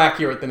 he's more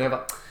accurate than ever.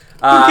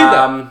 Good kid,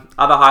 though.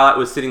 Other highlight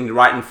was sitting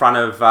right in front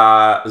of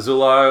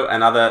Zulo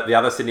and the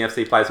other Sydney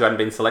FC players who hadn't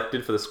been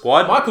selected for the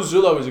squad. Michael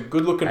Zulo is a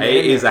good-looking man.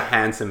 He is a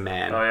handsome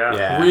man. Oh,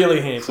 yeah?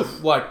 Really handsome.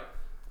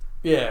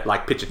 Yeah.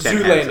 Like picture 10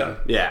 Zoolander. handsome.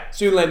 Yeah.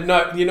 Zoolander.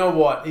 No, you know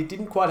what? He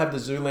didn't quite have the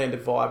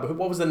Zoolander vibe.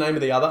 What was the name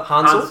of the other?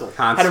 Hansel? Hansel.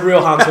 Had a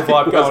real Hansel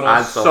vibe Was going on.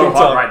 Hansel. So Big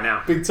hot time. right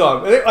now. Big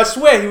time. I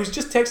swear he was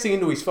just texting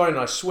into his phone, and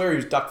I swear he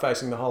was duck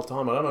facing the whole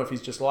time. I don't know if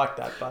he's just like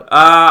that, but A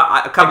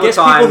I couple guess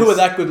of times. people who are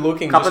that good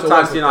looking. A couple of just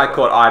always times, you look know, I that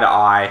caught eye to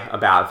eye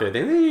about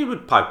everything. He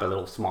would poke a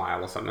little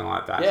smile or something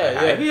like that. Yeah, So,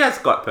 hey, yeah. He has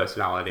got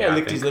personality. way. Yeah, I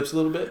licked think. his lips a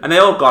little bit. And they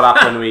all got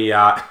up when we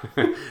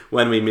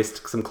when we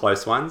missed some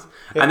close ones.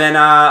 And then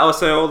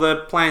also all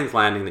the planes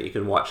landing that you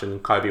can watch.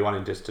 And Kobe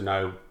wanted just to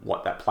know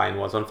what that plane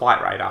was on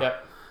Flight Radar.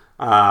 Yep.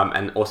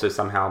 And also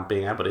somehow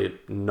being able to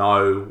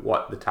know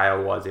what the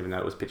tail was, even though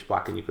it was pitch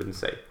black and you couldn't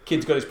see.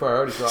 Kid's got his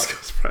priorities right.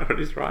 That's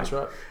priorities, right? That's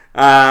right.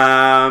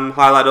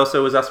 Highlight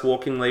also was us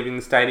leaving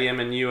the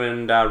stadium, and you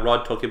and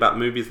Rod talking about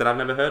movies that I've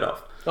never heard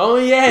of. Oh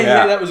yeah,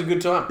 Yeah. that was a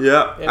good time.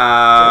 Yeah. Have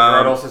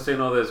I'd also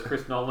seen all those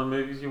Chris Nolan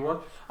movies you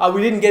watched?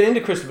 We didn't get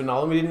into Christopher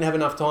Nolan. We didn't have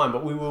enough time,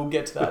 but we will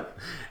get to that.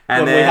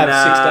 And when then we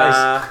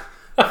have 6 days.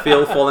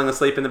 Phil falling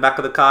asleep in the back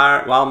of the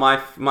car while my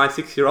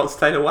 6-year-old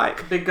stayed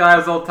awake. Big guy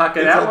was all tucked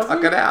It's out. all wasn't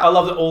tuck he? it I out.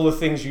 love that all the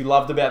things you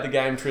loved about the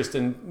game,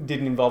 Tristan,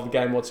 didn't involve the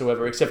game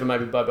whatsoever, except for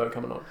maybe Bobo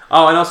coming on.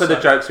 Oh, and also the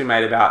So- jokes we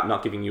made about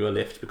not giving you a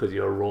lift because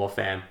you're a Raw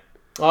fan.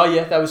 Oh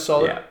yeah, that was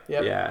solid. Yeah,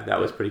 Yep. yeah, that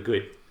was pretty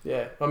good.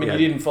 Yeah. I mean, Yeah.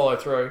 you didn't follow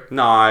through.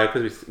 No,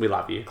 because we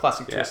love you.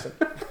 Classic Yeah. Tristan.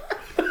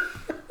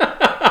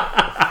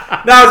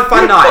 No, it was a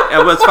fun night.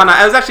 It was fun.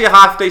 It was actually a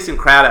half decent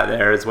crowd out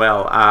there as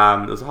well.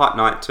 It was a hot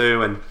night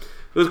too, and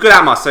it was good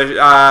atmosphere.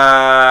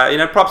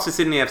 So, props to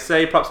Sydney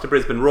FC, props to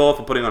Brisbane Raw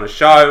for putting on a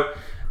show,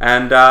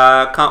 and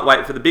can't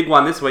wait for the big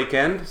one this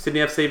weekend: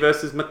 Sydney FC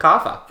versus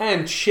Macarthur.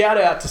 And shout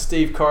out to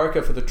Steve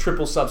Corica for the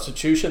triple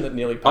substitution that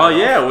nearly paid Oh off.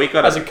 yeah, we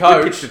got As a we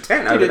coach, pitched a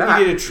tent he over that.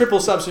 did a triple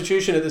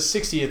substitution at the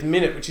 60th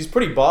minute, which is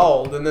pretty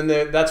bold. And then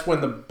that's when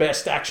the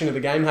best action of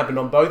the game happened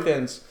on both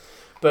ends.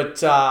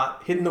 But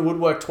hitting the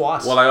woodwork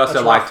twice. Well, I also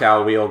That's liked rough.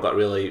 how we all got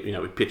really,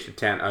 we pitched a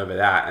tent over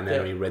that, and then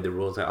Yeah. we read the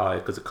rules.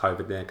 Because of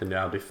COVID, they can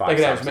now do 5 They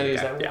can have subs as many in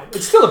as a they game. want. Yeah.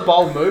 It's still a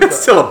bold move. It's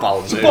though. still a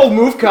bold It's a move. bold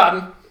move,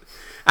 Carton.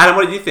 Adam,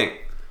 what did you think?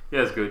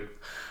 Yeah, it's good.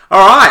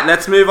 All right,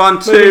 let's move on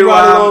Moving to.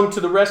 right along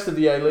to the rest of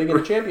the A-League and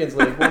the Champions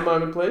League. One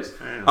moment, please.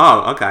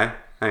 Oh, okay.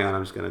 Hang on,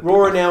 I'm just going to. Raw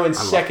are now in unlock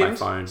my second.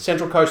 phone.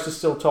 Central Coast is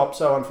still top,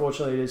 so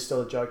unfortunately it is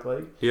still a joke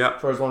league Yep.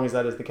 for as long as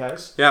that is the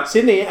case. Yep.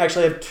 Sydney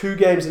actually have 2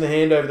 games in the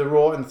hand over the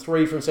Raw and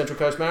 3 from Central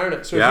Coast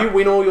Mariners. So Yep. if you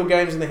win all your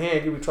games in the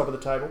hand, you'll be top of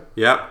the table,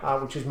 Yep.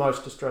 which is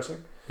most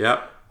distressing.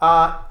 Yep.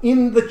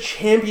 In the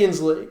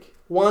Champions League,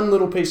 one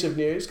little piece of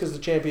news, because the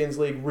Champions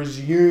League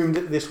resumed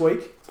this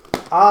week.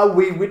 Are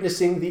we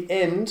witnessing the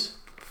end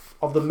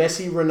of the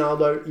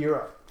Messi-Ronaldo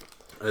era?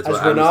 That's As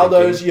what Adam's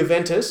Ronaldo's thinking.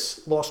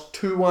 Juventus lost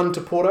 2-1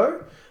 to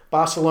Porto,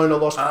 Barcelona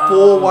lost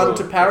 4-1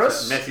 to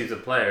Paris. Messi's a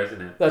player,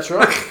 isn't it? That's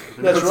right.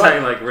 That's I'm not right.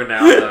 saying like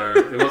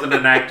Ronaldo. It wasn't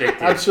an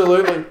adjective.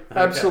 Absolutely.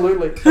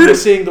 Absolutely. And we're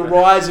seeing the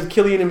rise of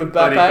Kylian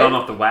But he's gone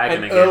off Mbappe the wagon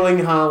and again. Erling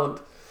Haaland.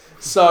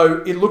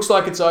 So it looks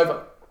like it's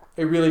over.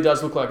 It really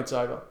does look like it's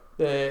over.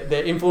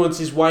 Their influence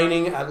is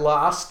waning at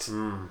last,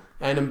 and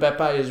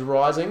Mbappe is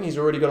rising. He's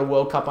already got a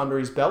World Cup under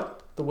his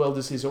belt. The world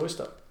is his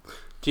oyster.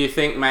 Do you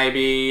think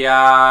maybe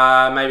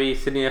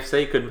Sydney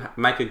FC could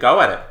make a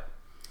go at it?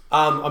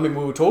 I mean,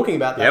 we were talking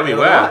about that. Yeah, the we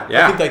other were, night.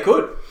 yeah. I think they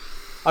could.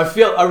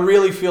 I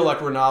really feel like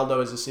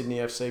Ronaldo is a Sydney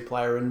FC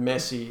player and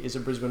Messi is a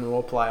Brisbane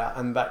Roar player,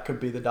 and that could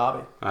be the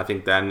derby. I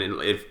think then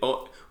if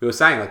we were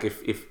saying like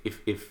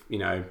if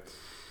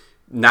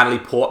Natalie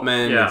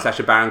Portman Yeah. and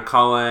Sacha Baron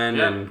Cohen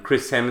Yeah. and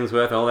Chris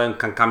Hemsworth all them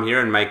can come here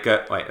and make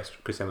it. Wait,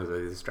 Chris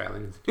Hemsworth is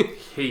Australian.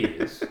 He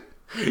is.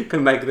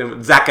 Can make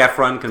them. Zac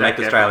Efron can Zac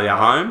make Australia Efron.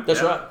 home.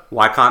 That's Yeah. right.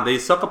 Why can't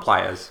these soccer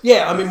players?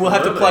 Yeah, I mean, we'll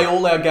have to Absolutely. play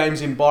all our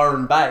games in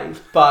Byron Bay,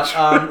 but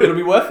it'll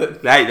be worth it.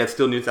 Hey, that's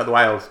still New South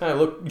Wales. Hey,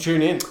 look,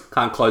 tune in.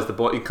 Can't close the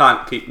border. You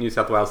can't keep New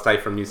South Wales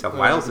safe from New South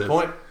Wales. That's a good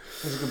point.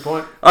 That's a good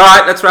point. All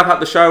right, let's wrap up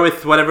the show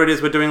with whatever it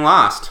is we're doing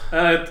last.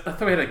 I thought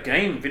we had a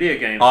video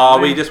game. Oh,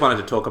 we just wanted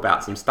to talk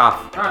about some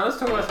stuff. Alright, let's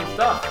talk about some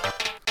stuff.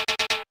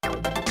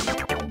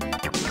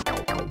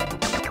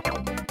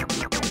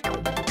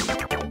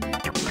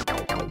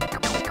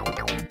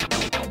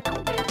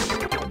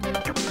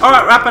 All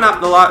right, wrapping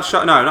up the last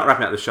show. No, not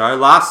wrapping up the show.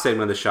 Last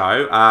segment of the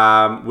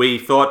show. We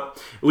thought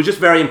it was just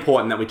very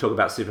important that we talk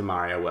about Super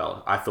Mario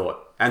World. I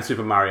thought, and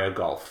Super Mario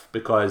Golf,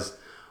 because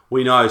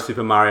we know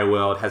Super Mario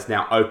World has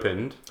now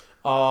opened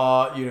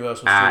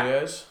Universal at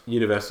Studios.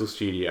 Universal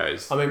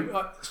Studios. I mean,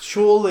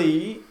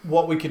 surely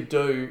what we could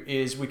do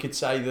is we could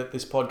say that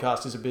this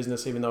podcast is a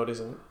business, even though it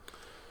isn't.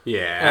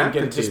 Yeah. and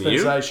get a continue.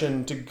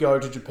 dispensation to go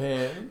to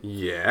Japan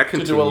Yeah, to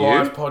continue. do a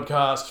live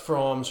podcast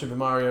from Super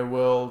Mario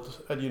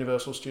World at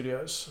Universal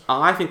Studios.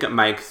 I think it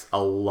makes a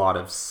lot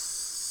of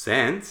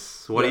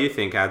sense. What do Yeah. you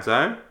think,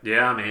 Adzo?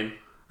 Yeah, I'm in.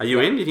 Are you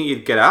in? Do you think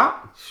you'd get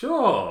up?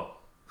 Sure.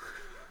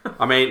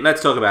 I mean,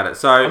 let's talk about it.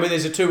 So, I mean,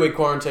 there's a 2-week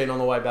quarantine on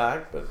the way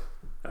back, but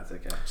That's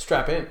okay.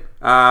 strap in.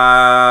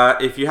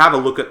 if you have a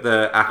look at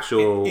the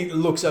actual... It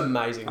looks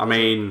amazing. I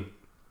mean...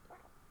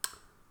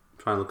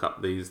 Try and look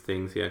up these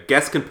things here.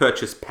 Guests can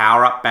purchase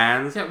power-up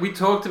bands. Yeah, we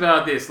talked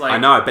about this like I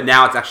know, but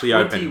now it's actually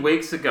 20 open.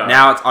 weeks ago.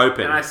 Now it's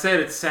open. And I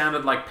said it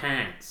sounded like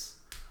pants.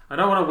 I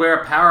don't want to wear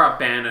a power-up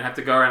band and have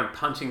to go around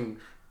punching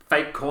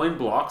fake coin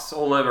blocks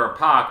all over a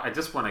park. I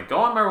just want to go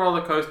on my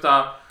roller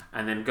coaster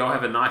and then go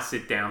have a nice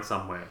sit down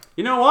somewhere.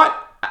 You know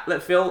what?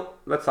 Let's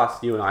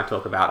ask you and I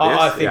talk about this.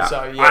 I think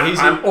so. Yeah,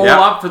 I'm all Yeah.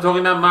 up for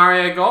talking about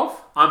Mario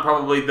Golf. I'm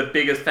probably the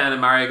biggest fan of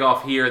Mario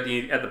Golf here at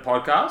the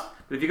podcast.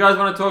 But if you guys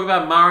want to talk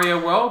about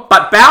Mario World,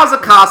 But Bowser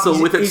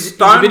Castle with its he's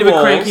stone a bit of a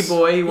walls... cranky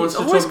boy. He wants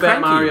He's to always talk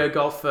about cranky. Mario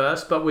Golf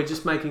first, but we're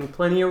just making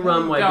plenty of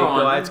runway, Go big on.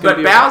 guy. It's going But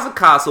to be Bowser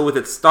Castle with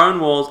its stone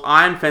walls,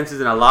 iron fences,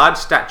 and a large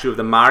statue of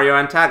the Mario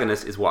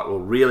antagonist is what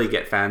will really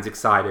get fans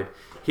excited.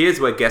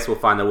 Here's where guests will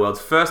find the world's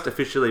first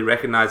officially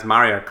recognised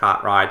Mario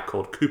Kart ride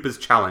called Koopa's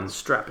Challenge.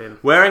 strap in.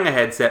 Wearing a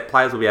headset,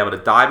 players will be able to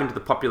dive into the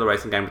popular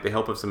racing game with the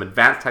help of some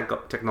advanced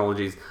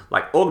technologies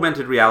like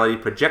augmented reality,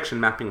 projection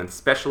mapping, and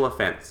special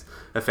effects.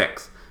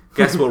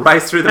 Guests will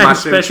race through the And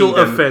Mushroom special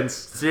Kingdom, offence.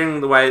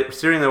 steering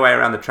their way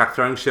around the track,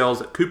 throwing shells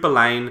at Koopa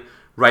Lane,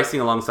 racing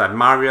alongside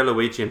Mario,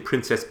 Luigi, and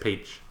Princess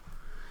Peach.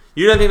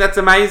 You don't think that's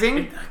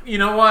amazing? you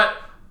know what?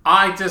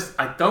 I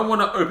don't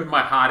want to open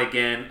my heart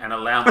again and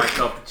allow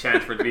myself the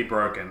chance for it to be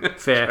broken.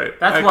 Fair.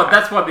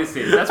 That's what this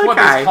is. That's what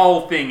Okay. this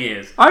whole thing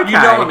is. Okay. You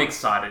know I'm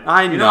excited.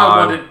 I You know.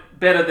 I want it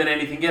better than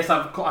anything. Yes,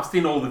 I've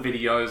seen all the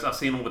videos. I've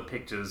seen all the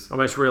pictures.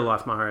 Almost real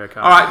life Mario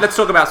Kart. All right, let's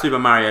talk about Super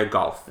Mario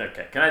Golf.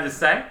 Okay, can I just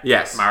say?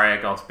 Yes. Mario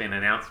Golf's been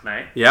announced,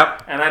 mate.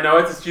 Yep. And I know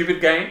it's a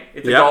stupid game.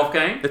 It's a Yep. golf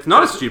game. It's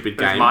not a stupid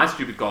But it's game. my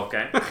stupid golf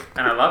game.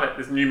 And I love it.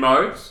 There's new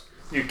modes,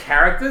 new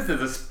characters.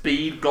 There's a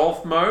speed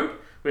golf mode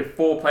where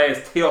 4 players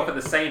tee off at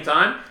the same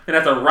time and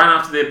have to run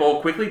after their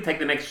ball quickly, take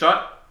the next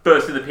shot,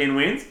 first in the pin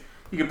wins.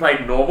 You can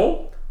play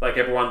normal, like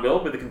everyone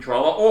will, with the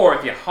controller. Or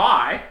if you're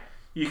high,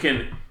 you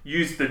can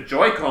use the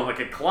Joy-Con like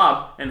a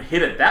club and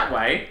hit it that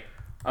way.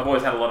 I've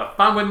always had a lot of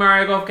fun with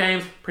Mario Golf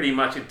games, pretty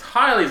much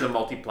entirely as a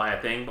multiplayer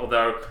thing,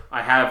 although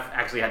I have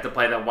actually had to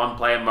play that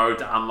one-player mode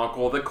to unlock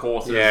all the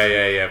courses. Yeah.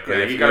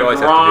 You got to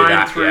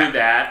grind through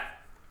that.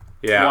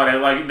 Yeah. Whatever,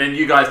 like, then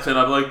you guys turn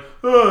up like,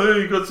 oh, hey,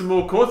 you got some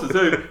more courses.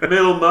 Hey,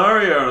 Metal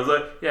Mario. And I was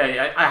like,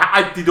 yeah,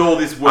 I did all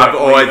this work. I've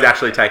always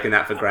actually taken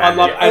that for granted.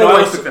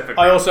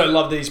 I also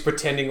love that he's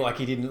pretending like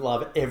he didn't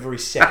love every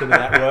second of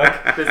that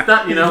work. There's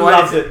not, you know He what?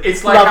 loves It's, it.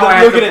 it's like Love how it. I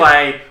had Look to at it.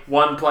 play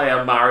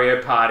one-player Mario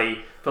Party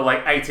for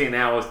like 18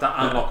 hours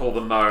to unlock all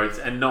the modes,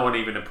 and no one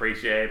even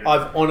appreciated it.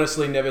 I've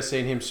honestly never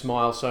seen him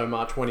smile so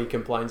much when he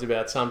complains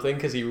about something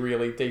because he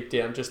really deep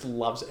down just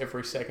loves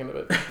every second of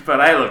it. But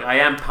hey, look, I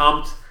am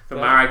pumped for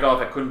Mario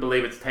Golf. I couldn't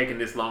believe it's taken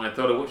this long. I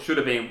thought it should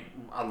have been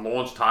a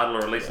launch title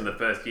or released in the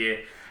first year.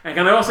 And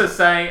can I also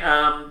say,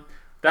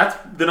 that's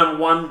the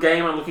number one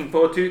game I'm looking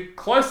forward to.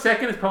 Close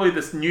second is probably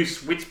this new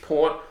Switch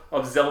port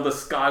of Zelda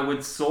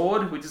Skyward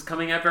Sword, which is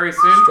coming out very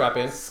soon. Strap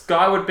in.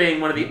 Skyward being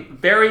one of the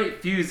very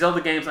few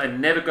Zelda games I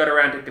never got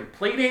around to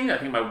completing. I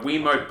think my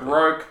Wiimote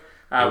broke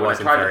when I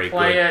wasn't tried very to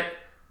play good. it. It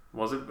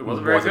wasn't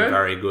very good?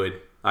 very good.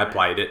 I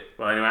played it.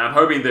 Well, anyway, I'm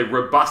hoping the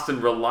robust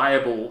and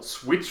reliable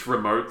Switch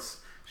remotes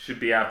should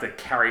be able to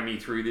carry me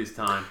through this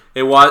time.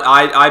 It was.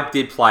 I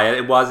did play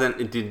it.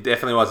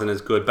 Definitely wasn't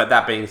as good. But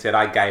that being said,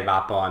 I gave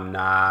up on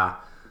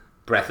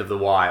Breath of the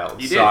Wild.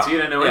 You did, so you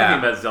don't know anything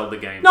about Zelda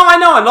games. No, I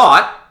know a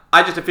lot.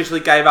 I just officially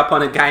gave up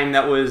on a game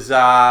that was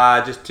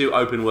just too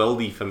open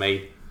worldy for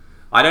me.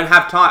 I don't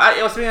have time.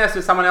 I was speaking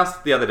to someone else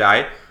the other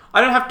day. I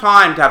don't have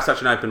time to have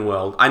such an open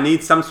world. I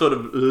need some sort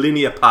of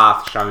linear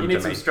path shown You to need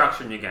me. some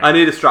structure in your game. I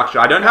need a structure.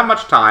 I don't have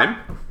much time.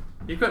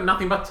 You've got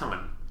nothing but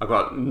time. I've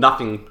got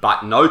nothing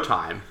but no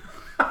time.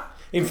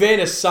 In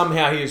fairness,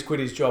 somehow he has quit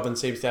his job and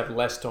seems to have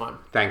less time.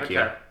 Thank you.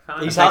 Okay.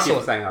 Fine. He's Thank you hustling.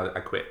 for saying I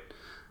quit.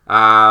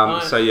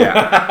 So yeah.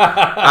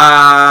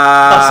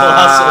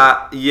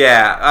 Hustle.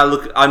 Yeah.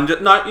 Look, I'm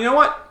just no. You know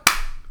what?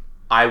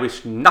 I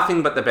wish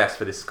nothing but the best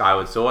for this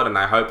Skyward Sword, and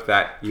I hope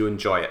that you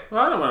enjoy it.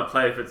 Well, I don't want to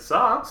play if it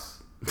sucks.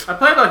 I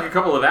played like a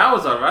couple of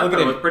hours of it. I Look thought at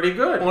it him. was pretty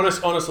good.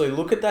 Honestly,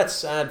 look at that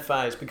sad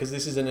face because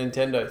this is a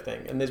Nintendo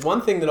thing. And there's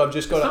one thing that I've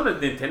just got It's not to... a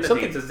Nintendo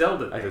something- thing, it's a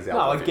Zelda thing. It's a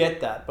Zelda. No, I get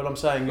that, but I'm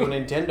saying your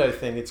Nintendo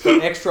thing, it's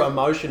got extra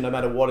emotion no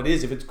matter what it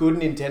is. If it's good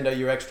Nintendo,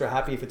 you're extra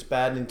happy. If it's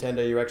bad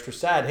Nintendo, you're extra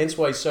sad. Hence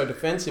why he's so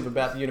defensive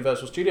about the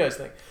Universal Studios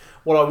thing.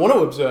 What I want to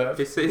observe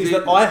is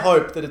that I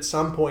hope that at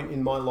some point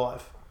in my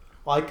life,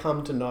 I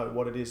come to know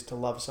what it is to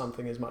love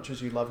something as much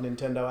as you love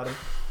Nintendo, Adam.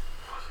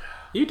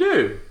 You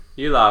do.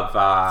 You love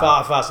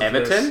Fast and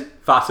Everton, Furious.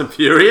 Fast and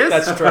Furious.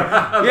 That's true.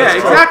 Yeah,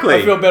 exactly.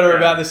 I feel better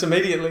about this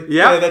immediately.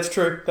 Yeah. That's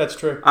true. That's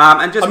true.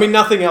 And just I mean,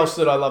 nothing else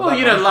that I love Well, that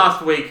you know,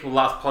 much.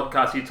 last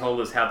podcast you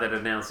told us how they'd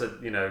announced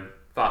that, you know,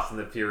 Fast and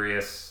the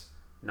Furious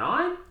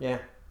 9? Yeah.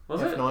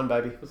 Was it? F9,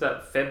 baby. Was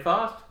that Fed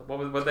Fast? What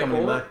they Coming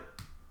in call May. it?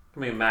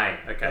 Coming in May.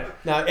 Okay.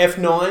 No,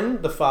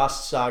 F9, the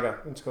Fast Saga,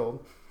 it's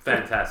called.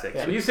 Fantastic.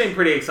 Yeah. So you seem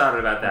pretty excited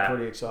about that. I'm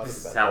pretty excited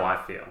This is about how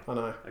I feel. I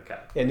know. Okay.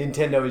 Yeah,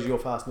 Nintendo is your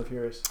Fast and the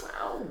Furious.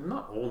 Well,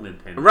 not all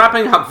Nintendo.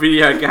 Wrapping up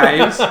video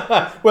games.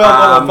 Well,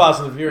 not all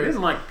Fast and the It Furious.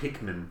 isn't like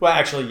Pikmin. Well,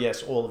 actually,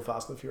 yes, all of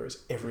Fast and the Furious,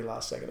 every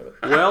last second of it.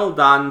 Well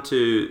done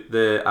to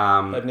the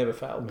They've never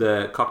failed.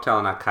 the cocktail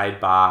and arcade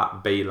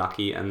bar Be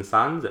Lucky and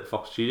Sons at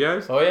Fox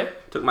Studios. Oh, yeah?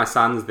 Took my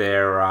sons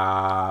there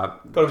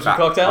Got them some back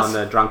cocktails? on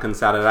the drunken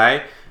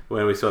Saturday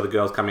when we saw the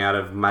girls coming out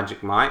of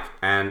Magic Mike,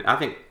 and I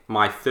think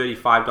my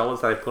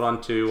 $35 that I put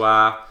onto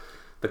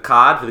the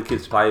card for the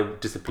kids to play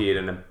disappeared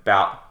in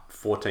about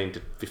 14 to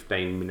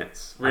 15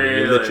 minutes. I mean,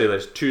 Really? literally,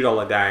 there's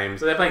 $2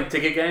 games. So they're playing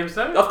ticket games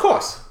though? Of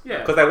course,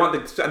 Yeah. because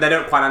they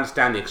don't quite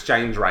understand the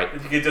exchange rate. You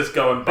could just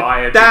go and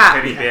buy a big That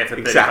teddy bear for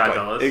exactly,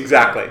 $35.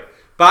 exactly.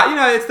 But you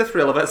know, it's the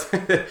thrill of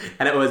it,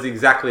 and it was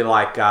exactly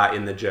like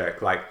in The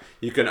Jerk. Like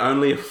you can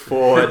only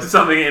afford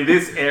Something in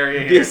this area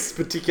here. this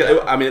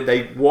particular. I mean,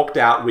 they walked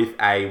out with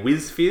a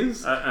Whiz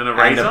Fizz And a and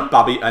razor? a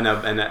bubby and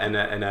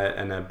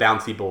a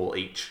bouncy ball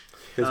each.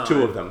 There's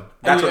two of them.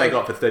 That's what they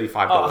got for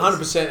 $35. Oh,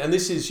 100%. And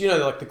this is, you know,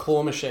 like the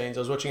claw machines.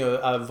 I was watching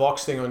a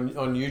Vox thing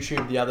on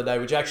YouTube the other day,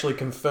 which actually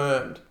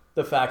confirmed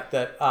the fact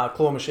that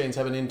claw machines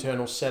have an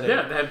internal setting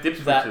Yeah, they have dip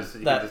that, switches.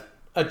 You that can just,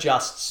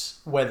 adjusts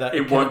whether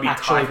it, won't can be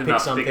actually tight pick enough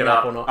to something pick it up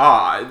up. or not.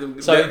 Oh,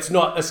 So it's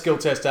not a skill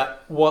tester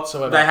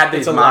whatsoever. they had It's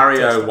these a luck Mario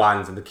tester.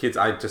 ones, and the kids.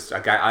 I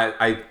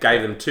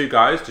gave them 2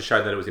 goes to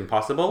show that it was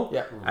impossible.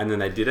 Yeah. And then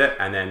they did it,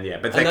 and then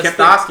but And they that's kept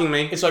the- asking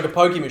me. It's like a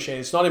pokey machine.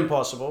 It's not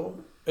impossible.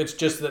 It's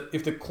just that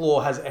if the claw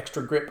has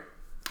extra grip,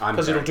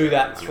 because it'll do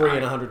that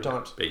 300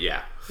 times. But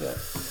yeah. Yeah.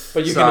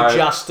 But you So- can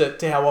adjust it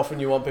to how often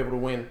you want people to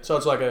win. So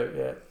it's like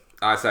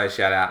I say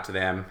shout out to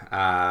them.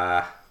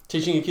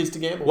 teaching your kids to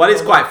gamble. What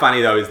is quite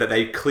funny though is that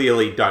they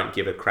clearly don't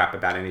give a crap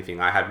about anything.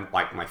 I had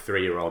like my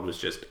 3-year-old was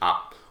just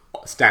up,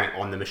 standing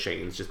on the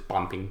machines, just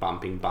bumping,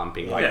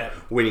 like Yeah.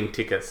 winning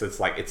tickets. It's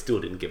like it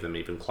still didn't give them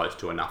even close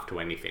to enough to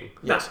anything.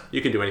 Yes.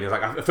 You can do anything.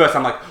 Like at first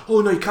I'm like,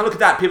 oh no, you can't look at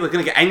that. People are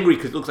going to get angry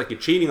because it looks like you're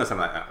cheating or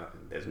something. Like,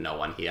 there's no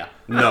one here.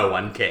 No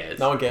one cares.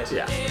 No one cares.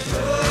 Yeah.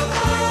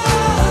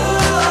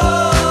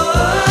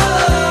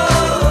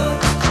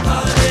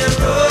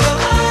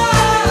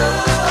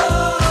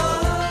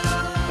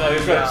 so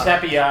we've got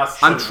chappy ass.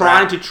 I'm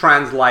trying to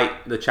translate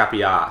the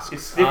chappy ask.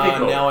 It's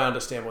difficult. Now I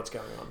understand what's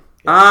going on.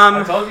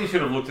 I told you you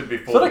should have looked at it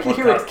before. Thought I could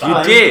hear a podcast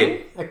clanking. started.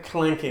 did. A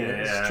clanking.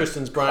 Yeah. It's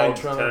Tristan's brain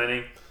Cogs trying to...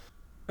 turning.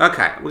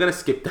 Okay, we're going to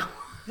skip that.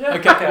 Yeah,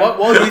 Okay,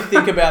 while you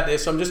think about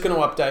this, I'm just going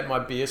to update my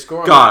beer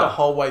score. I'm Go. not the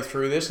whole way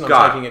through this, and I'm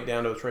Go. taking it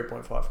down to a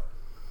 3.5.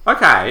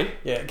 Okay.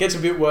 Yeah, it gets a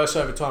bit worse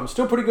over time.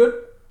 Still pretty good,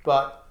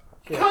 but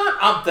You can't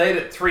update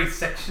it 3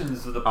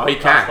 sections of the podcast Oh, he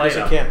can. later.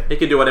 yes, I can. He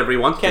can do whatever he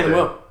wants Can to and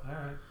do. will.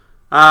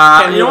 You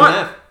know will what? and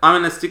have. I'm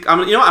gonna stick. You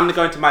know what? I'm gonna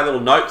go into my little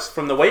notes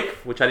from the week,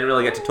 which I didn't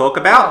really get to talk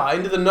about.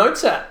 Into the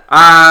notes app.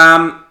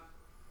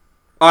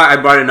 I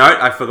wrote a note.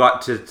 I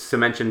forgot to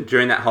mention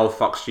during that whole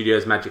Fox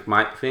Studios Magic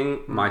Mike thing,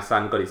 my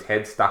son got his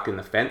head stuck in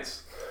the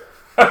fence.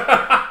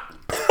 I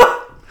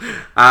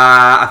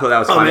thought that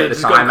was funny at the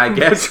time. I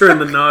guess. in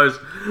the nose.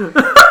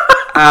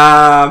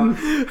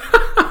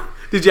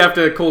 Did you have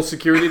to call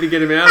security to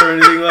get him out or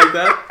anything like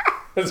that?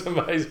 That's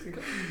amazing.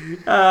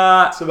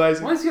 It's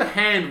amazing. Why is your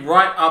hand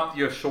right up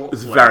your short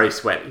It's sleeve? very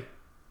sweaty.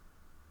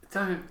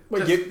 Don't.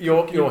 Wait, just-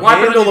 your wipe it hand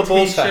on or your the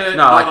ball t-shirt, sack? No,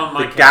 not on my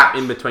like the gap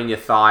couch. in between your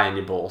thigh and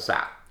your ball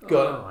sack.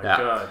 Got Oh my Yeah.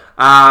 god.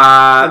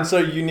 And so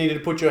you needed to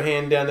put your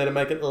hand down there to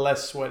make it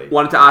less sweaty.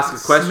 Wanted to ask a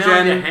question.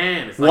 Smell your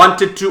hand. It's like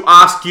Wanted to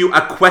ask you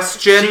a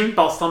question. cheap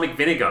balsamic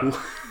vinegar.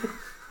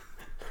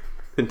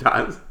 It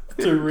does.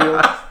 Too real.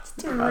 It's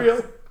too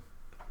real.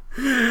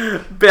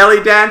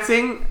 Belly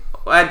dancing.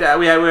 We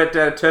were at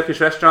a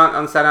Turkish restaurant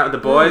on Saturday night with the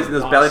boys, and there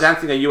was nice. belly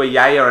dancing. Are you a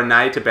yay or a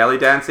nay to belly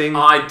dancing?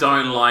 I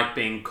don't like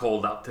being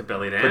called up to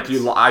belly dance.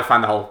 But I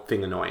find the whole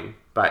thing annoying.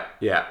 But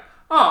yeah,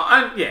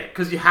 Yeah,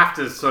 because you have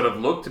to sort of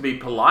look to be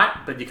polite,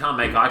 but you can't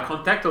make eye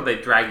contact or they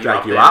drag you Drag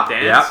up you there up,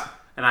 and dance. yep.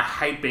 And I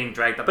hate being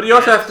dragged up. but and you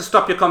also dance. have to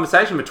stop your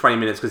conversation for 20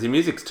 minutes because your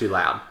music's too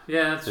loud.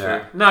 Yeah, that's Yeah.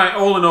 true. No,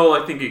 all in all,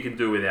 I think you can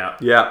do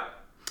without. Yeah.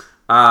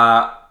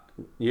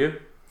 You?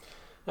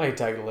 I can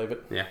take it or leave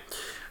it. Yeah.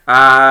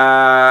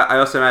 I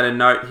also made a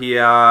note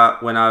here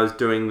when I was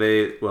doing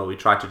we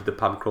tried to do the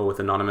pub crawl with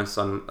Anonymous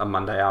on a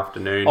Monday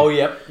afternoon. Oh,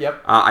 yep.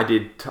 I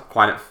did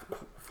find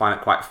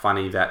it quite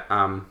funny that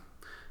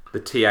the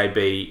TAB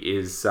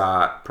is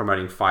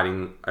promoting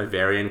fighting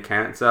ovarian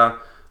cancer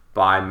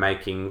by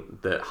making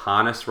the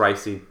harness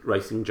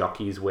racing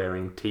jockeys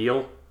wearing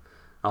teal.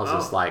 I was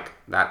just like,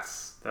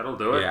 That'll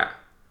do it. yeah.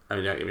 I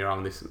mean, don't get me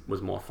wrong, this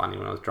was more funny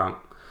when I was drunk.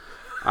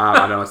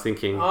 And I was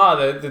thinking...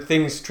 The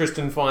things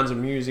Tristan finds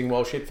amusing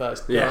while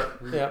shit-faced. Yeah.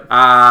 Right. Yeah.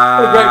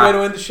 What a great way to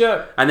end the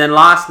show. And then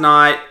last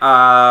night,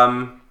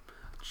 I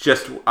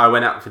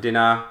went out for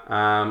dinner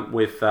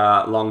with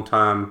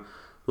long-time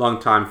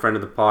friend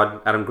of the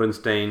pod, Adam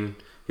Grunstein,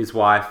 his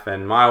wife,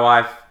 and my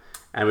wife,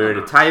 and we were at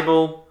a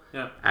table.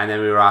 Yeah. And then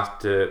we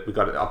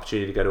got an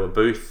opportunity to go to a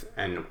booth,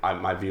 and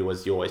my view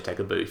was you always take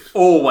a booth.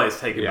 Always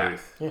take a Yeah.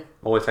 booth.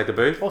 Always take a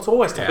booth. Well, it's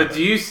always taken. But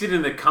do you sit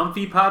in the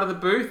comfy part of the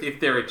booth if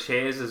there are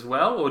chairs as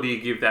well, or do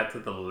you give that to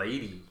the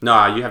lady?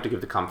 No, you have to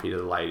give the comfy to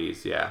the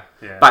ladies. Yeah.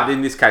 Yeah. But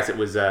in this case, it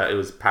was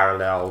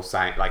parallel,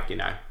 saying like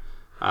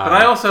But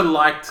I also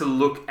like to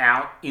look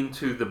out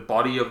into the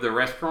body of the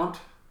restaurant.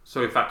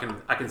 So if I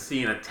can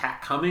see an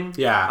attack coming,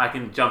 Yeah. I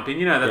can jump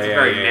in. That's Yeah, a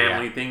very yeah,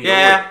 manly yeah. thing.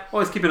 Yeah.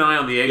 Always keep an eye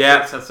on the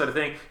exits, that sort of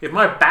thing. If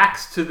my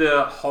back's to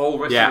the whole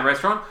rest Yeah. of the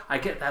restaurant, I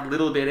get that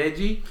little bit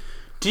edgy.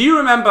 Do you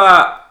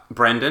remember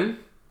Brendan?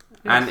 Yes.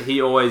 And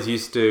he always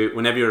used to,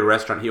 whenever you're at a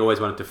restaurant, he always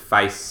wanted to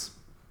face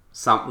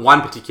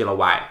one particular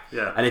way.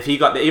 Yeah. And if he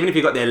got there, even if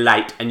he got there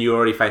late and you were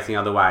already facing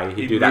the other way,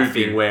 he'd do that move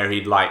thing you. where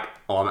he'd like,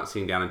 oh, I'm not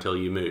sitting down until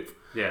you move.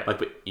 Yeah. Like,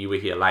 but you were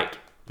here late.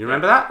 You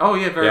remember that? Oh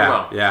yeah, very yeah,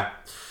 well. Yeah.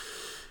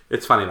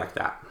 It's funny like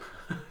that.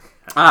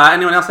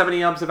 Anyone else have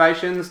any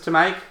observations to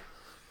make?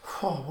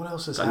 Oh, what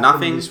else has Got happened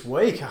nothing? this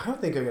week? I don't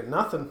think I got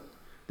nothing.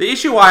 The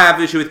issue I have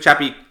with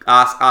Chappie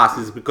Ask Us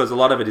is because a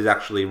lot of it is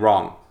actually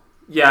wrong.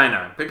 Yeah, I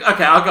know. But,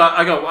 okay,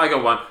 I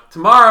got one.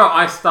 Tomorrow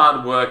I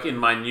start work in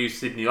my new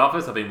Sydney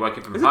office. I've been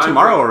working from Is home. it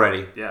tomorrow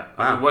already? Yeah, Wow.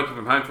 I've been working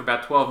from home for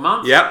about 12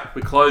 months. Yep.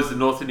 We closed the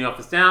North Sydney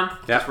office down.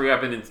 Yep. Just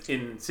reopened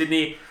in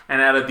Sydney.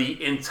 And out of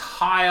the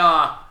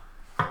entire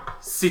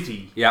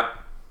city, Yep.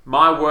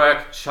 my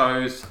work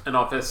chose an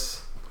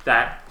office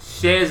that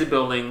shares a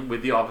building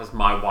with the office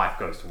my wife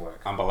goes to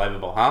work.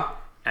 Unbelievable, huh?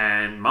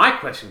 And my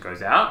question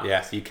goes out,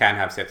 Yes, you can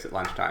have sex at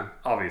lunchtime.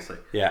 obviously.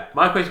 Yeah.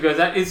 My question goes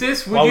out, is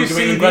this, Why would you would you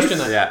see even this? question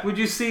that? Yeah. Would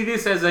you see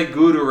this as a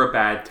good or a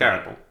bad thing?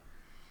 Terrible.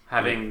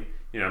 Having,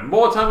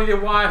 more time with your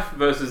wife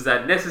versus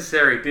that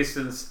necessary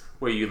distance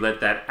where you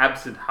let that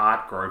absent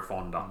heart grow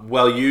fonder.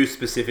 Well, you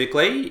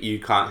specifically, you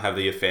can't have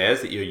the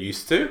affairs that you're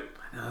used to.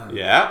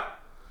 Yeah.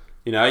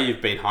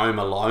 You've been home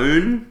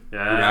alone.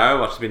 Yeah.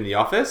 Watched been in the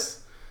office.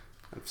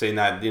 I've seen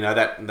that,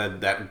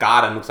 that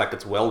garden looks like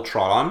it's well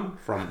trod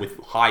on with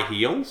high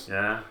heels.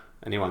 Yeah.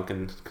 Anyone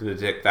can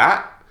detect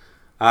that.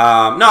 No,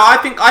 I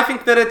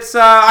think that it's,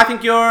 I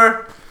don't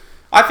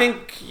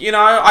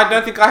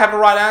think I have a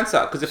right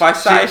answer. Because if I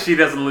say... She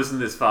doesn't listen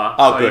this far,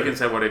 Oh, so good. you can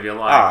say whatever you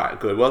like. Alright,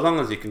 good. Well, as long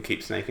as you can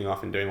keep sneaking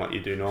off and doing what you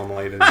do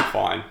normally, then you're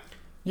fine.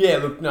 Yeah,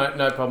 look,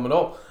 no problem at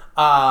all.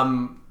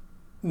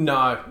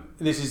 No,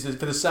 this is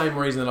for the same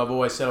reason that I've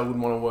always said I wouldn't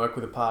want to work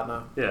with a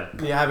partner. Yeah.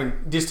 Yeah, having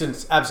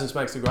absence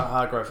makes the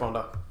heart grow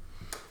fonder.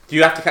 Do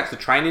you have to catch the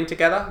train in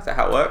together? Is that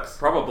how it works?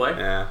 Probably.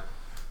 Yeah.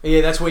 Yeah,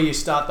 that's where you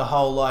start the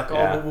whole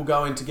Yeah. we'll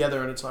go in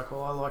together, and it's like,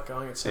 well, I like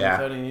going at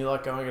 7:30, and you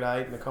like going at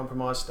 8, and the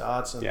compromise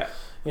starts, and Yeah.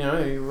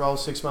 you roll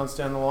 6 months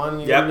down the line,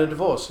 and you Yep. get in a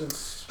divorce.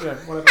 It's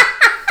whatever.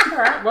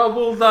 Alright, well,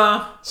 we'll...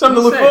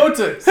 Something to look forward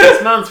to.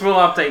 6 months, we'll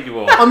update you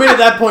all. I mean, at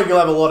that point, you'll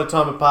have a lot of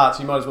time apart,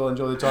 so you might as well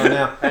enjoy the time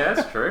now. Hey,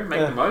 that's true. Make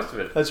the most of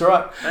it. That's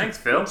right. Thanks,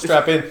 Phil.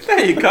 Strap in.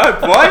 There you go,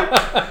 boy.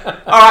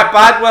 Alright,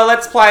 bud. Well,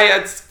 let's play.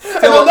 It's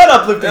And on that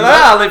uplifting note,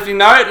 uplifting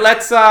note.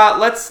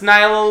 Let's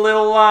nail a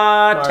little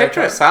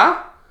Tetris,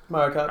 huh?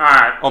 Mario Kart.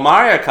 Alright. Or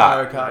Mario Kart.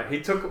 Mario Kart. He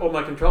took all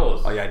my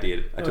controllers. Oh yeah, I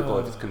did. I took all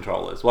of his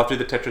controllers. We'll have to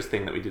do the Tetris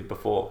thing that we did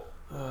before.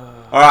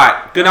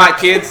 Alright, good night,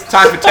 kids.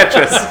 Time for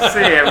Tetris. See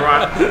you,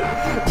 everyone.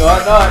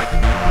 Night, night.